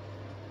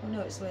 oh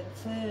no, it's where the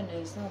fern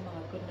is. Oh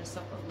my goodness,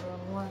 I've got the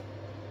wrong one.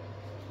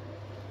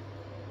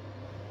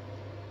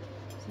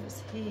 So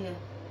it's here.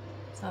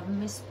 So I've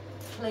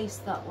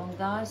misplaced that one,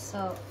 guys.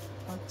 So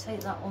I'll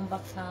take that one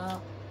back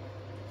out.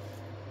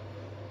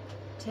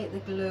 Take the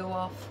glue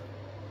off.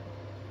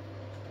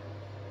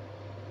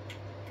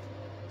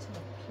 So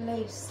I've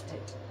placed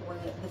it where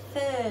the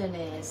fern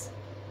is.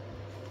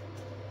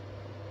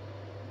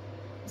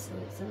 So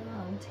it's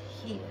around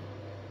here.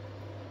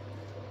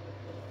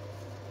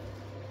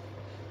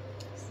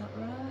 Is that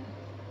right?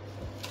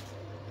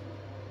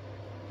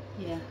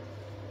 Yeah.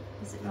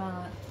 Is it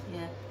right?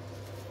 Yeah.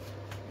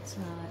 That's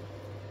right.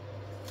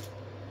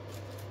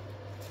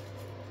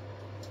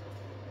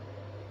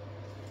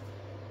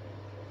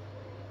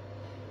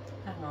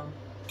 Hang on.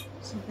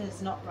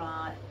 Something's not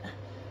right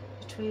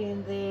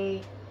between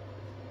the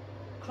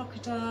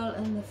crocodile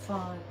and the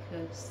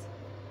ficus.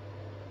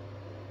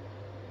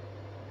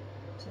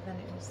 So then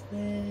it was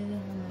there, and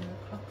then the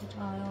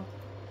crocodile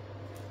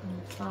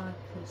and the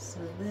ficus, so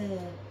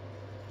there.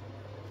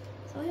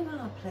 So where am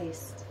I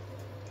placed?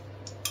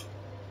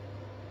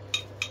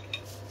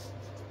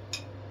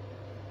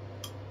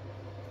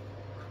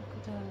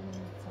 Crocodile and the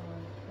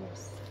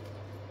ficus.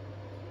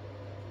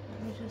 Let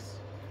me just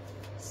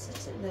sit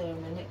it there a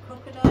minute.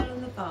 Crocodile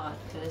and the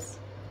ficus,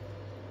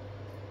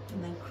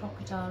 and then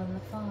crocodile and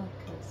the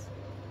ficus.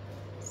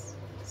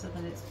 So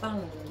then it's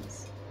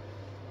balanced.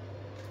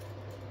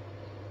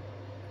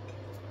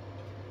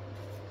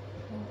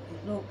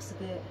 It looks a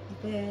bit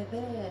bare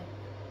there.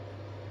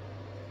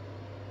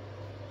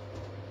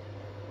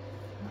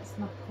 That's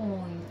my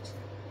point.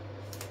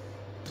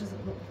 It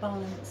doesn't look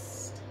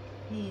balanced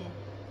here.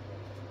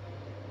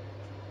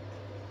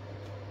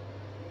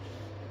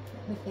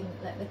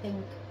 Let me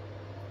think.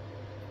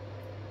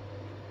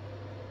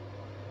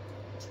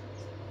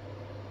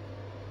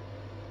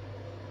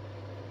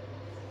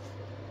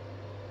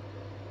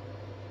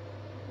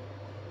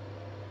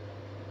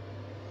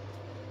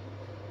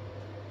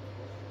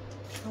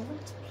 I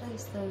want to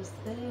place those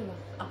there,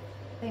 I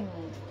think.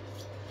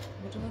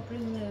 Where do I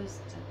bring those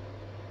to?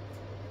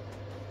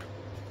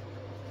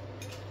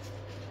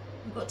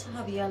 We've got to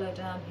have yellow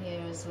down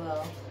here as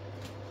well.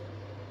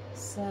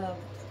 So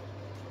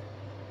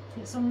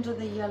it's under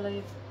the yellow.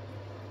 I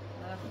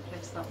haven't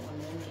placed that one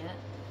in yet.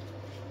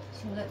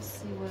 So let's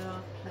see where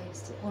I've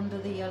placed it. Under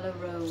the yellow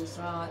rose,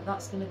 right?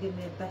 That's going to give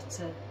me a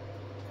better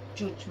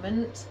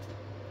judgment.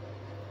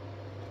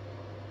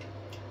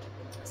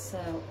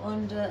 So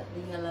under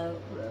the yellow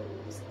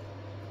rose.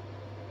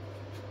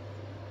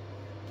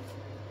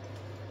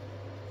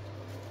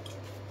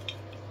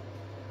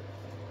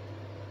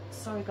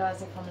 Sorry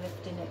guys if I'm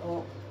lifting it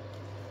up.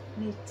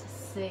 Need to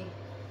see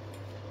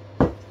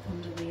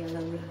under the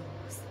yellow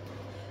rose.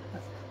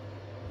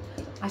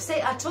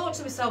 I talk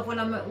to myself when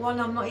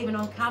I'm not even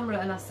on camera,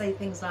 and I say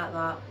things like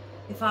that.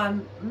 If I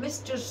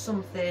misjudge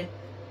something,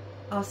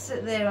 I'll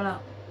sit there and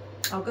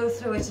I'll go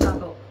through it and I'll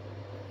go,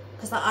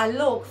 because I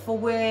look for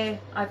where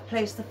I've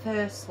placed the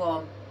first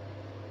one,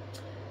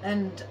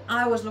 and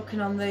I was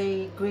looking on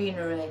the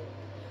greenery,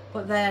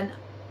 but then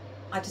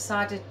I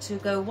decided to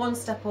go one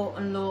step up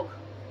and look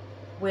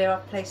where I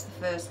placed the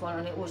first one,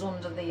 and it was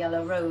under the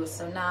yellow rose.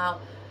 So now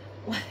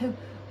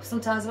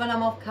sometimes when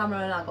I'm off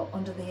camera and I go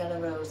under the yellow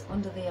rose,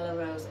 under the yellow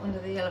rose, under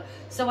the yellow,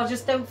 so I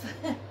just don't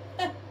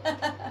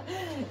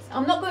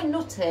I'm not going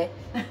nutty.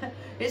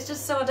 It's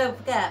just so I don't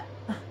forget.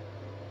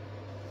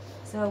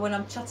 So when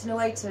I'm chatting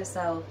away to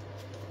myself,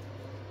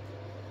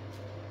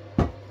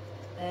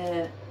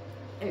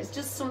 it's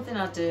just something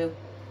I do.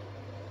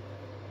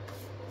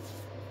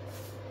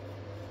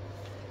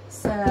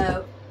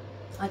 So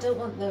I don't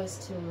want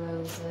those two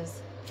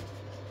roses.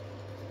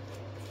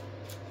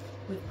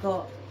 We've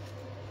got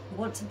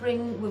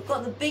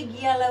the big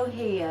yellow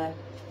here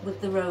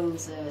with the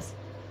roses,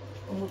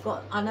 and we've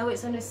got, I know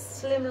it's on a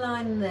slim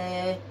line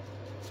there.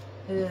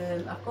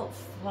 I've got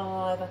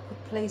 5. I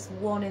could place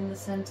 1 in the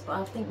centre, but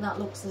I think that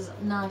looks as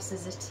nice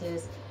as it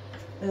is.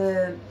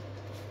 And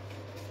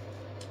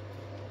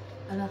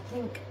I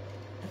think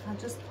if I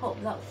just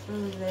pop that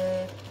through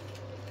there,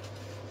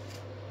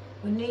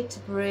 we need to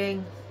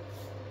bring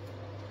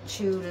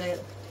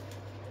tulip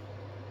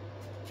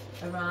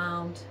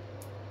around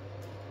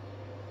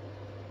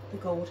the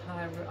gold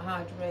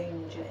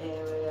hydrangea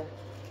area.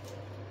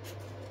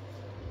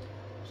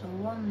 So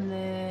 1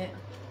 there.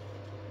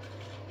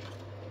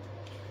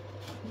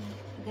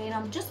 Again,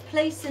 I'm just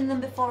placing them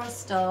before I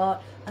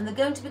start, and they're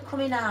going to be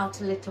coming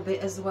out a little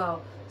bit as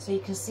well, so you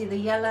can see the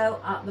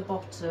yellow at the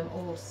bottom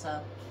also.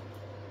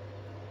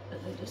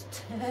 But they just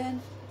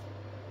turn,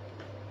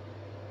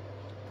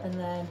 and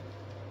then,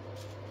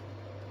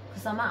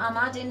 because I'm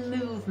adding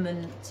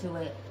movement to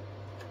it,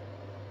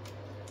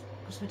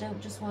 because we don't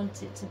just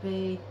want it to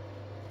be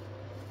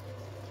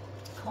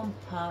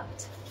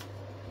compact.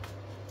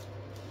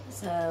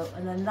 So,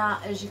 and then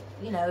that, as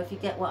you know, if you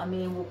get what I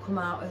mean, will come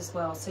out as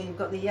well. So you've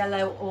got the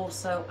yellow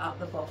also at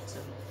the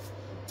bottom.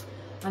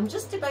 I'm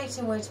just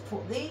debating where to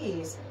put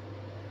these.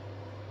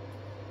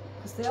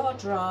 because they are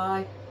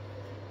dry.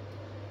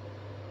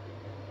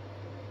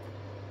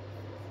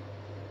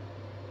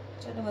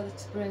 I don't know whether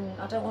to bring,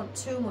 I don't want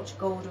too much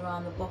gold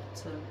around the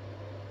bottom.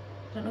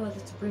 I don't know whether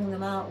to bring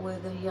them out where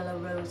the yellow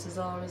roses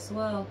are as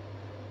well,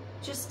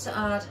 just to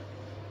add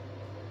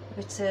a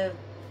bit of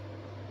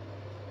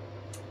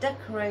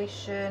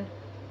decoration.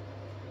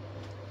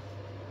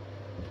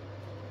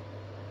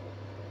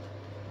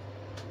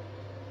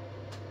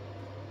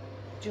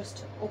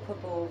 Just up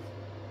above.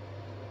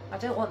 I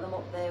don't want them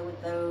up there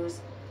with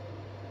those.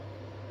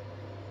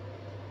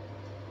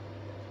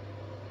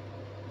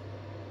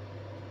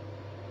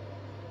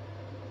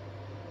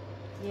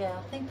 Yeah,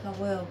 I think I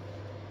will.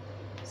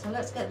 So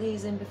let's get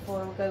these in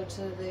before I go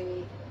to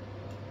the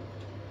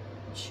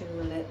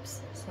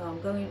tulips. So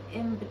I'm going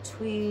in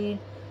between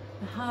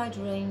the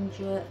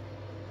hydrangea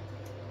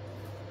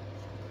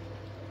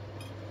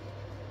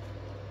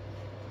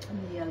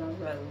and the yellow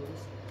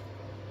rose.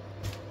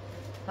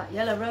 That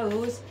yellow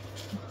rose.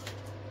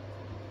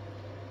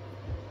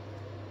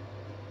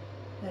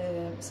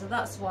 So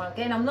that's why,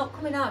 again, I'm not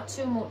coming out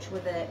too much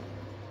with it,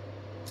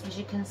 as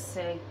you can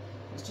see.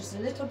 It's just a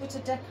little bit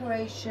of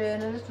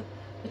decoration, a little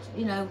bit,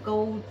 you know,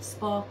 gold,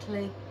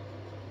 sparkly.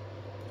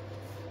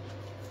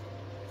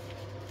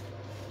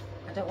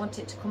 I don't want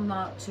it to come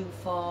out too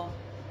far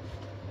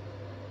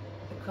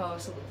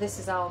because this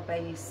is our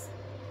base.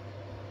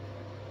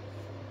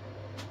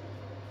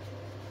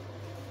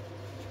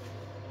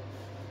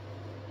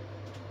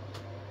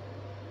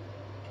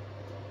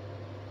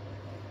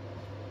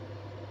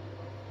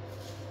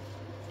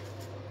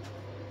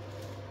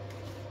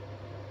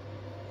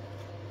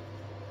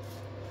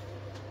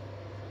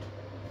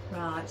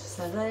 Right,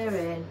 so they're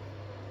in.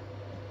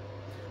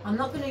 I'm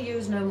not going to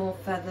use no more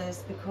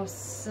feathers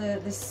because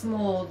they're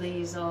small,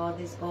 these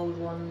gold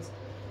ones.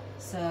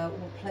 So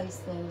we'll place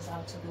those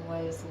out of the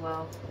way as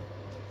well.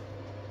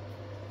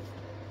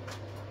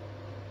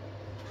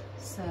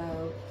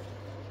 So,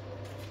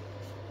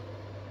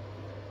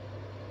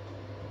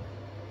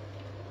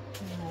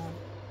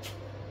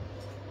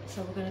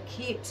 so we're going to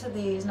keep to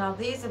these. Now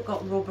these have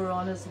got rubber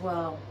on as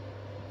well.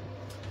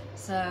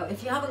 So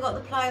if you haven't got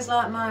the pliers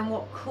like mine,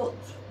 what cut,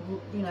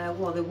 you know,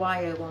 well, the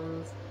wire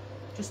ones,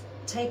 just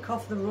take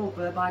off the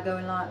rubber by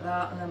going like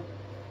that, and then,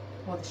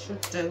 well, they should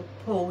do,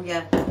 pull,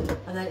 yeah,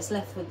 and then it's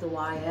left with the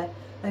wire.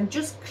 Then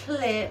just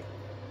clip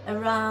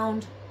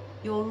around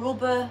your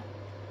rubber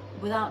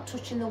without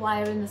touching the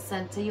wire in the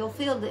centre. You'll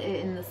feel it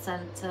in the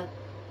centre,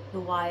 the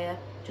wire.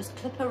 Just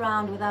clip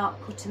around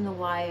without cutting the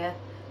wire,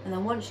 and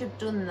then once you've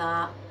done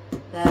that,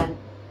 then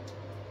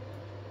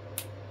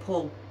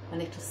pull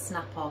and it'll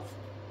snap off.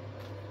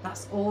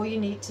 That's all you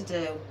need to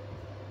do.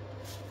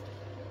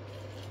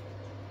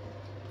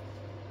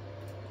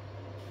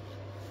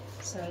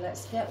 So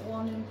let's get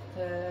one in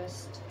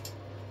first.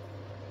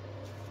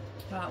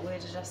 Right, where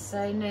did I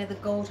say? Near the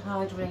gold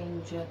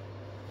hydrangea.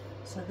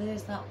 So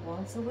there's that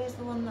one. So where's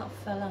the one that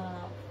fell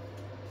out?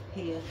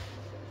 Here.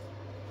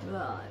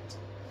 Right.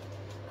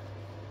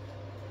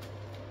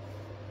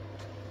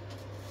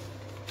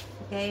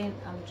 Again,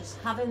 I'm just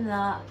having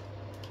that.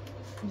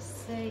 You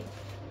see,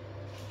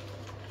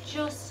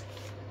 just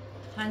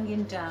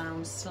hanging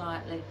down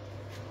slightly.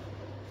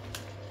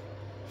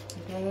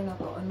 Again, I've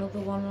got another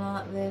one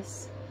like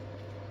this.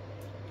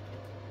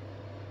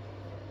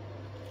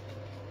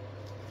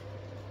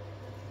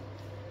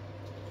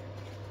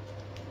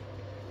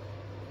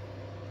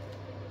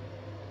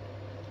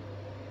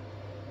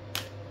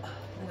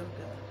 There we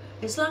go.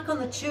 It's like on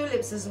the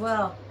tulips as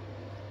well.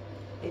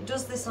 It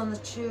does this on the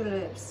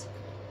tulips.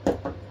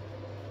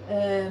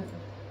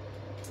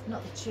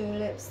 Not the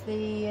tulips,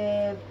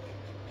 the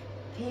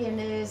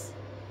peonies.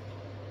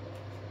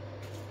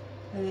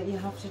 You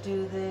have to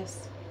do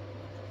this.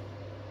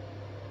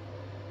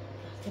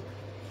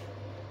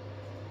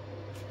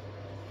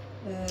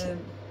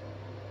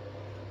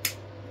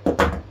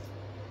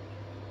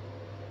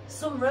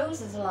 Some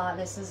roses are like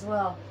this as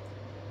well.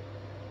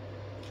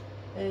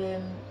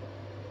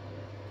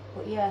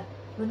 But yeah,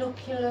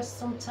 ranunculus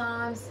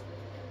sometimes.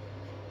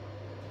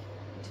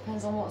 It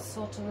depends on what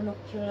sort of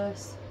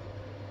ranunculus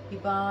you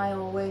buy or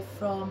away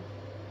from.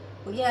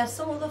 But yeah,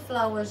 some of the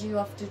flowers you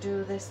have to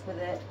do this with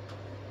it.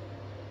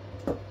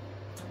 I'm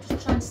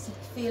just trying to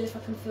feel if I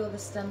can feel the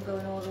stem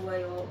going all the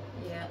way up.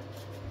 Yeah.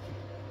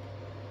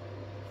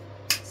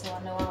 So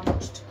I know how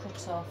much to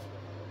cut off.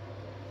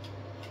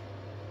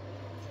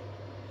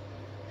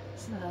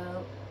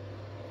 So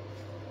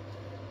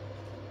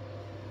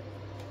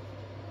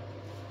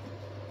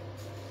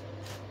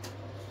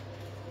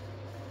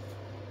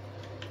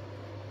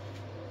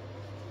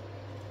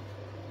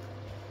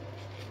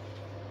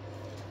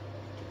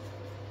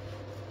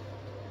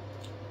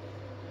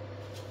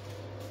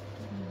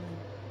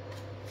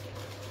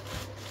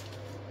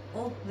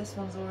oh, this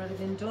one's already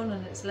been done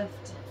and it's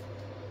left.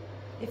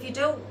 If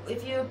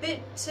you're a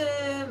bit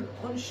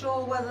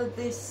unsure whether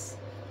this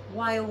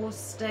wire will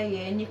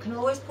stay in, you can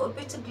always put a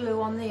bit of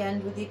glue on the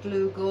end with your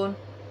glue gun,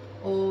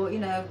 or you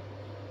know,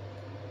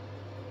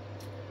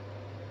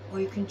 or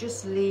you can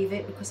just leave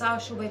it, because I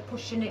shall be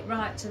pushing it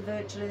right to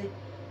virtually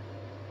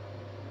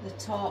the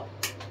top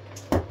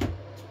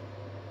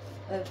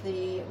of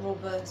the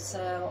rubber,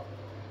 so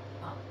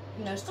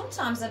you know,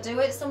 sometimes I do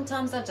it,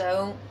 sometimes I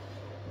don't.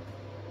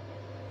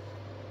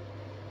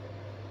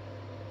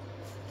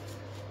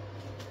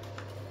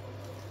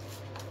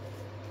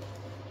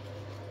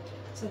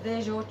 So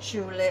there's your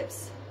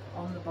tulips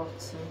on the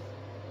bottom.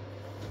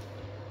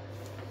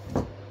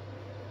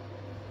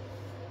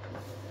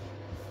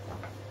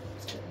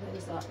 So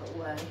there's that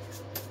away.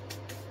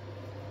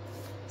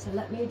 So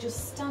let me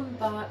just stand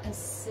back and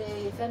see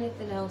if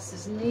anything else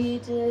is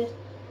needed.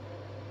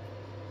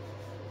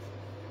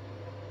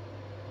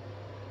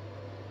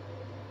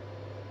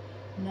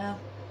 No,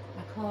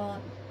 I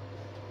can't.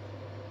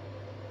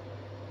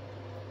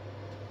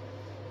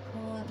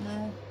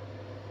 No.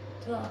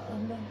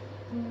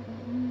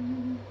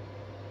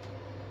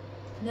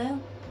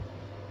 No.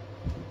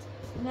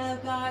 No,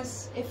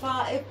 guys. If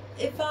I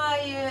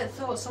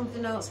thought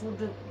something else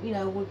would, you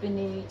know, would be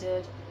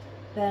needed,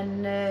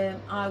 then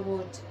I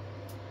would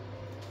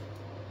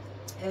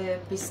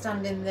be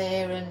standing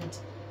there and,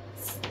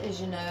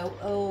 as you know,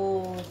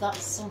 oh,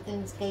 that's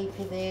something's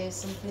gapy there,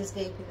 something's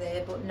gapy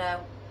there, but no,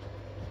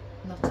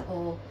 not at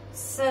all.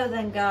 So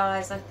then,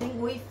 guys, I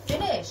think we've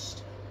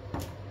finished.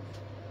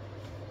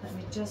 Let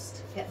me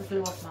just get the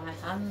glue off my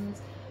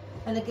hands.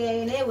 And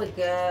again, here we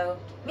go.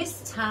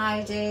 Miss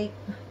Tidy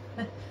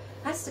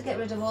has to get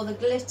rid of all the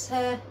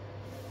glitter.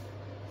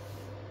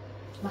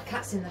 My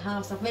cat's in the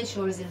house. I've made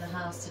sure he's in the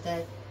house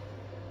today,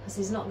 because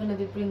he's not going to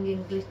be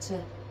bringing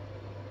glitter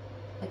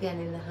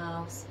again in the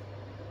house.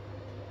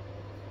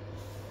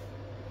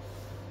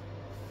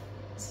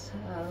 So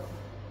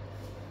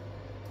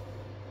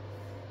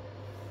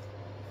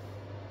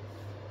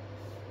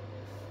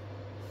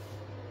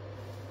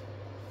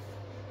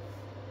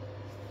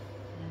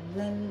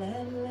la, la,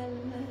 la,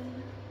 la.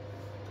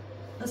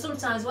 And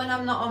sometimes when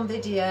I'm not on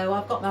video,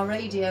 I've got my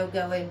radio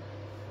going,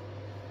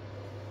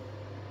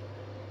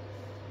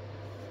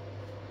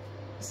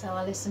 so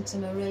I listen to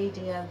my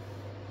radio.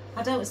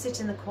 I don't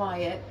sit in the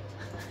quiet.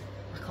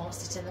 I can't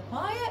sit in the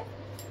quiet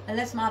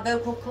unless my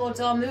vocal cords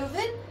are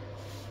moving.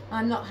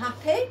 I'm not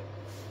happy.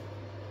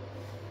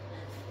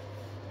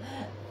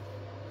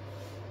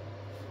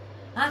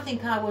 I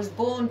think I was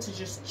born to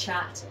just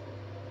chat.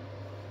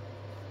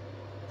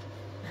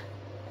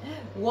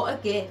 What a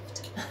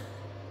gift.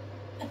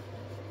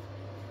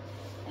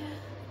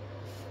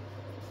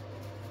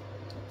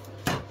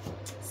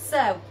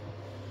 So,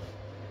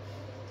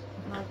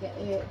 I'll get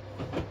it.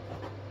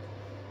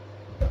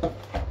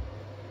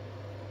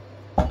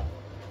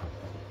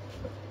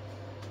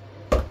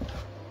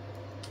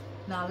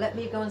 Now let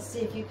me go and see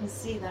if you can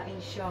see that in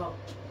shot.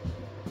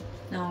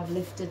 Now I've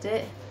lifted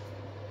it.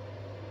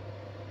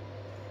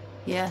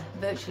 Yeah,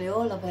 virtually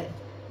all of it.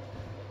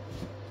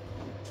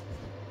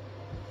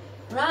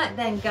 Right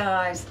then,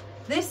 guys,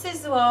 this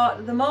is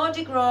what the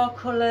Mardi Gras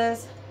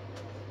colours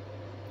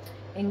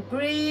in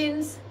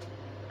greens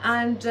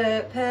and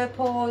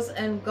purples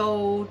and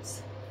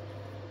golds.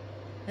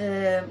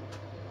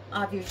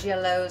 I've used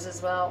yellows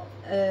as well,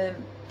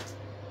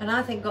 and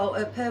I think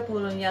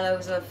purple and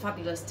yellows are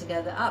fabulous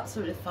together,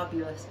 absolutely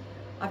fabulous.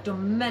 I've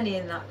done many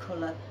in that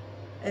colour,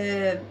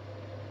 and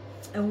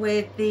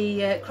with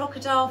the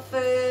crocodile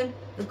fern,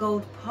 the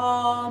gold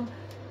palm,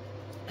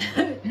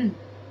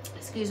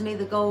 excuse me,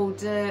 the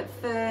gold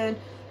fern,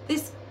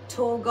 this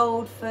tall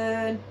gold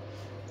fern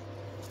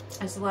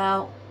as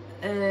well,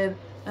 and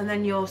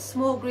then your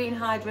small green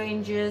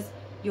hydrangeas,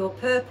 your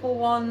purple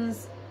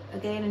ones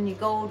again, and your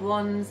gold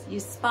ones, your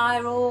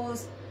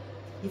spirals,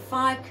 your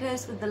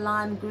ficus with the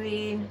lime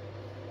green,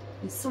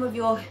 and some of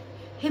your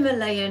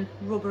Himalayan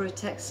rubbery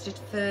textured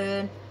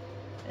fern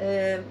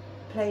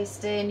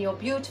placed in, your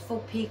beautiful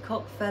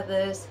peacock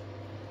feathers,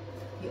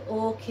 your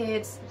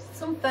orchids,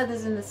 some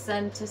feathers in the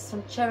centre,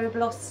 some cherry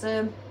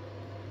blossom,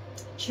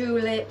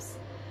 tulips,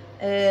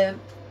 and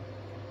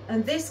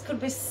this could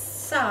be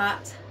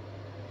sat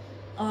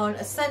on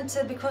a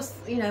centre because,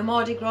 you know,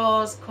 Mardi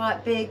Gras is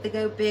quite big, they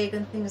go big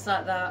and things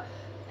like that,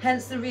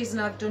 hence the reason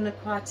I've done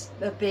quite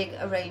a big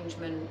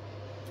arrangement,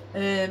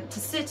 to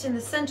sit in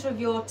the centre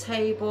of your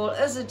table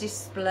as a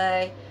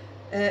display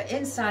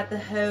inside the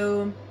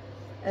home,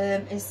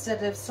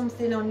 instead of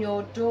something on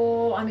your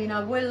door. I mean,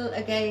 I will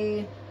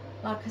again,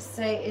 like I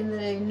say, in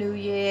the new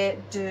year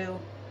do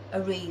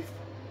a wreath.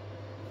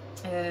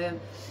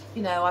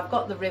 You know, I've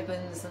got the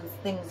ribbons and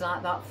things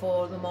like that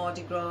for the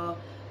Mardi Gras,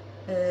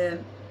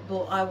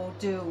 but I will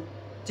do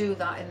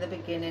that in the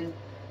beginning.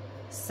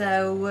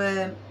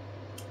 So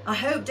I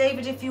hope,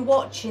 David, if you're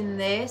watching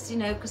this, you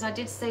know, because I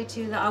did say to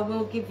you that I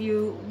will do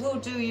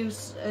you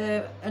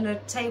a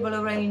table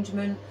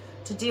arrangement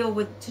to do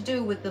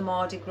with the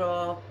Mardi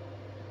Gras.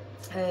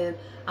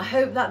 I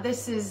hope that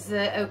this is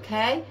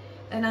okay,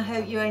 and I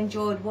hope you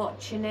enjoyed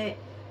watching it,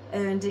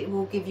 and it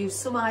will give you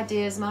some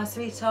ideas, my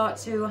sweetheart,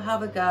 to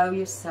have a go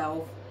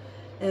yourself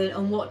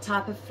on what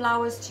type of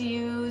flowers to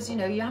use. You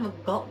know, you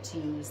haven't got to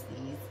use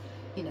these.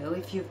 You know,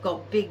 if you've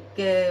got big,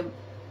 oh,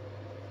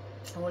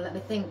 let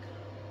me think,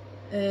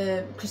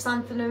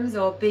 chrysanthemums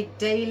or big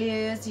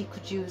dahlias, you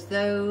could use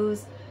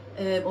those.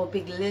 or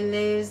big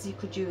lilies, you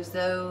could use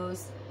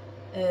those.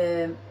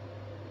 I'm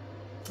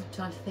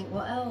trying to think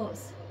what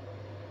else.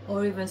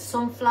 Or even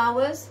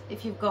sunflowers,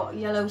 if you've got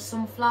yellow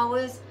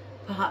sunflowers,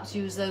 perhaps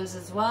use those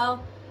as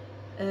well.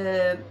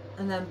 And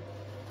then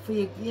for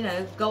your, you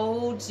know,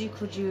 golds, you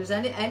could use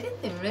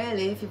anything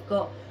really. If you've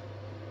got,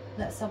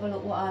 let's have a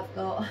look what I've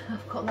got.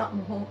 I've got that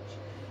much.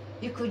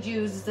 You could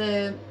use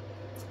the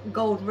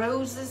gold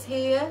roses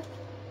here.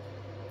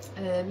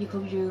 You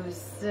could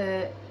use,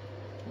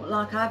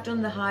 like I've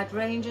done, the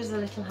hydrangeas, the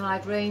little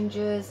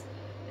hydrangeas.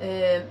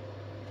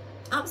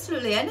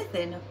 Absolutely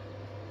anything.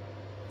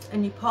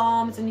 And your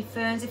palms and your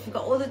ferns, if you've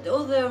got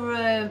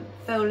other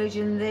foliage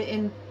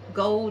in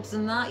golds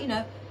and that, you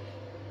know,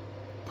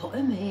 put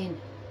them in.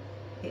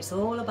 It's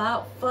all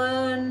about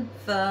fun.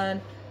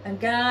 And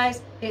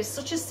guys, it's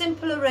such a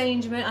simple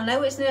arrangement. I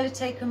know it's nearly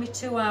taken me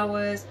 2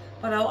 hours,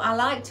 but I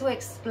like to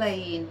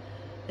explain.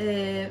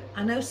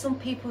 I know some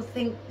people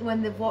think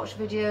when they've watched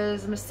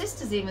videos, and my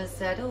sister's even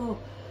said, oh,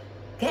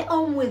 get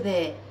on with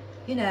it,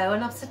 you know,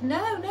 and I've said,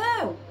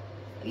 no,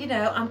 you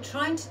know, I'm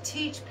trying to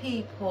teach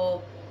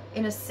people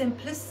in a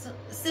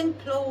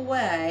simpler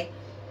way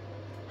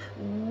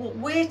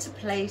where to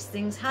place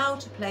things, how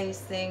to place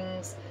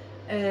things,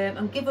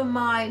 and give them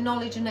my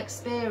knowledge and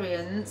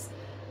experience,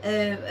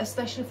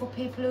 especially for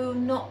people who are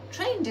not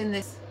trained in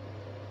this,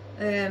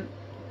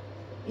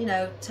 you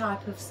know,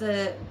 type of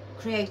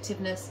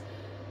creativeness,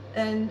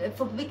 and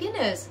for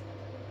beginners,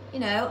 you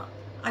know,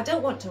 I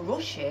don't want to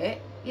rush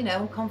it, you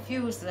know, and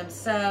confuse them.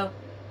 So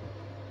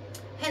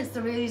hence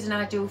the reason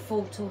I do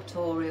full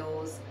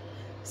tutorials.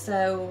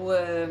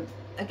 So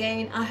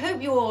again, I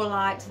hope you all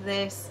liked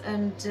this,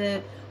 and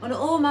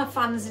all my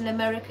fans in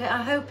America,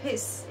 I hope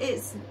it's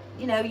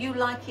you know, you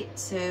like it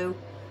too,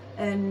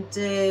 and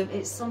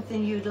it's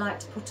something you'd like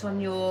to put on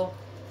your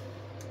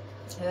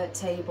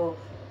table.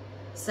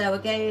 So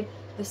again,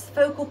 this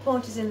focal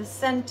point is in the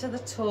center of the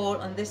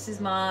tool, and this is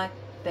my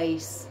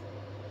base.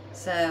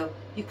 So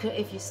you can,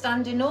 if you're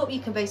standing up, you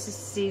can basically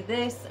see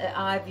this at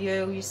eye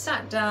view. You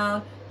sat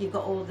down, you've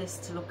got all this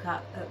to look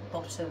at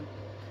bottom.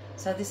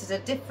 So this is a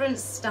different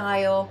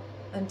style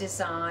and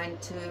design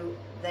to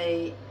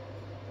the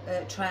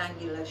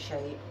triangular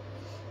shape,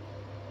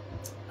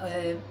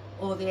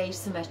 or the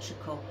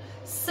asymmetrical.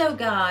 So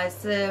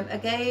guys,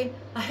 again,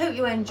 I hope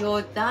you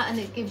enjoyed that, and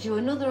it gives you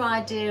another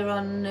idea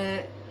on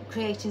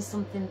creating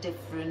something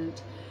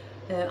different.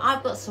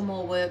 I've got some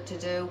more work to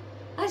do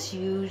as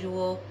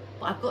usual,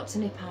 but I've got to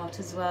nip out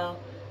as well.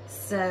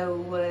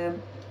 So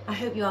I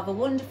hope you have a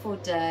wonderful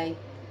day.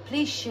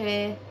 Please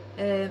share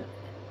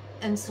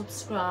and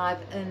subscribe,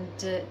 and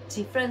to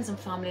your friends and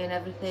family and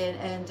everything,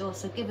 and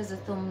also give us a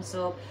thumbs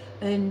up.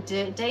 And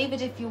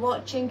David, if you're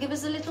watching, give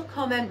us a little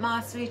comment,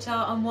 my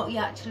sweetheart, on what you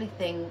actually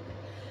think.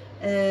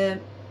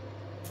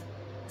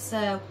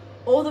 So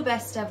all the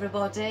best,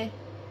 everybody,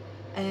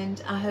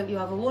 and I hope you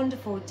have a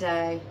wonderful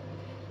day.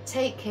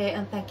 Take care,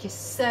 and thank you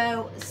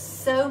so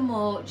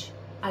much.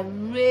 I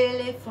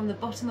really, from the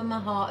bottom of my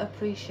heart,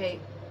 appreciate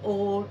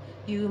all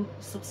you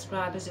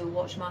subscribers who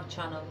watch my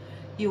channel.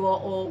 You are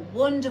all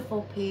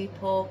wonderful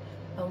people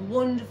and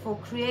wonderful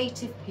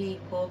creative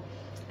people,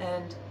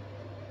 and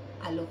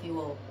I love you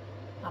all.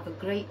 Have a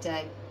great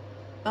day.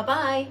 Bye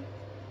bye.